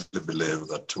still believe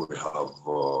that we have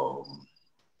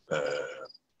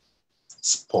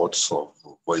spots of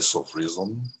voice of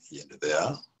reason here and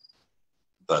there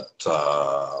that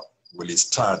will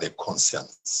stir the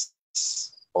conscience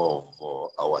of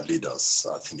our leaders,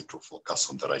 I think, to focus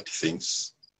on the right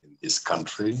things in this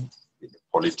country, in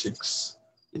politics,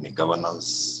 in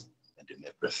governance, and in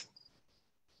everything.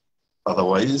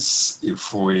 Otherwise,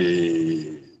 if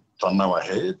we turn our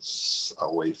heads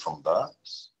away from that,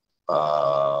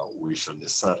 we shall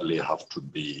necessarily have to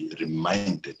be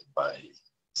reminded by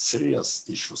serious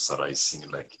issues arising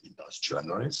like industrial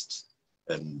unrest,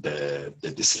 and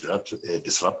the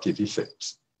disruptive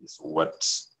effect is what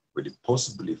will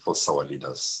possibly force our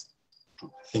leaders to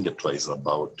think twice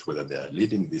about whether they are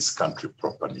leading this country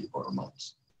properly or not.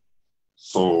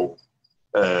 So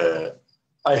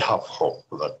I have hope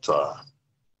that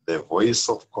the voice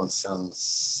of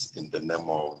conscience in the name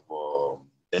of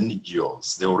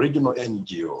NGOs, the original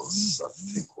NGOs, I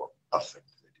think were perfect.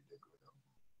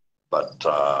 But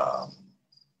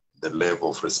the level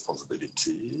of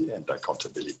responsibility and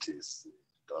accountability is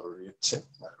deteriorating.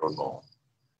 I don't know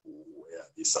where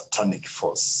this satanic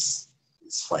force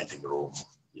is finding room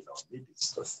in our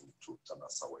midst, I think, to turn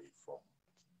us away from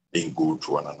being good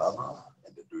to one another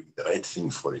and doing the right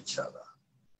thing for each other.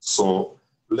 So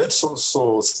let's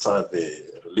also start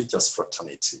the religious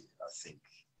fraternity, I think,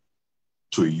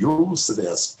 to use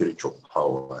their spiritual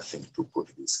power, I think, to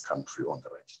put this country on the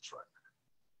right track.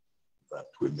 That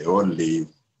we may all live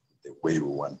the way we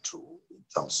want to in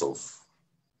terms of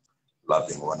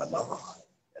loving one another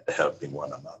and helping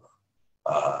one another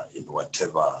in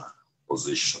whatever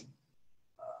position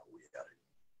we are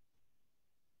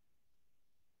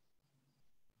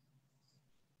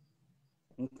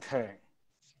in. Okay.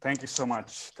 Thank you so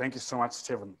much. Thank you so much,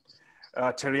 Stephen.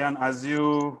 Terian, as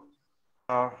you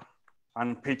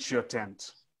unpitch your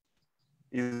tent,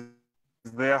 is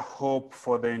there hope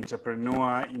for the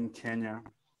entrepreneur in Kenya?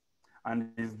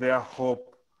 And is there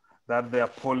hope that there are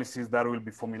policies that will be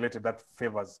formulated that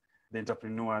favors the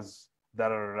entrepreneurs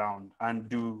that are around? And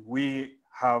do we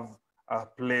have a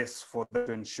place for them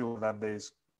to ensure that there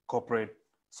is corporate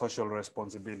social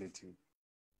responsibility?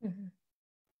 Mm-hmm.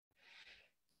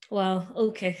 Wow,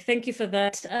 okay, thank you for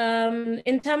that.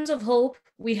 In terms of hope,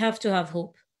 we have to have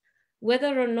hope.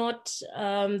 Whether or not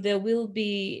there will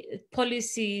be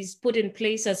policies put in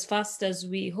place as fast as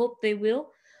we hope they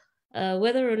will,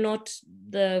 whether or not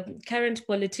the current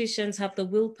politicians have the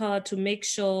willpower to make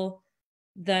sure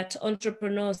that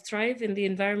entrepreneurs thrive in the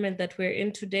environment that we're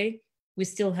in today, we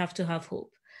still have to have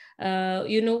hope.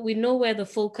 We know where the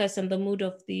focus and the mood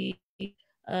of the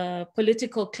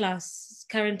political class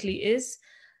currently is,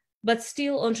 but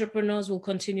still entrepreneurs will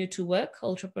continue to work.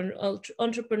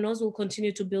 Entrepreneurs will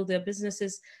continue to build their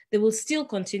businesses. They will still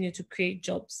continue to create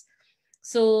jobs.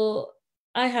 So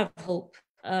I have hope.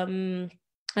 I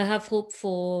have hope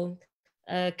for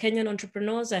Kenyan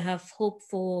entrepreneurs. I have hope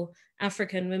for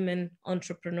African women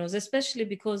entrepreneurs, especially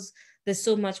because there's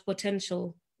so much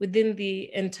potential within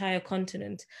the entire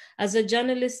continent. As a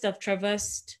journalist, I've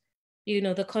traversed,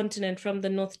 the continent from the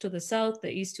north to the south,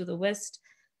 the east to the west.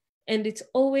 And it's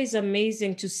always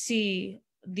amazing to see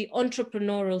the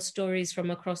entrepreneurial stories from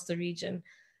across the region.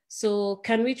 So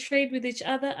can we trade with each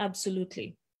other?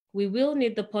 Absolutely. We will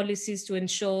need the policies to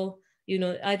ensure,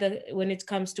 either when it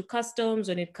comes to customs,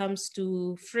 when it comes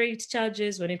to freight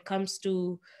charges, when it comes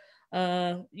to,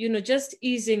 just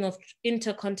easing of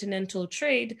intercontinental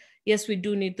trade. Yes, we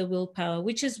do need the willpower,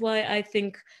 which is why I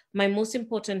think my most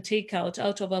important takeout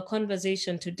out of our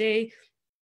conversation today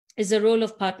is the role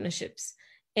of partnerships.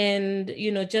 and,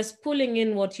 you know, just pulling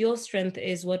in what your strength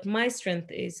is, what my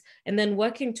strength is, and then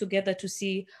working together to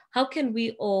see how can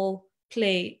we all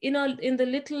play, you know, in the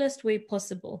littlest way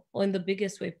possible or in the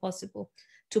biggest way possible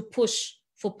to push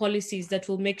for policies that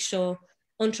will make sure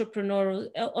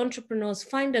entrepreneurs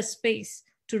find a space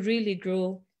to really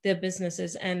grow their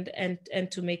businesses and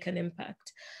to make an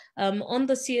impact. On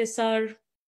the CSR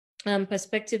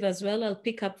perspective as well, I'll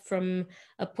pick up from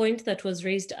a point that was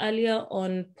raised earlier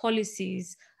on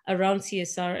policies around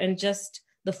CSR and just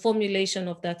the formulation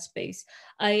of that space.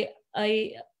 I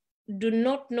do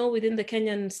not know within the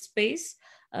Kenyan space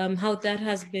how that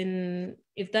has been,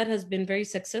 if that has been very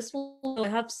successful. I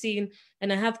have seen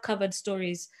and I have covered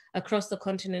stories across the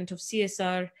continent of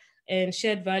CSR and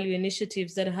shared value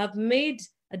initiatives that have made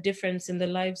a difference in the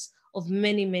lives of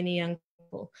many, many young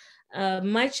people.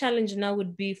 My challenge now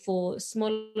would be for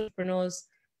small entrepreneurs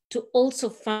to also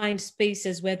find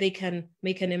spaces where they can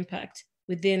make an impact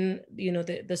within, you know,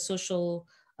 the social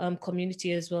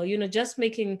community as well. You know, just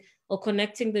making or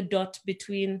connecting the dot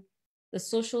between the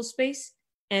social space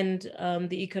and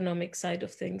the economic side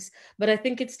of things. But I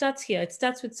think it starts here. It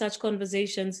starts with such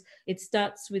conversations. It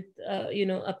starts with, you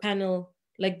know, a panel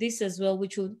like this as well,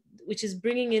 which is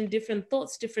bringing in different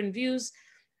thoughts, different views,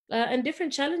 and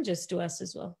different challenges to us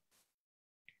as well.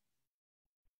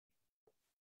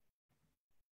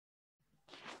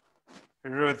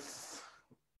 Ruth,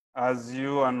 as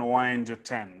you unwind your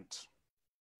tent,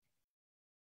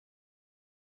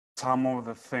 some of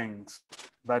the things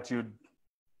that you'd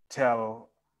tell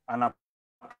an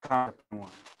upcoming entrepreneur,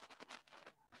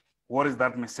 what is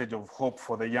that message of hope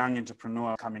for the young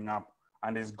entrepreneur coming up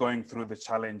and is going through the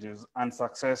challenges and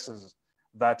successes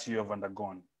that you have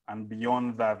undergone? And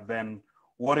beyond that, then,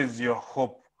 what is your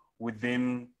hope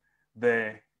within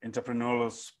the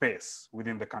entrepreneurial space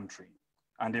within the country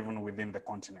and even within the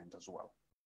continent as well?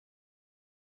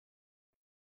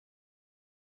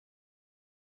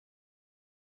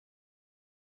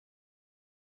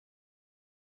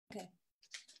 Okay,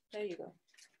 there you go.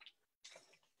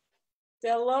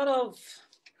 There are a lot of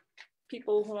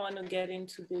people who want to get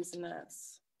into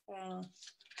business.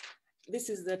 This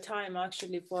is the time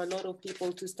actually for a lot of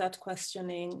people to start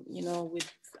questioning, you know, with,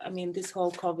 I mean, this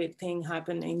whole COVID thing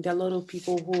happening, there are a lot of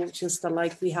people who just are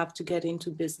like, we have to get into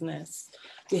business.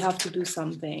 We have to do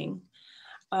something.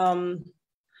 There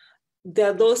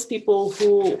are those people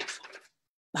who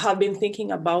have been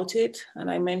thinking about it. And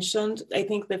I mentioned, I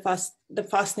think the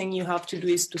first thing you have to do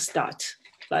is to start.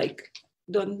 Like,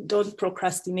 don't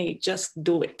procrastinate, just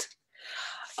do it.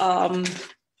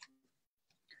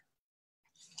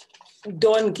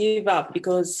 Don't give up,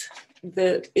 because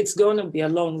it's going to be a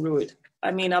long road.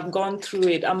 I mean, I've gone through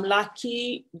it. I'm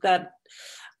lucky that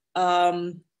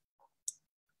I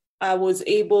was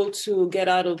able to get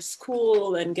out of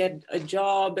school and get a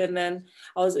job, and then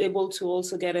I was able to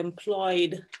also get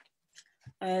employed.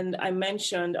 And I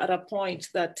mentioned at a point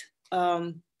that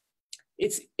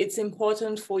it's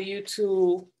important for you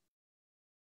to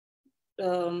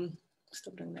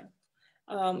stop doing that.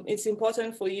 It's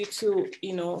important for you to,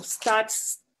 you know,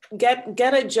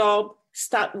 get a job,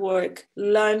 start work,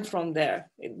 learn from there.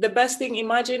 The best thing,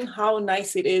 imagine how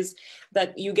nice it is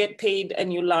that you get paid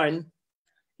and you learn.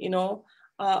 You know,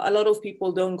 a lot of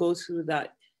people don't go through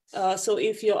that. So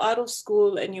if you're out of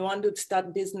school and you want to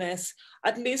start business,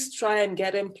 at least try and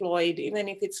get employed, even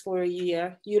if it's for a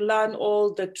year. You learn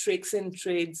all the tricks and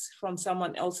trades from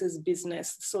someone else's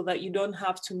business so that you don't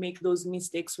have to make those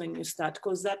mistakes when you start,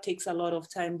 because that takes a lot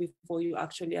of time before you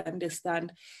actually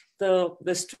understand the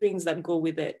strings that go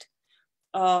with it.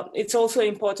 It's also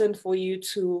important for you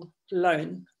to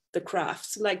learn the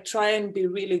crafts, like try and be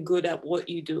really good at what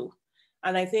you do.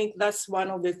 And I think that's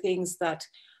one of the things that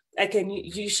I can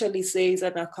usually say is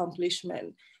an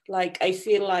accomplishment. Like, I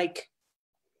feel like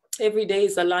every day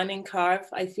is a learning curve.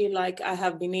 I feel like I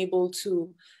have been able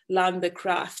to learn the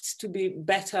craft to be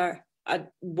better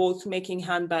at both making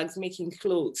handbags, making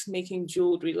clothes, making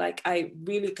jewelry. Like, I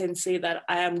really can say that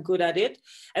I am good at it.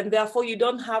 And therefore you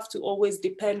don't have to always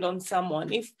depend on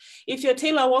someone. If your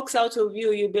tailor walks out of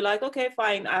you, you'll be like, okay,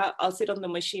 fine, I'll sit on the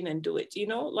machine and do it. You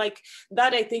know, like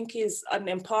that, I think is an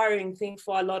empowering thing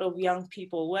for a lot of young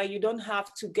people, where you don't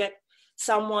have to get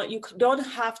someone, you don't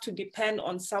have to depend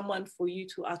on someone for you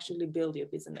to actually build your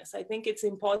business. I think it's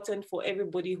important for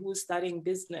everybody who's starting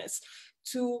business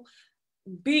to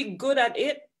be good at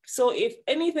it. So if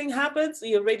anything happens,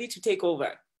 you're ready to take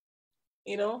over,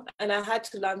 you know? And I had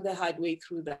to learn the hard way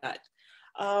through that.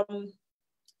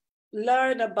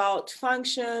 Learn about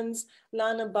functions,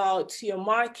 learn about your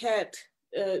market,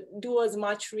 do as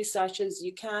much research as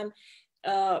you can.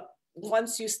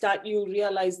 once you start, you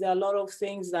realize there are a lot of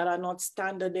things that are not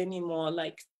standard anymore,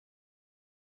 like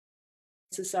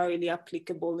necessarily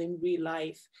applicable in real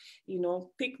life.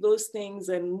 Pick those things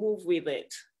and move with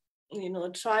it.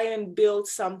 Try and build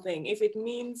something. If it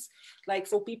means, like,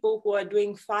 for people who are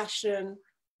doing fashion,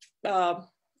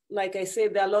 like I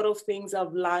said, there are a lot of things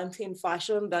I've learned in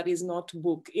fashion that is not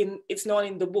it's not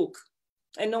in the book,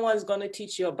 and no one's going to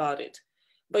teach you about it.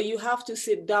 But you have to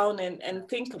sit down and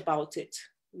think about it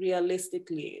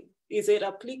realistically. Is it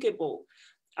applicable?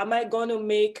 Am I going to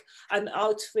make an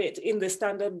outfit in the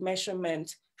standard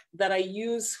measurement that I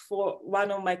use for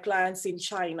one of my clients in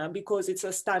China because it's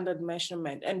a standard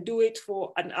measurement, and do it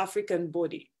for an African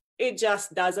body? It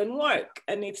just doesn't work,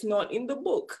 and it's not in the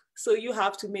book. So you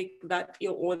have to make that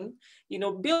your own,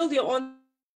 build your own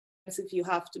if you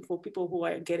have to, for people who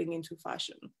are getting into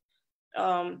fashion.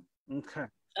 Okay.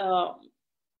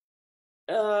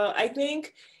 I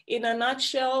think in a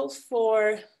nutshell,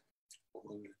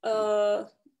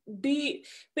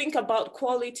 think about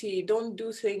quality. Don't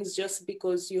do things just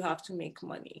because you have to make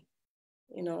money.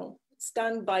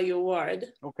 Stand by your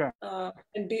word. Okay.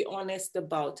 And be honest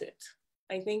about it.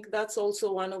 I think that's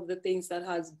also one of the things that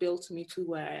has built me to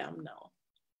where I am now.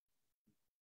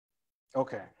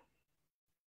 Okay.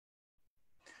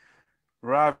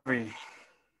 Ravi,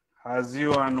 as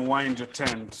you unwind your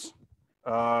tent,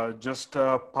 just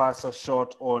pass a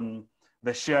shot on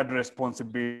the shared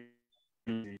responsibility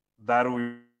that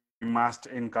we must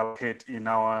inculcate in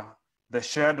the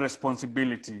shared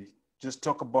responsibility. Just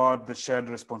talk about the shared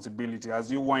responsibility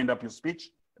as you wind up your speech,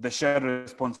 the shared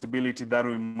responsibility that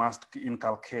we must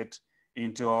inculcate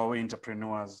into our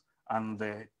entrepreneurs and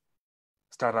the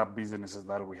startup businesses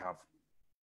that we have.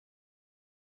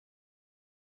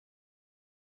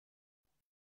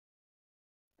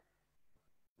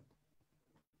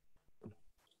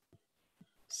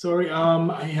 Sorry,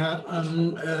 I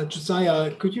had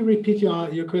Josiah. Could you repeat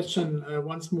your question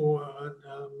once more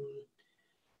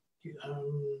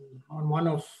on one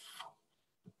of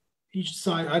each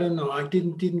side? I don't know. I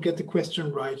didn't get the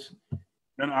question right.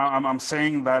 And I'm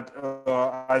saying that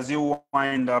as you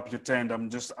wind up your tent, I'm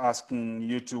just asking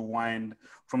you to wind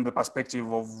from the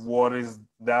perspective of what is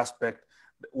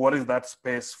that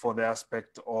space for the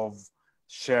aspect of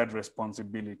shared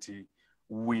responsibility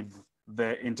with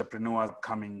the entrepreneurs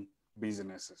coming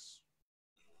businesses?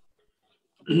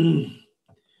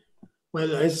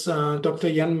 Well, as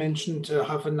Dr. Jan mentioned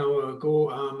half an hour ago,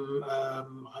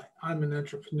 I'm an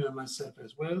entrepreneur myself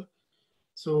as well.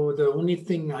 So the only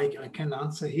thing I can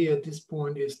answer here at this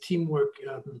point is teamwork.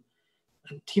 And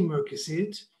teamwork is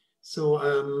it. So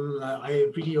I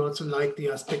really also like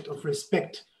the aspect of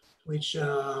respect, which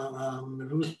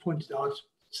Ruth pointed out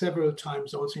several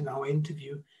times also in our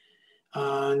interview.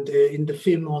 And in the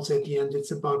film also at the end,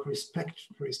 it's about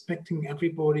respecting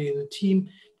everybody in the team,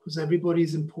 because everybody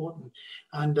is important.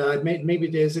 And maybe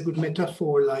there's a good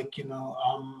metaphor, like,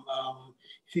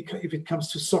 if it comes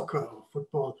to soccer or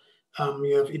football,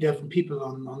 you have 11 people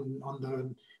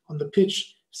on the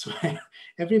pitch, so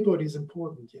everybody is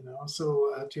important,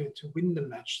 so to win the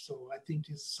match. So I think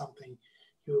this is something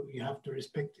you have to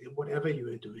respect whatever you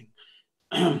are doing.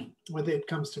 Whether it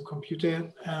comes to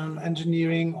computer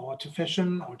engineering or to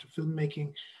fashion or to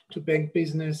filmmaking, to bank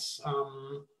business,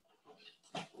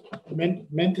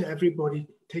 mentor everybody,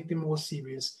 take them more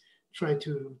serious, try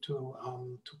to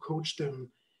coach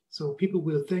them. So people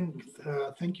will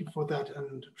thank you for that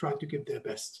and try to give their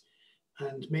best.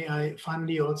 And may I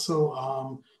finally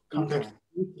also come back to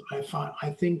Ruth.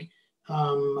 I think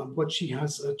what she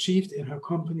has achieved in her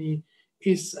company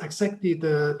is exactly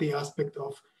the aspect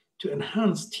of to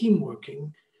enhance team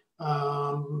working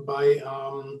by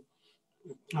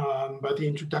the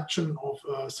introduction of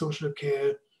social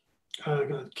care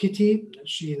kitty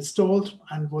she installed,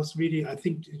 and was really, I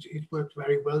think it worked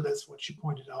very well. That's what she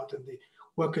pointed out, and the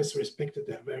workers respected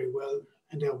that very well,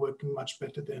 and they're working much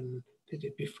better than they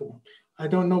did before. I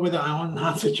don't know whether I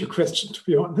answered your question, to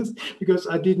be honest, because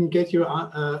I didn't get your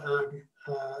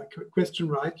question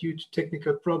right due to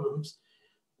technical problems.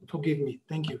 Forgive me.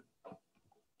 Thank you.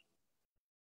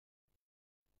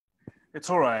 It's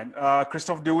all right.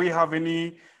 Christoph, do we have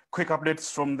any quick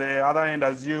updates from the other end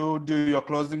as you do your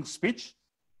closing speech?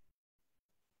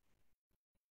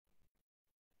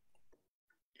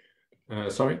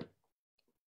 Sorry?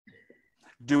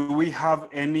 Do we have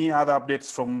any other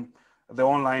updates from the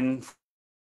online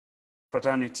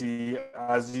fraternity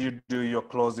as you do your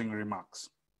closing remarks?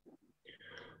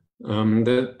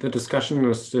 The discussion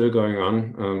is still going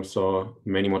on, so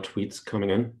many more tweets coming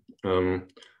in.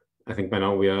 I think by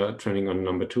now we are trending on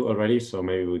number 2 already, so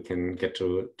maybe we can get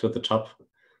to the top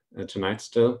tonight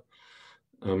still.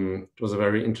 It was a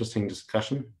very interesting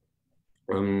discussion.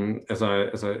 As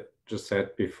I just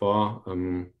said before,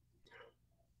 in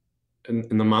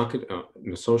the market,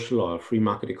 in a social or a free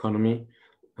market economy,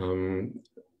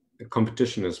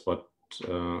 competition is what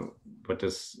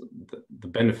is the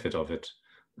benefit of it,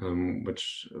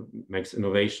 which makes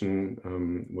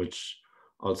innovation, which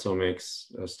also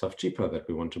makes stuff cheaper that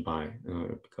we want to buy,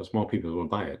 because more people will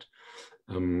buy it.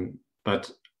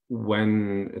 But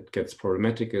when it gets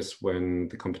problematic is when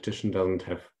the competition doesn't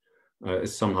have,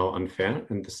 is somehow unfair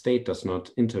and the state does not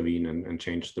intervene and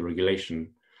change the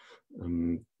regulation.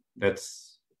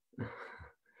 That's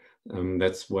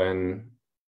when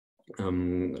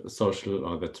social,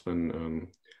 or that's when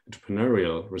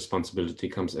entrepreneurial responsibility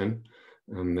comes in.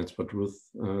 That's what Ruth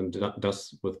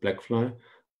does with BlackFly.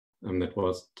 That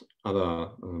was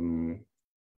other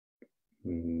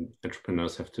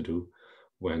entrepreneurs have to do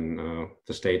when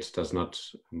the state does not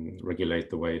regulate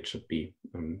the way it should be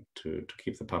to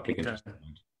keep the public interest in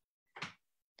mind.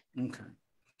 Okay.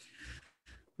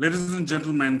 Ladies and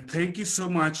gentlemen, thank you so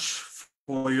much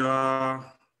for your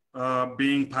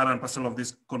being part and parcel of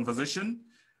this conversation.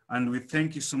 And we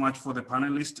thank you so much for the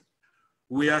panelists.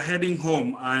 We are heading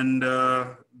home, and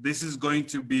this is going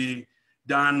to be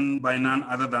done by none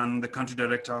other than the country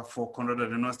director for Konrad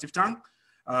Adenauer Stiftung,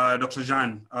 Dr.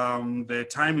 Jean. The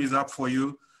time is up for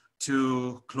you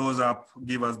to close up,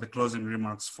 give us the closing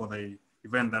remarks for the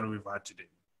event that we've had today.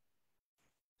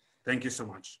 Thank you so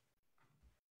much.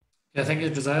 Yeah, thank you,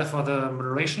 Josiah, for the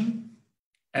moderation.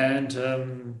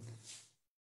 And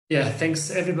yeah,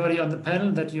 thanks everybody on the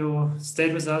panel that you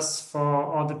stayed with us for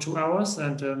all the 2 hours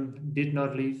and did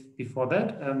not leave before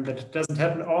that. That doesn't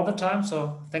happen all the time,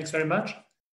 so thanks very much.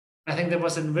 I think there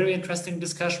was a very interesting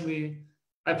discussion.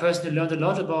 I personally learned a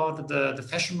lot about the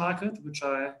fashion market, which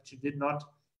I actually did not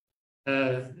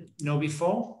know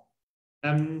before.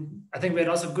 I think we had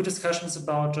also good discussions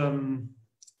about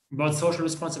social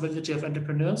responsibility of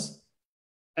entrepreneurs.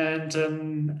 And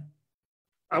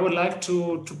I would like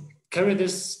to carry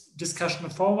this discussion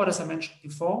forward, as I mentioned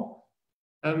before.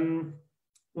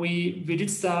 We did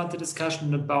start the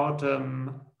discussion about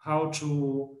how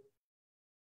to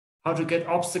get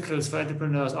obstacles for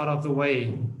entrepreneurs out of the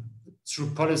way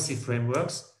through policy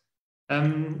frameworks.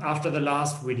 After the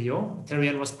last video,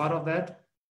 Terian was part of that.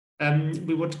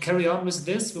 We would carry on with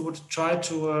this. We would try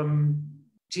to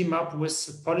team up with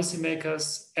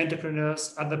policymakers,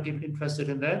 entrepreneurs, other people interested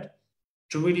in that,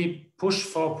 to really push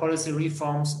for policy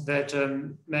reforms that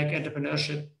make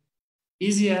entrepreneurship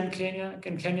easier in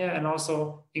Kenya, and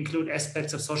also include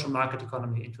aspects of social market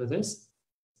economy into this.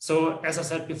 So as I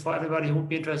said before, everybody who would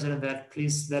be interested in that,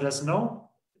 please let us know.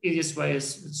 The easiest way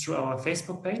is through our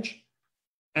Facebook page.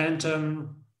 And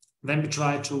then we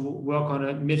try to work on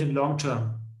a mid and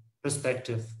long-term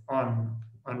perspective on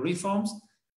reforms.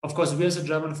 Of course, we as a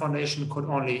German foundation could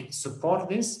only support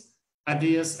these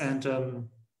ideas, and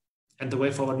the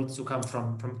way forward needs to come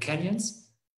from Kenyans.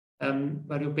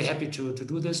 But we'll be happy to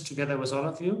do this together with all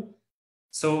of you.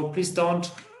 So please don't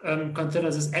consider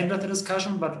this end of the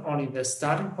discussion, but only the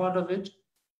starting point of it.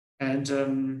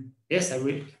 And yes, I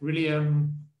really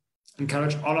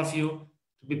encourage all of you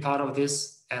to be part of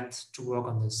this and to work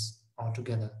on this all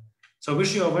together. So I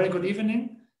wish you a very good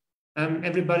evening.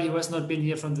 Everybody who has not been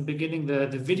here from the beginning, the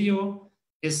video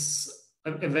is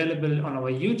available on our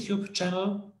YouTube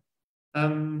channel.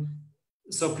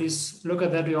 So please look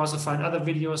at that. We also find other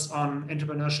videos on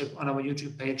entrepreneurship on our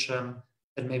YouTube page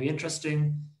that may be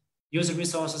interesting. Use the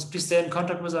resources. Please stay in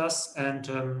contact with us, and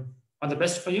all the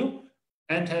best for you,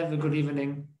 and have a good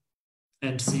evening,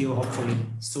 and see you hopefully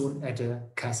soon at a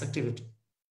CAS activity.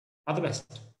 All the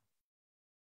best.